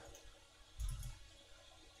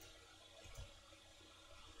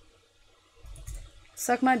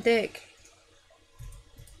 Suck my dick.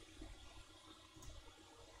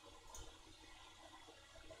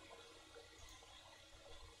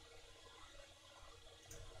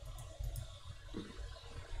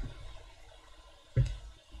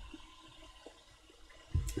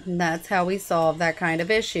 And that's how we solve that kind of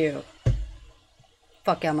issue.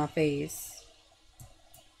 Fuck out my face.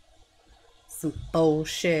 Some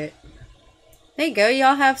bullshit. There you go.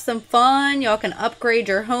 Y'all have some fun. Y'all can upgrade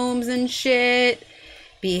your homes and shit.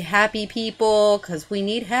 Be happy people, because we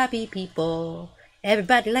need happy people.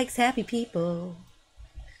 Everybody likes happy people.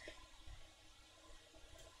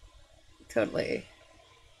 Totally.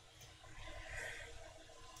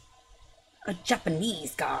 A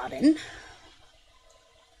Japanese garden.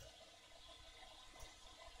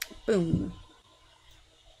 Boom.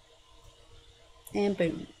 And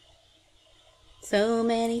boom. So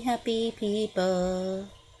many happy people.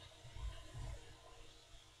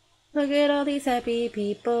 Look at all these happy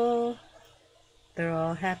people. They're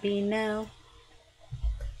all happy now.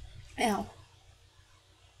 Ow.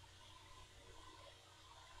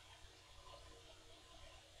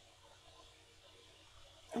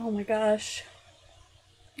 Oh my gosh.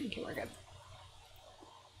 Okay, we're good.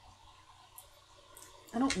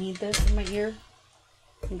 I don't need this in my ear.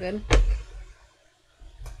 I'm good.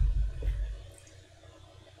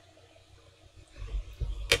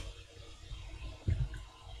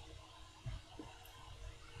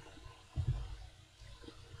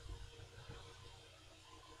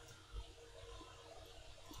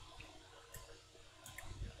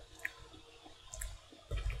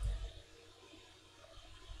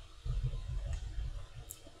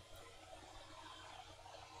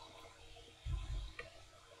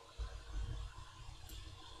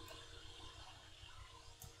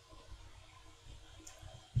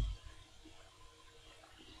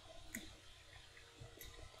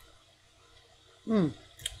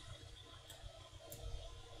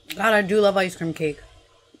 God, I do love ice cream cake.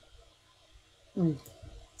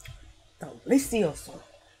 Delicioso.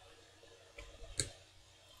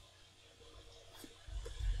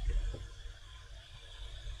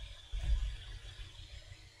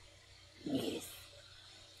 Yes.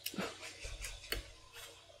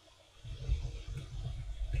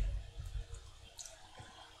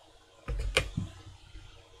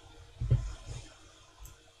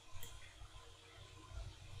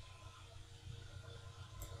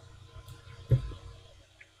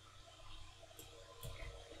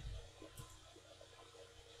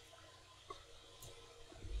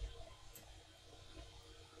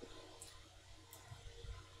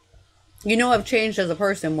 You know I've changed as a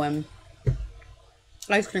person when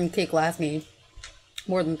ice cream cake lasts me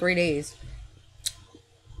more than 3 days.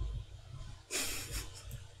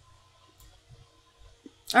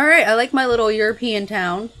 Alright, I like my little European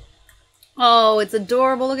town. Oh, it's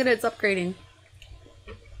adorable. Look at it, it's upgrading.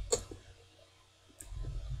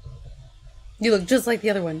 You look just like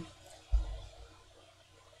the other one.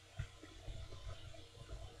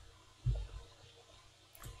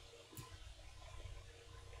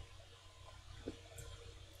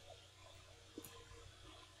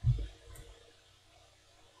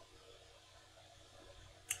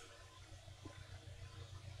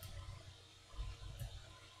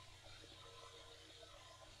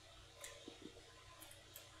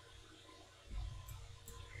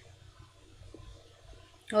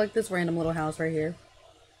 I like this random little house right here.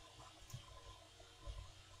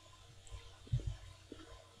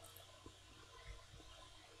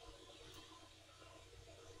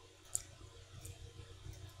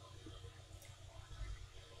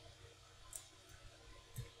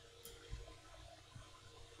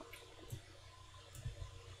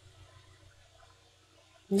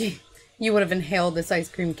 You would have inhaled this ice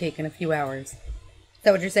cream cake in a few hours. Is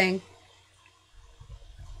that what you're saying?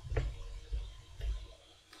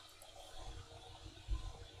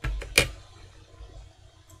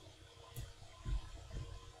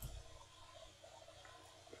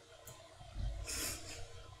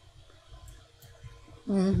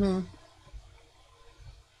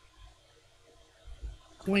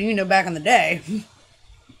 Well, you know, back in the day.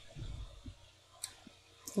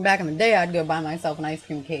 Back in the day, I'd go buy myself an ice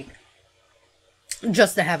cream cake.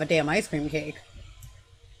 Just to have a damn ice cream cake.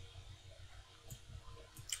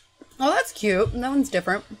 Oh, that's cute. That one's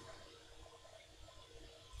different.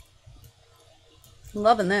 I'm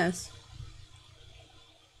loving this.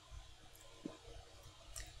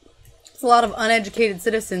 It's a lot of uneducated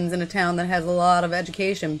citizens in a town that has a lot of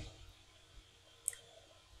education.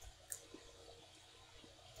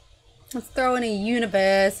 Let's throw in a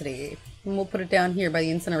university. And we'll put it down here by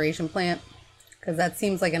the incineration plant, because that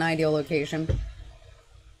seems like an ideal location.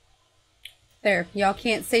 There, y'all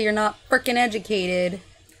can't say you're not frickin' educated.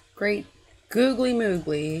 Great googly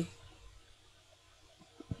moogly.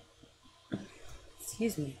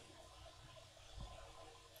 Excuse me.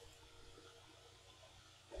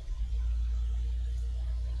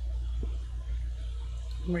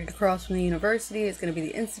 Right across from the university is going to be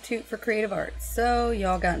the Institute for Creative Arts. So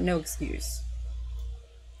y'all got no excuse.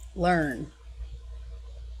 Learn.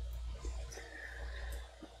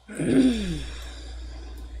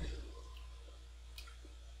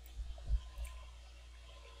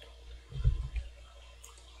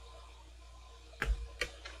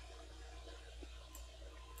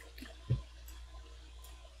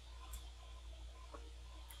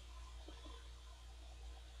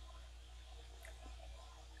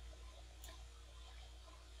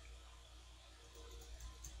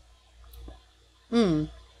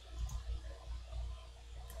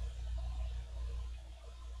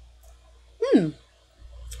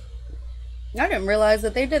 I didn't realize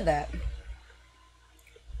that they did that.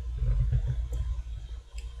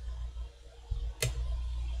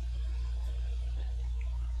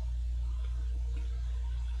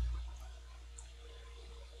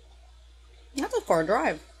 That's a far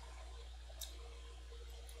drive.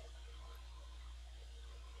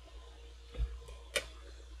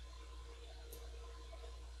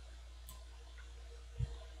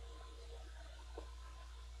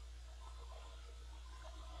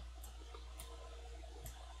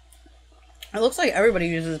 It looks like everybody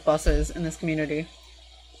uses buses in this community,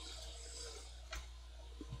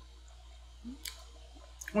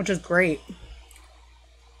 which is great.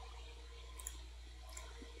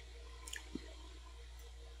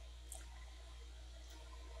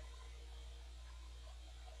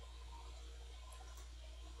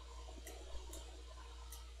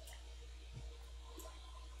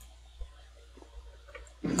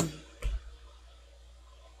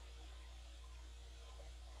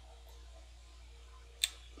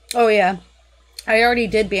 Oh yeah, I already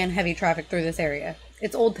did ban heavy traffic through this area.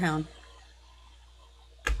 It's Old Town.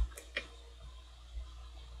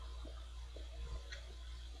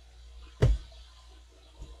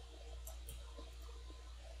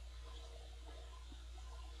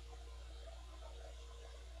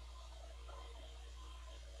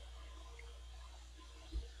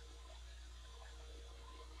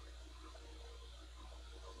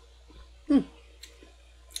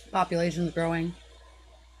 Population's growing.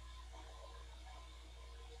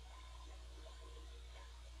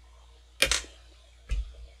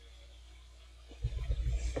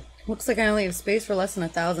 Looks like I only have space for less than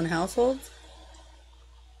 1,000 households.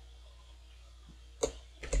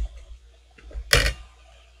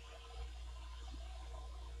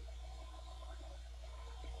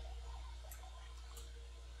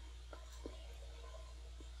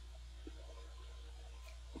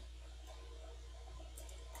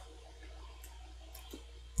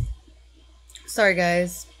 Sorry,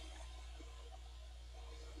 guys.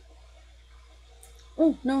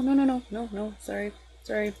 Oh, no. Sorry.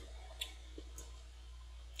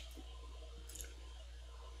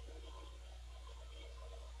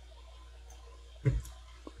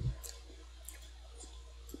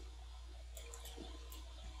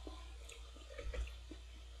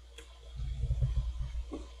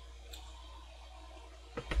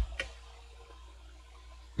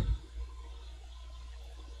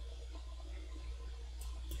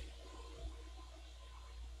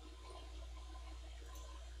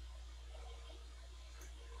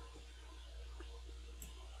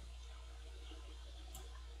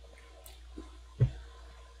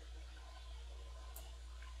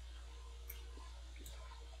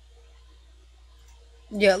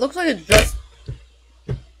 Yeah, it looks like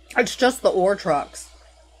it's just the ore trucks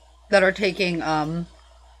that are taking the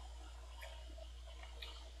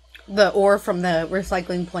ore from the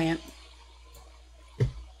recycling plant.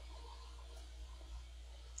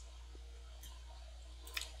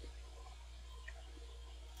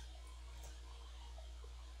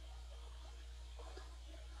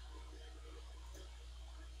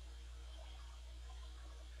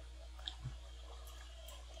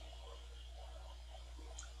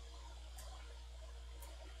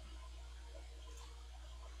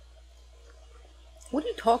 What are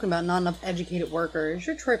you talking about? Not enough educated workers.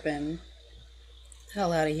 You're tripping.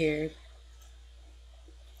 Hell out of here.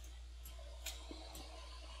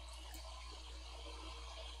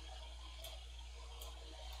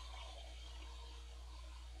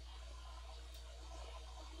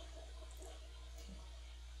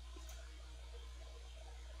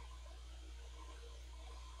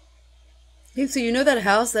 Hey, so you know that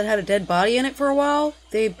house that had a dead body in it for a while?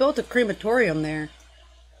 They built a crematorium there.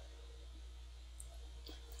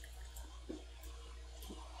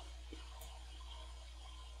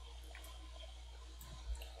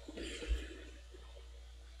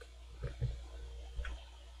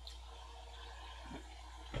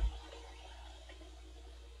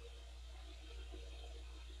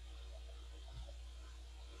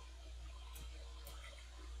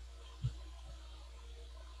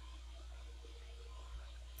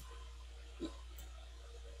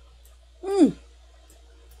 Mm.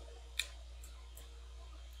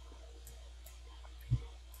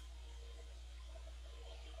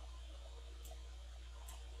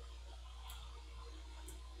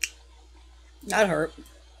 That hurt.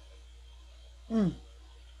 Mm.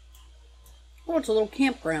 Oh, it's a little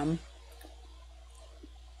campground.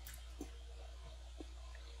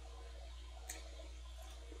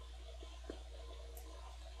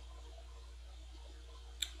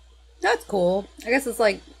 That's cool. I guess it's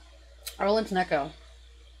like Arlington Echo.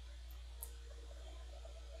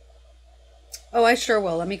 Oh, I sure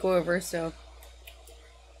will. Let me go over so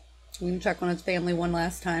we can check on his family one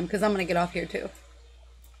last time because I'm going to get off here too.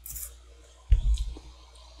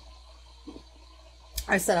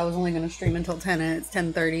 I said I was only going to stream until 10 and it's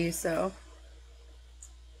 10:30, so.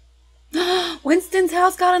 Winston's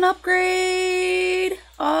house got an upgrade.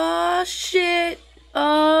 Oh shit.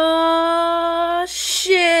 Oh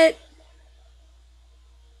shit.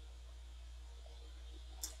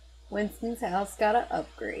 Winston's house got an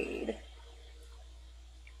upgrade.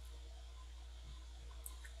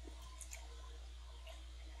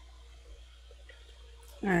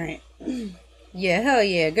 Alright. Yeah, hell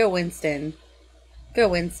yeah. Go Winston. Go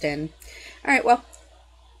Winston. Alright, well.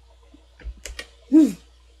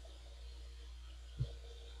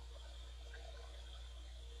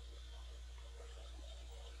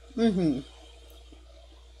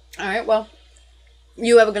 Alright, well.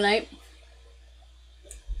 You have a good night.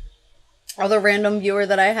 Other random viewer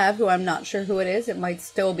that I have who I'm not sure who it is. It might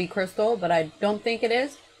still be Crystal, but I don't think it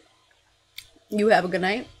is. You have a good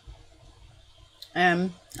night.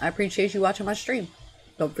 And I appreciate you watching my stream.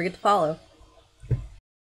 Don't forget to follow.